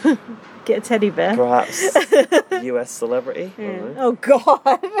 Get a teddy bear. Perhaps US Celebrity. I don't know. Oh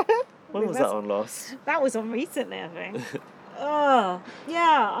God. When was that on last? That was on recently, I think. Oh,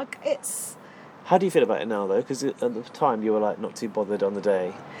 yeah. It's. How do you feel about it now, though? Because at the time you were like not too bothered on the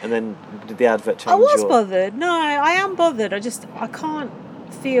day, and then did the advert change? I was bothered. No, I am bothered. I can't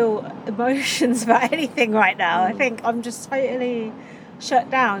feel emotions about anything right now. I think I'm just totally shut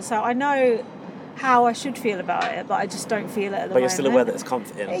down. So I know how I should feel about it, but I just don't feel it at the moment. But you're still aware that it's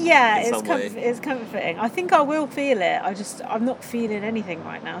comforting. Yeah, in some way. it's comforting. I think I will feel it. I'm not feeling anything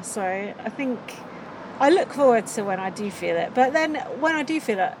right now. So I think I look forward to when I do feel it. But then when I do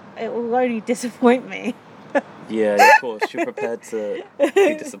feel it, it will only disappoint me. Yeah, of course. You're prepared to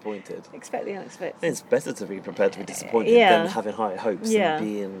be disappointed. Expect the unexpected. It's better to be prepared to be disappointed Yeah. than having high hopes Yeah. and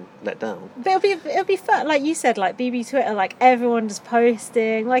being let down. But it'll be fun, like you said, like BB Twitter, like everyone just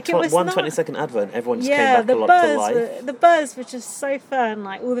posting, like it was One not. 20-second advert, and everyone just Yeah, came back to life. the buzz was just so fun.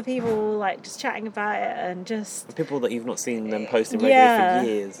 Like all the people like just chatting about it and just People that you've not seen them posting regularly for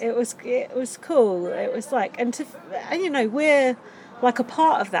years. It was cool. It was like and we're like a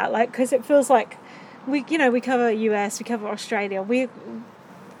part of that, like because it feels like we cover US, we cover Australia, we're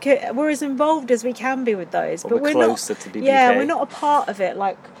as involved as we can be with those, but we're closer to BBK. Yeah, we're not a part of it.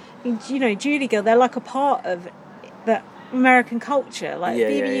 Like Julie Girl, they're like a part of the American culture. Like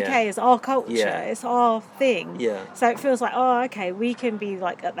BBUK is our culture. Yeah. It's our thing. Yeah. So it feels like, oh, okay, we can be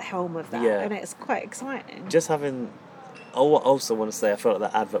like at the helm of that, Yeah. and it's quite exciting. Just having... I also want to say I felt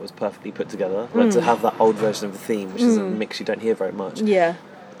like that advert was perfectly put together. Like to have that old version of the theme, which is a mix you don't hear very much. Yeah.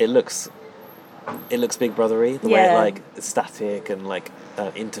 It looks Big Brother-y, the way it like static and like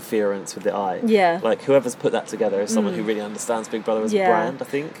interference with the eye. Yeah. Like whoever's put that together is someone who really understands Big Brother as a brand, I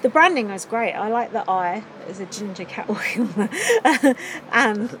think. The branding was great. I like the eye. There's a ginger cat walking on there.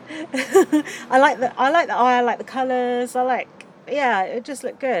 And I like the eye, I like the colours, it just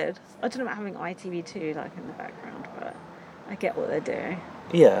looked good. I don't know about having ITV2 like in the background, but I get what they're doing.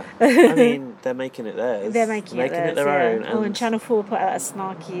 Yeah. I mean, they're making it theirs. They're making it theirs, their own. And Channel 4 put out a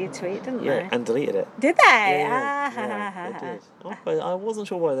snarky tweet, didn't they? And deleted it. Did they? Yeah, they did. I wasn't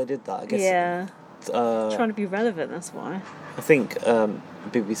sure why they did that. I guess. Trying to be relevant, that's why. I think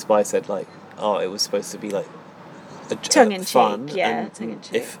BB Spy said like, it was supposed to be like Tongue in fun, cheek, yeah, and tongue in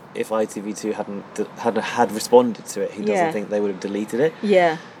cheek. If ITV2 hadn't responded to it, he doesn't think they would have deleted it.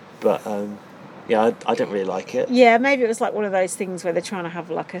 Yeah. But I don't really like it. Yeah, maybe it was like one of those things where they're trying to have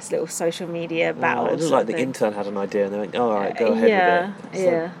like a little social media battle. It looked like the intern had an idea and they went, all right, go ahead with it.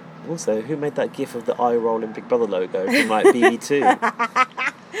 Yeah. Also, who made that gif of the eye rolling Big Brother logo from like BB2?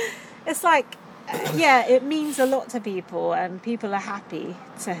 It's like, it means a lot to people and people are happy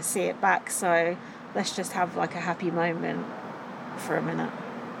to see it back. So let's just have like a happy moment for a minute,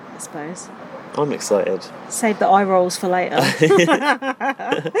 I suppose. I'm excited. Save the eye rolls for later.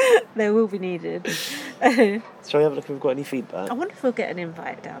 They will be needed. Shall we have a look if we've got any feedback? I wonder if we'll get an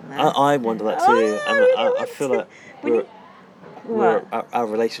invite down there. I wonder that too. I feel like our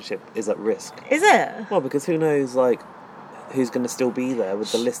relationship is at risk. Is it? Well, because who knows, like, who's going to still be there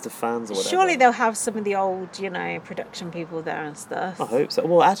with the list of fans or whatever. Surely they'll have some of the old, production people there and stuff. I hope so.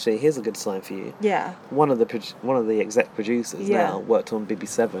 Well, actually, here's a good sign for you. Yeah. One of the exec producers now worked on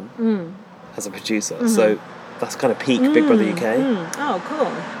BB7 as a producer, so that's kind of peak Big Brother UK. Oh,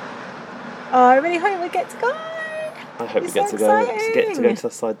 cool. Oh, I really hope we get to go. I hope we It's get so to go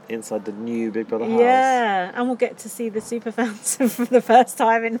exciting. inside the new Big Brother house. Yeah, and we'll get to see the Superfans for the first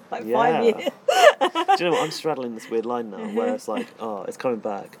time in 5 years. Do you know what? I'm straddling this weird line now where it's like, oh, it's coming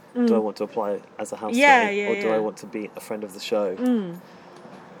back. Do I want to apply as a housemate or do I want to be a friend of the show?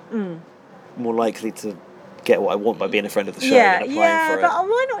 More likely to get what I want by being a friend of the show than applying for it. But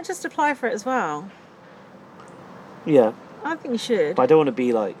why not just apply for it as well? Yeah. I think you should. But I don't want to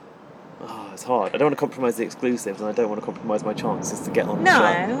be like, oh, it's hard. I don't want to compromise the exclusives and I don't want to compromise my chances to get on the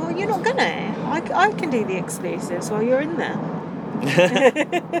show. No, well, you're not gonna. I can do the exclusives while you're in there.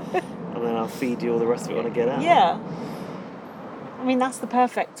 And then I'll feed you all the rest of it when I get out. Yeah. I mean, that's the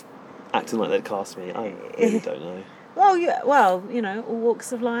perfect. Acting like they'd cast me, I really don't know. Well, all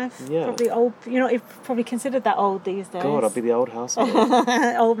walks of life. Yeah. Probably old. You've probably considered that old these days. God, I'll be the old housemate.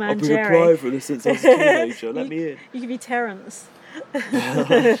 Old man I've been Jerry. applying for this since I was a teenager. Let me in. You could be Terence.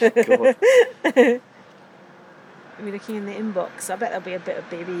 God. We're looking in the inbox. I bet there'll be a bit of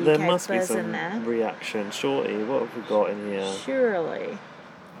BB There UK must be buzz in some there. reaction. Shorty, what have we got in here? Surely.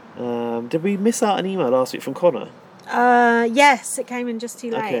 Did we miss out an email last week from Connor? Yes, it came in just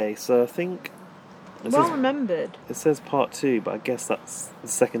too late. Okay, so I think Well remembered. it says part 2, but I guess that's the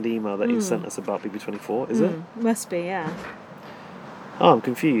second email that you sent us about BB24, is it? Must be, yeah. Oh, I'm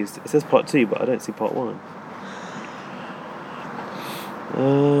confused. It says part 2, but I don't see part 1.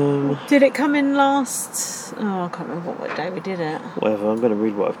 Did it come in last? Oh, I can't remember what day we did it. Whatever, I'm going to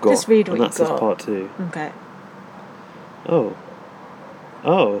read what I've got. Just read what and you've that says got. part 2. Okay. Oh,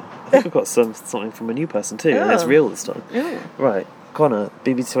 I think I've got something from a new person too, and it's real this time. Oh. Right, Connor,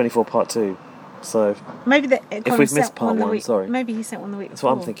 BB24 part 2. So Maybe if we've missed part 1, sorry. Maybe he sent one the week That's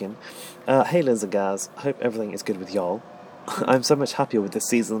before. what I'm thinking. Hey Liz and Gaz, hope everything is good with y'all. I'm so much happier with this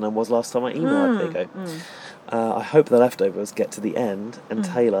season than I was last time I emailed. There you go. I hope the leftovers get to the end and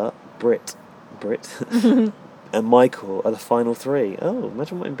Taylor, Britt, and Michael are the final 3. Oh,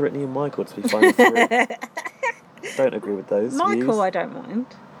 imagine wanting Brittany and Michael to be final 3. Don't agree with those Michael, views. I don't mind.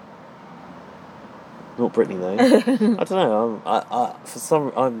 Not Brittany though. I don't know.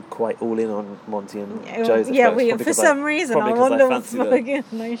 I'm quite all in on Monty and Joseph. Yeah, but it's probably for some reason, I wonder what's fucking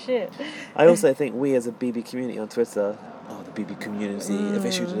no shit. I also think we as a BB community on Twitter, the BB community have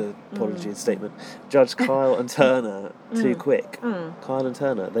issued an apology statement, judged Kyle and Turner too quick. Kyle and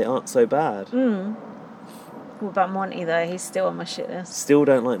Turner, they aren't so bad. What about Monty though? He's still on my shit list. Still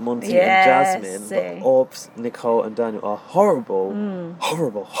don't like Monty and Jasmine, but Orbs, Nicole and Daniel are horrible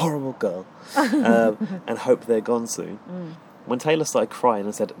girl, and hope they're gone soon. When Taylor started crying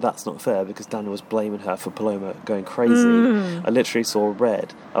and said that's not fair because Daniel was blaming her for Paloma going crazy, I literally saw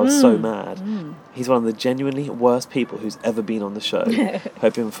red. I was so mad. He's one of the genuinely worst people who's ever been on the show.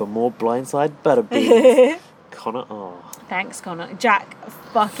 Hoping for more blindside better beans. Connor, Thanks, Connor. Jack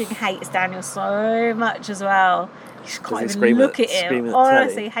fucking hates Daniel so much as well. You just can't he even look at him. at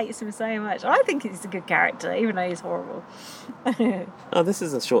Honestly, telly? hates him so much. I think he's a good character, even though he's horrible. This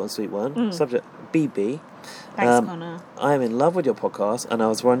is a short and sweet one. Subject BB. Thanks, Connor. I am in love with your podcast, and I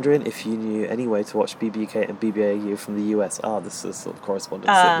was wondering if you knew any way to watch BBUK and BBAU from the US. This is sort of correspondence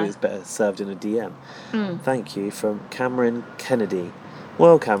that is better served in a DM. Thank you, from Cameron Kennedy.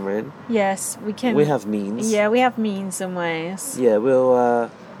 Well, Cameron. Yes, we can. We have means. Yeah, we have means and ways. Yeah, we'll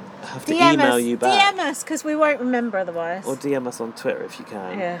have to email you back. DM us, because we won't remember otherwise. Or DM us on Twitter if you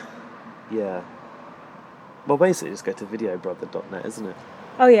can. Yeah. Yeah. Well, basically, just go to videobrother.net, isn't it?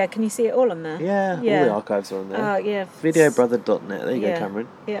 Oh, yeah, can you see it all on there? Yeah, all the archives are on there. Oh, yeah. Videobrother.net. There you go, Cameron.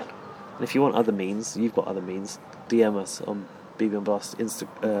 Yeah. And if you want other means, you've got other means, DM us on BB and Blast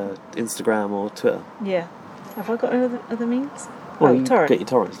Instagram or Twitter. Yeah. Have I got other means? Well, you torrent. get your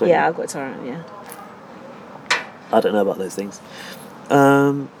torrents, don't you? Yeah, I've got torrent, yeah. I don't know about those things.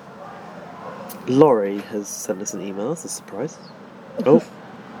 Laurie has sent us an email. That's a surprise. Oh,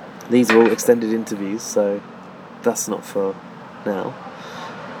 these are all extended interviews, so that's not for now.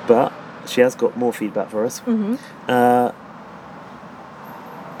 But she has got more feedback for us. 2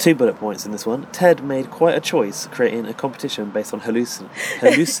 bullet points in this one. Ted made quite a choice creating a competition based on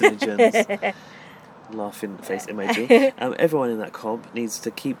hallucinogens. Laughing face emoji. Everyone in that comp needs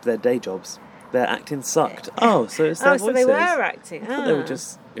to keep their day jobs. Their acting sucked. Oh, so it's their voices. So they were acting. I thought they were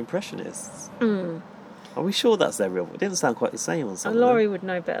just impressionists. Are we sure that's their real voice? It didn't sound quite the same on some of them. Laurie would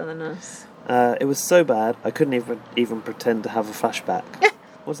know better than us. It was so bad I couldn't even pretend to have a flashback.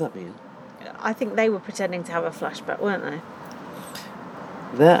 What does that mean? I think they were pretending to have a flashback, weren't they?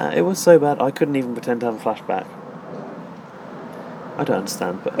 It was so bad I couldn't even pretend to have a flashback. I don't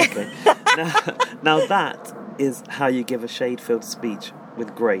understand, but okay. now that is how you give a shade-filled speech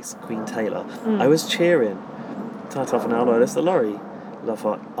with grace, Queen Taylor. I was cheering. Tart off an hour, that's the lorry. Love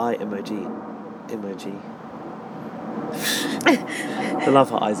heart, eye emoji. The love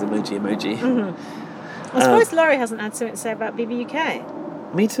heart eyes emoji. I suppose Laurie hasn't had something to say about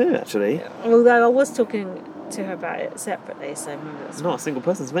BBUK. Me too, actually. Although I was talking to her about it separately, so maybe that's not a single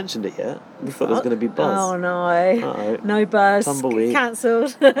person's mentioned it yet. We thought there was going to be buzz. Oh no. Uh-oh. No buzz. Tumbleweed.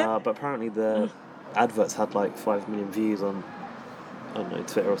 Cancelled. But apparently the adverts had like 5 million views on, I don't know,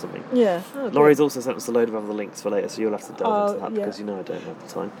 Twitter or something. Yeah. Laurie's also sent us a load of other links for later, so you'll have to delve into that because you know I don't have the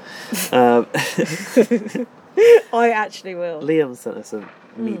time. I actually will. Liam sent us a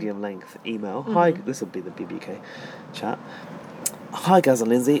medium length email. Hi, this will be the BBK chat. Hi Gaz and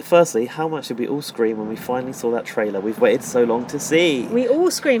Lindsay. Firstly, how much did we all scream when we finally saw that trailer we've waited so long to see? We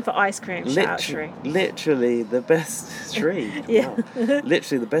all screamed for ice cream. Literally the best Shree. Yeah. Wow.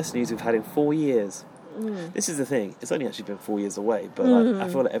 Literally the best news we've had in 4 years. This is the thing. It's only actually been 4 years away, but like, I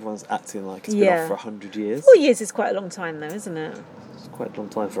feel like everyone's acting like it's been off for 100 years. 4 years is quite a long time, though, isn't it? It's quite a long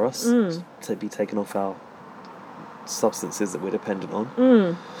time for us to be taken off our substances that we're dependent on.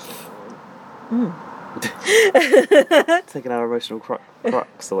 Taking our emotional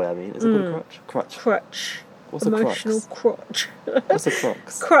crux away. I mean, is it called a crutch? Crutch. What's emotional a crux? crutch? What's a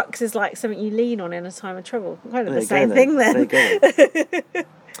crux? Crux is like something you lean on in a time of trouble. Kind of There the you go same then. thing then. There you go.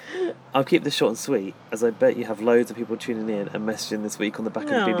 I'll keep this short and sweet, as I bet you have loads of people tuning in and messaging this week on the back of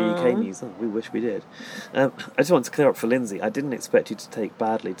the BBUK news. Oh, we wish we did. I just want to clear up for Lindsay. I didn't expect you to take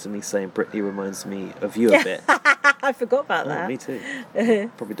badly to me saying Brittany reminds me of you a bit. I forgot about that. Me too.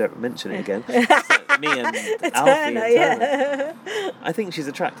 Probably don't mention it again. So, me and Alfie and Turner. Yeah. I think she's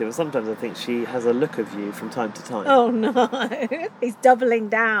attractive, and sometimes I think she has a look of you from time to time. Oh no, he's doubling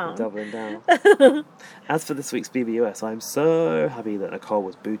down. As for this week's BBUS, I'm so happy that Nicole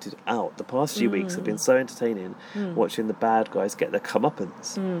was booted out. The past few weeks have been so entertaining watching the bad guys get their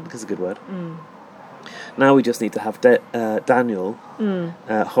comeuppance. That's a good word. Now we just need to have Daniel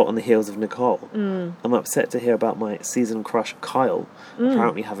hot on the heels of Nicole. I'm upset to hear about my season crush Kyle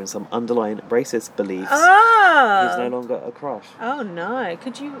apparently having some underlying racist beliefs. He's no longer a crush. Oh no!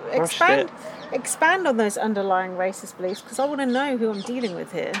 Could you Crushed expand on those underlying racist beliefs? Because I want to know who I'm dealing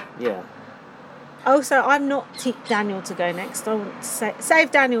with here. Yeah. Also, I'm not Daniel to go next. I want to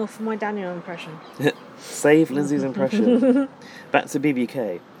save Daniel for my Daniel impression. Save Lindsay's impression. Back to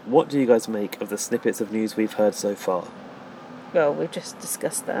BBK. What do you guys make of the snippets of news we've heard so far? Well, we've just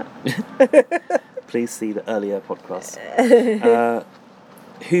discussed that. Please see the earlier podcast.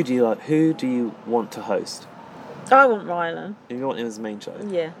 Who do you want to host? I want Rylan. You want him as the main show?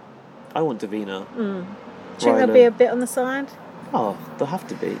 Yeah. I want Davina. Do you think there'll be a bit on the side? Oh, there'll have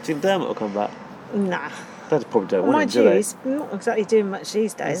to be. Do you think Dermot will come back? Nah. They probably don't want him, do they? He's not exactly doing much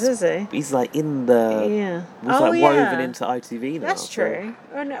these days, is he? He's like in the... Yeah. He's woven into ITV now. That's true.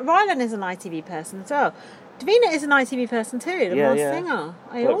 And Rylan is an ITV person as well. Davina is an ITV person too, the Masked Singer.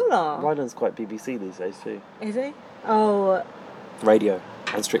 They all are. Rylan's quite BBC these days too. Is he? Oh. Radio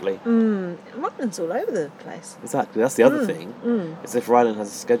and Strictly. Rylan's all over the place. Exactly. That's the other thing. Is if Rylan has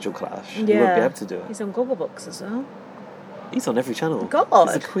a schedule clash, he won't be able to do it. He's on Gogglebox as well. He's on every channel. God.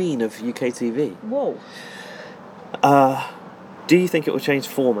 He's the queen of UK TV. Whoa. Do you think it will change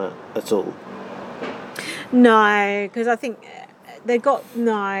format at all? No, because I think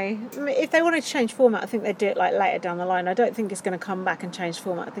if they wanted to change format, I think they'd do it like later down the line. I don't think it's going to come back and change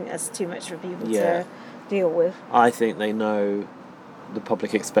format. I think that's too much for people to deal with. I think they know the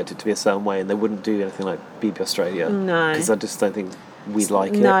public expect it to be a certain way, and they wouldn't do anything like BB Australia. No, because I just don't think we'd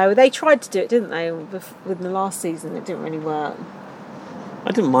like it. No, they tried to do it, didn't they? With the last season, it didn't really work.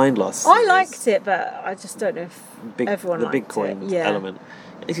 I didn't mind last season. I liked it, but I just don't know if everyone liked it. The big coin element.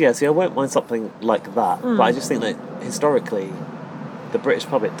 Yeah, see, I won't mind something like that, but I just think that historically, the British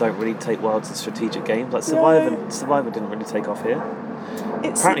public don't really take well to strategic games. Like Survivor didn't really take off here.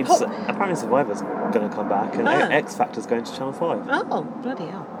 Apparently Survivor's going to come back, and X Factor's going to Channel 5. Oh, bloody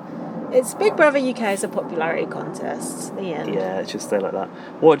hell. It's Big Brother UK is a popularity contest. The end. Yeah, it's just stay like that.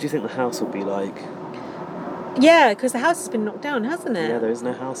 What do you think the house will be like? Yeah, because the house has been knocked down, hasn't it? Yeah, there is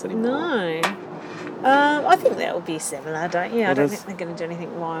no house anymore. No. I think that'll be similar, don't you? I don't think they're going to do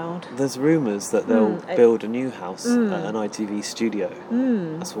anything wild. There's rumours that they'll build a new house at an ITV studio.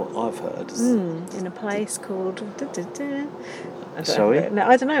 That's what I've heard. In a place called... Shall we? No,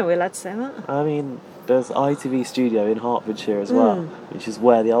 I don't know. We're allowed to say that. I mean, there's ITV studio in Hertfordshire as well, which is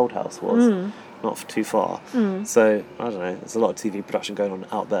where the old house was. Not too far. So, I don't know. There's a lot of TV production going on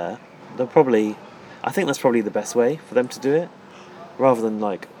out there. I think that's probably the best way for them to do it. rather than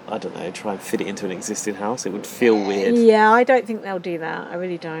like, I don't know, try and fit it into an existing house. It would feel weird. Yeah, I don't think they'll do that. I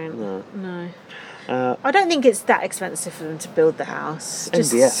really don't. No. I don't think it's that expensive for them to build the house.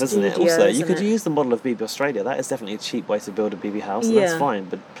 It's MDF, isn't it? Also, you could isn't it? use the model of BB Australia. That is definitely a cheap way to build a BB house, and that's Yeah. fine.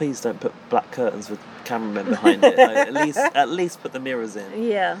 But please don't put black curtains with cameramen behind it. Like, at least put the mirrors in.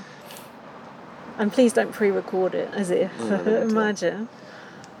 Yeah. And please don't pre-record it, as if. Imagine.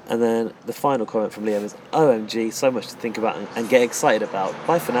 And then the final comment from Liam is, OMG, so much to think about and get excited about.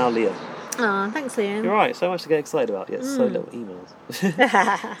 Bye for now, Liam. Oh, thanks, Liam. You're right, so much to get excited about, yet so little emails.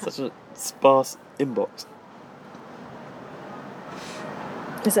 Such a sparse inbox.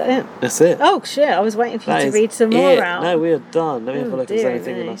 Is that it? That's it. Oh, shit. I was waiting for you That to is read some more it. out. No, we are done. Let me have a Oh, look if there's dear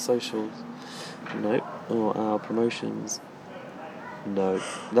anything in me. our socials. Nope. Or our promotions. No.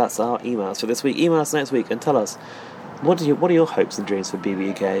 That's our emails for this week. Email us next week and tell us, what are your hopes and dreams for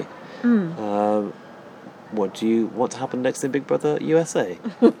BBUK? What do you want to happen next in Big Brother USA?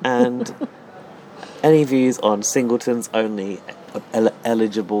 And any views on singletons only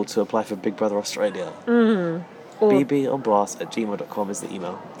eligible to apply for Big Brother Australia? Or bbonblast@gmail.com is the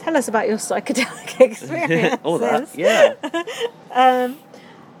email. tell us about your psychedelic experience. All that, yeah.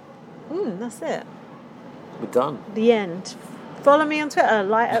 That's it. We're done. The end. Follow me on Twitter,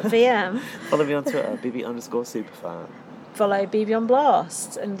 light at VM. Follow me on Twitter, bb_superfan. Follow BB on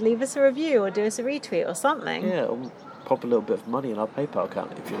Blast and leave us a review or do us a retweet or something. Yeah, or pop a little bit of money in our PayPal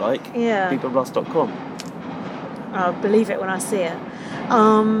account if you like. Yeah. bbonblast.com. I'll believe it when I see it.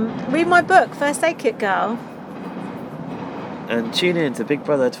 Read my book, First Aid Kit Girl. And tune in to Big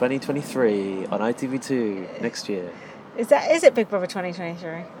Brother 2023 on ITV2 next year. Is it Big Brother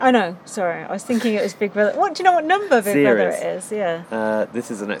 2023? Oh no, sorry. I was thinking it was Big Brother. What, do you know what number Big Brother it is? Yeah. This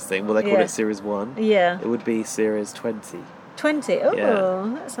is the next thing. Well, they called Yeah. it Series 1. Yeah. It would be Series 20. 20. Oh, Yeah.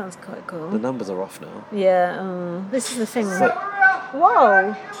 that sounds quite The cool. numbers are off now. Yeah. This is the thing. So-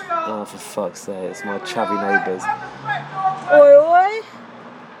 Whoa. Oh, for fuck's sake, it's my chavvy neighbours. Oi, oi.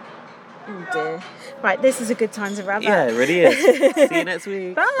 Oh dear. Right, this is a good time to wrap Yeah, up. it really is. See you next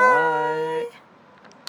week. Bye. Bye.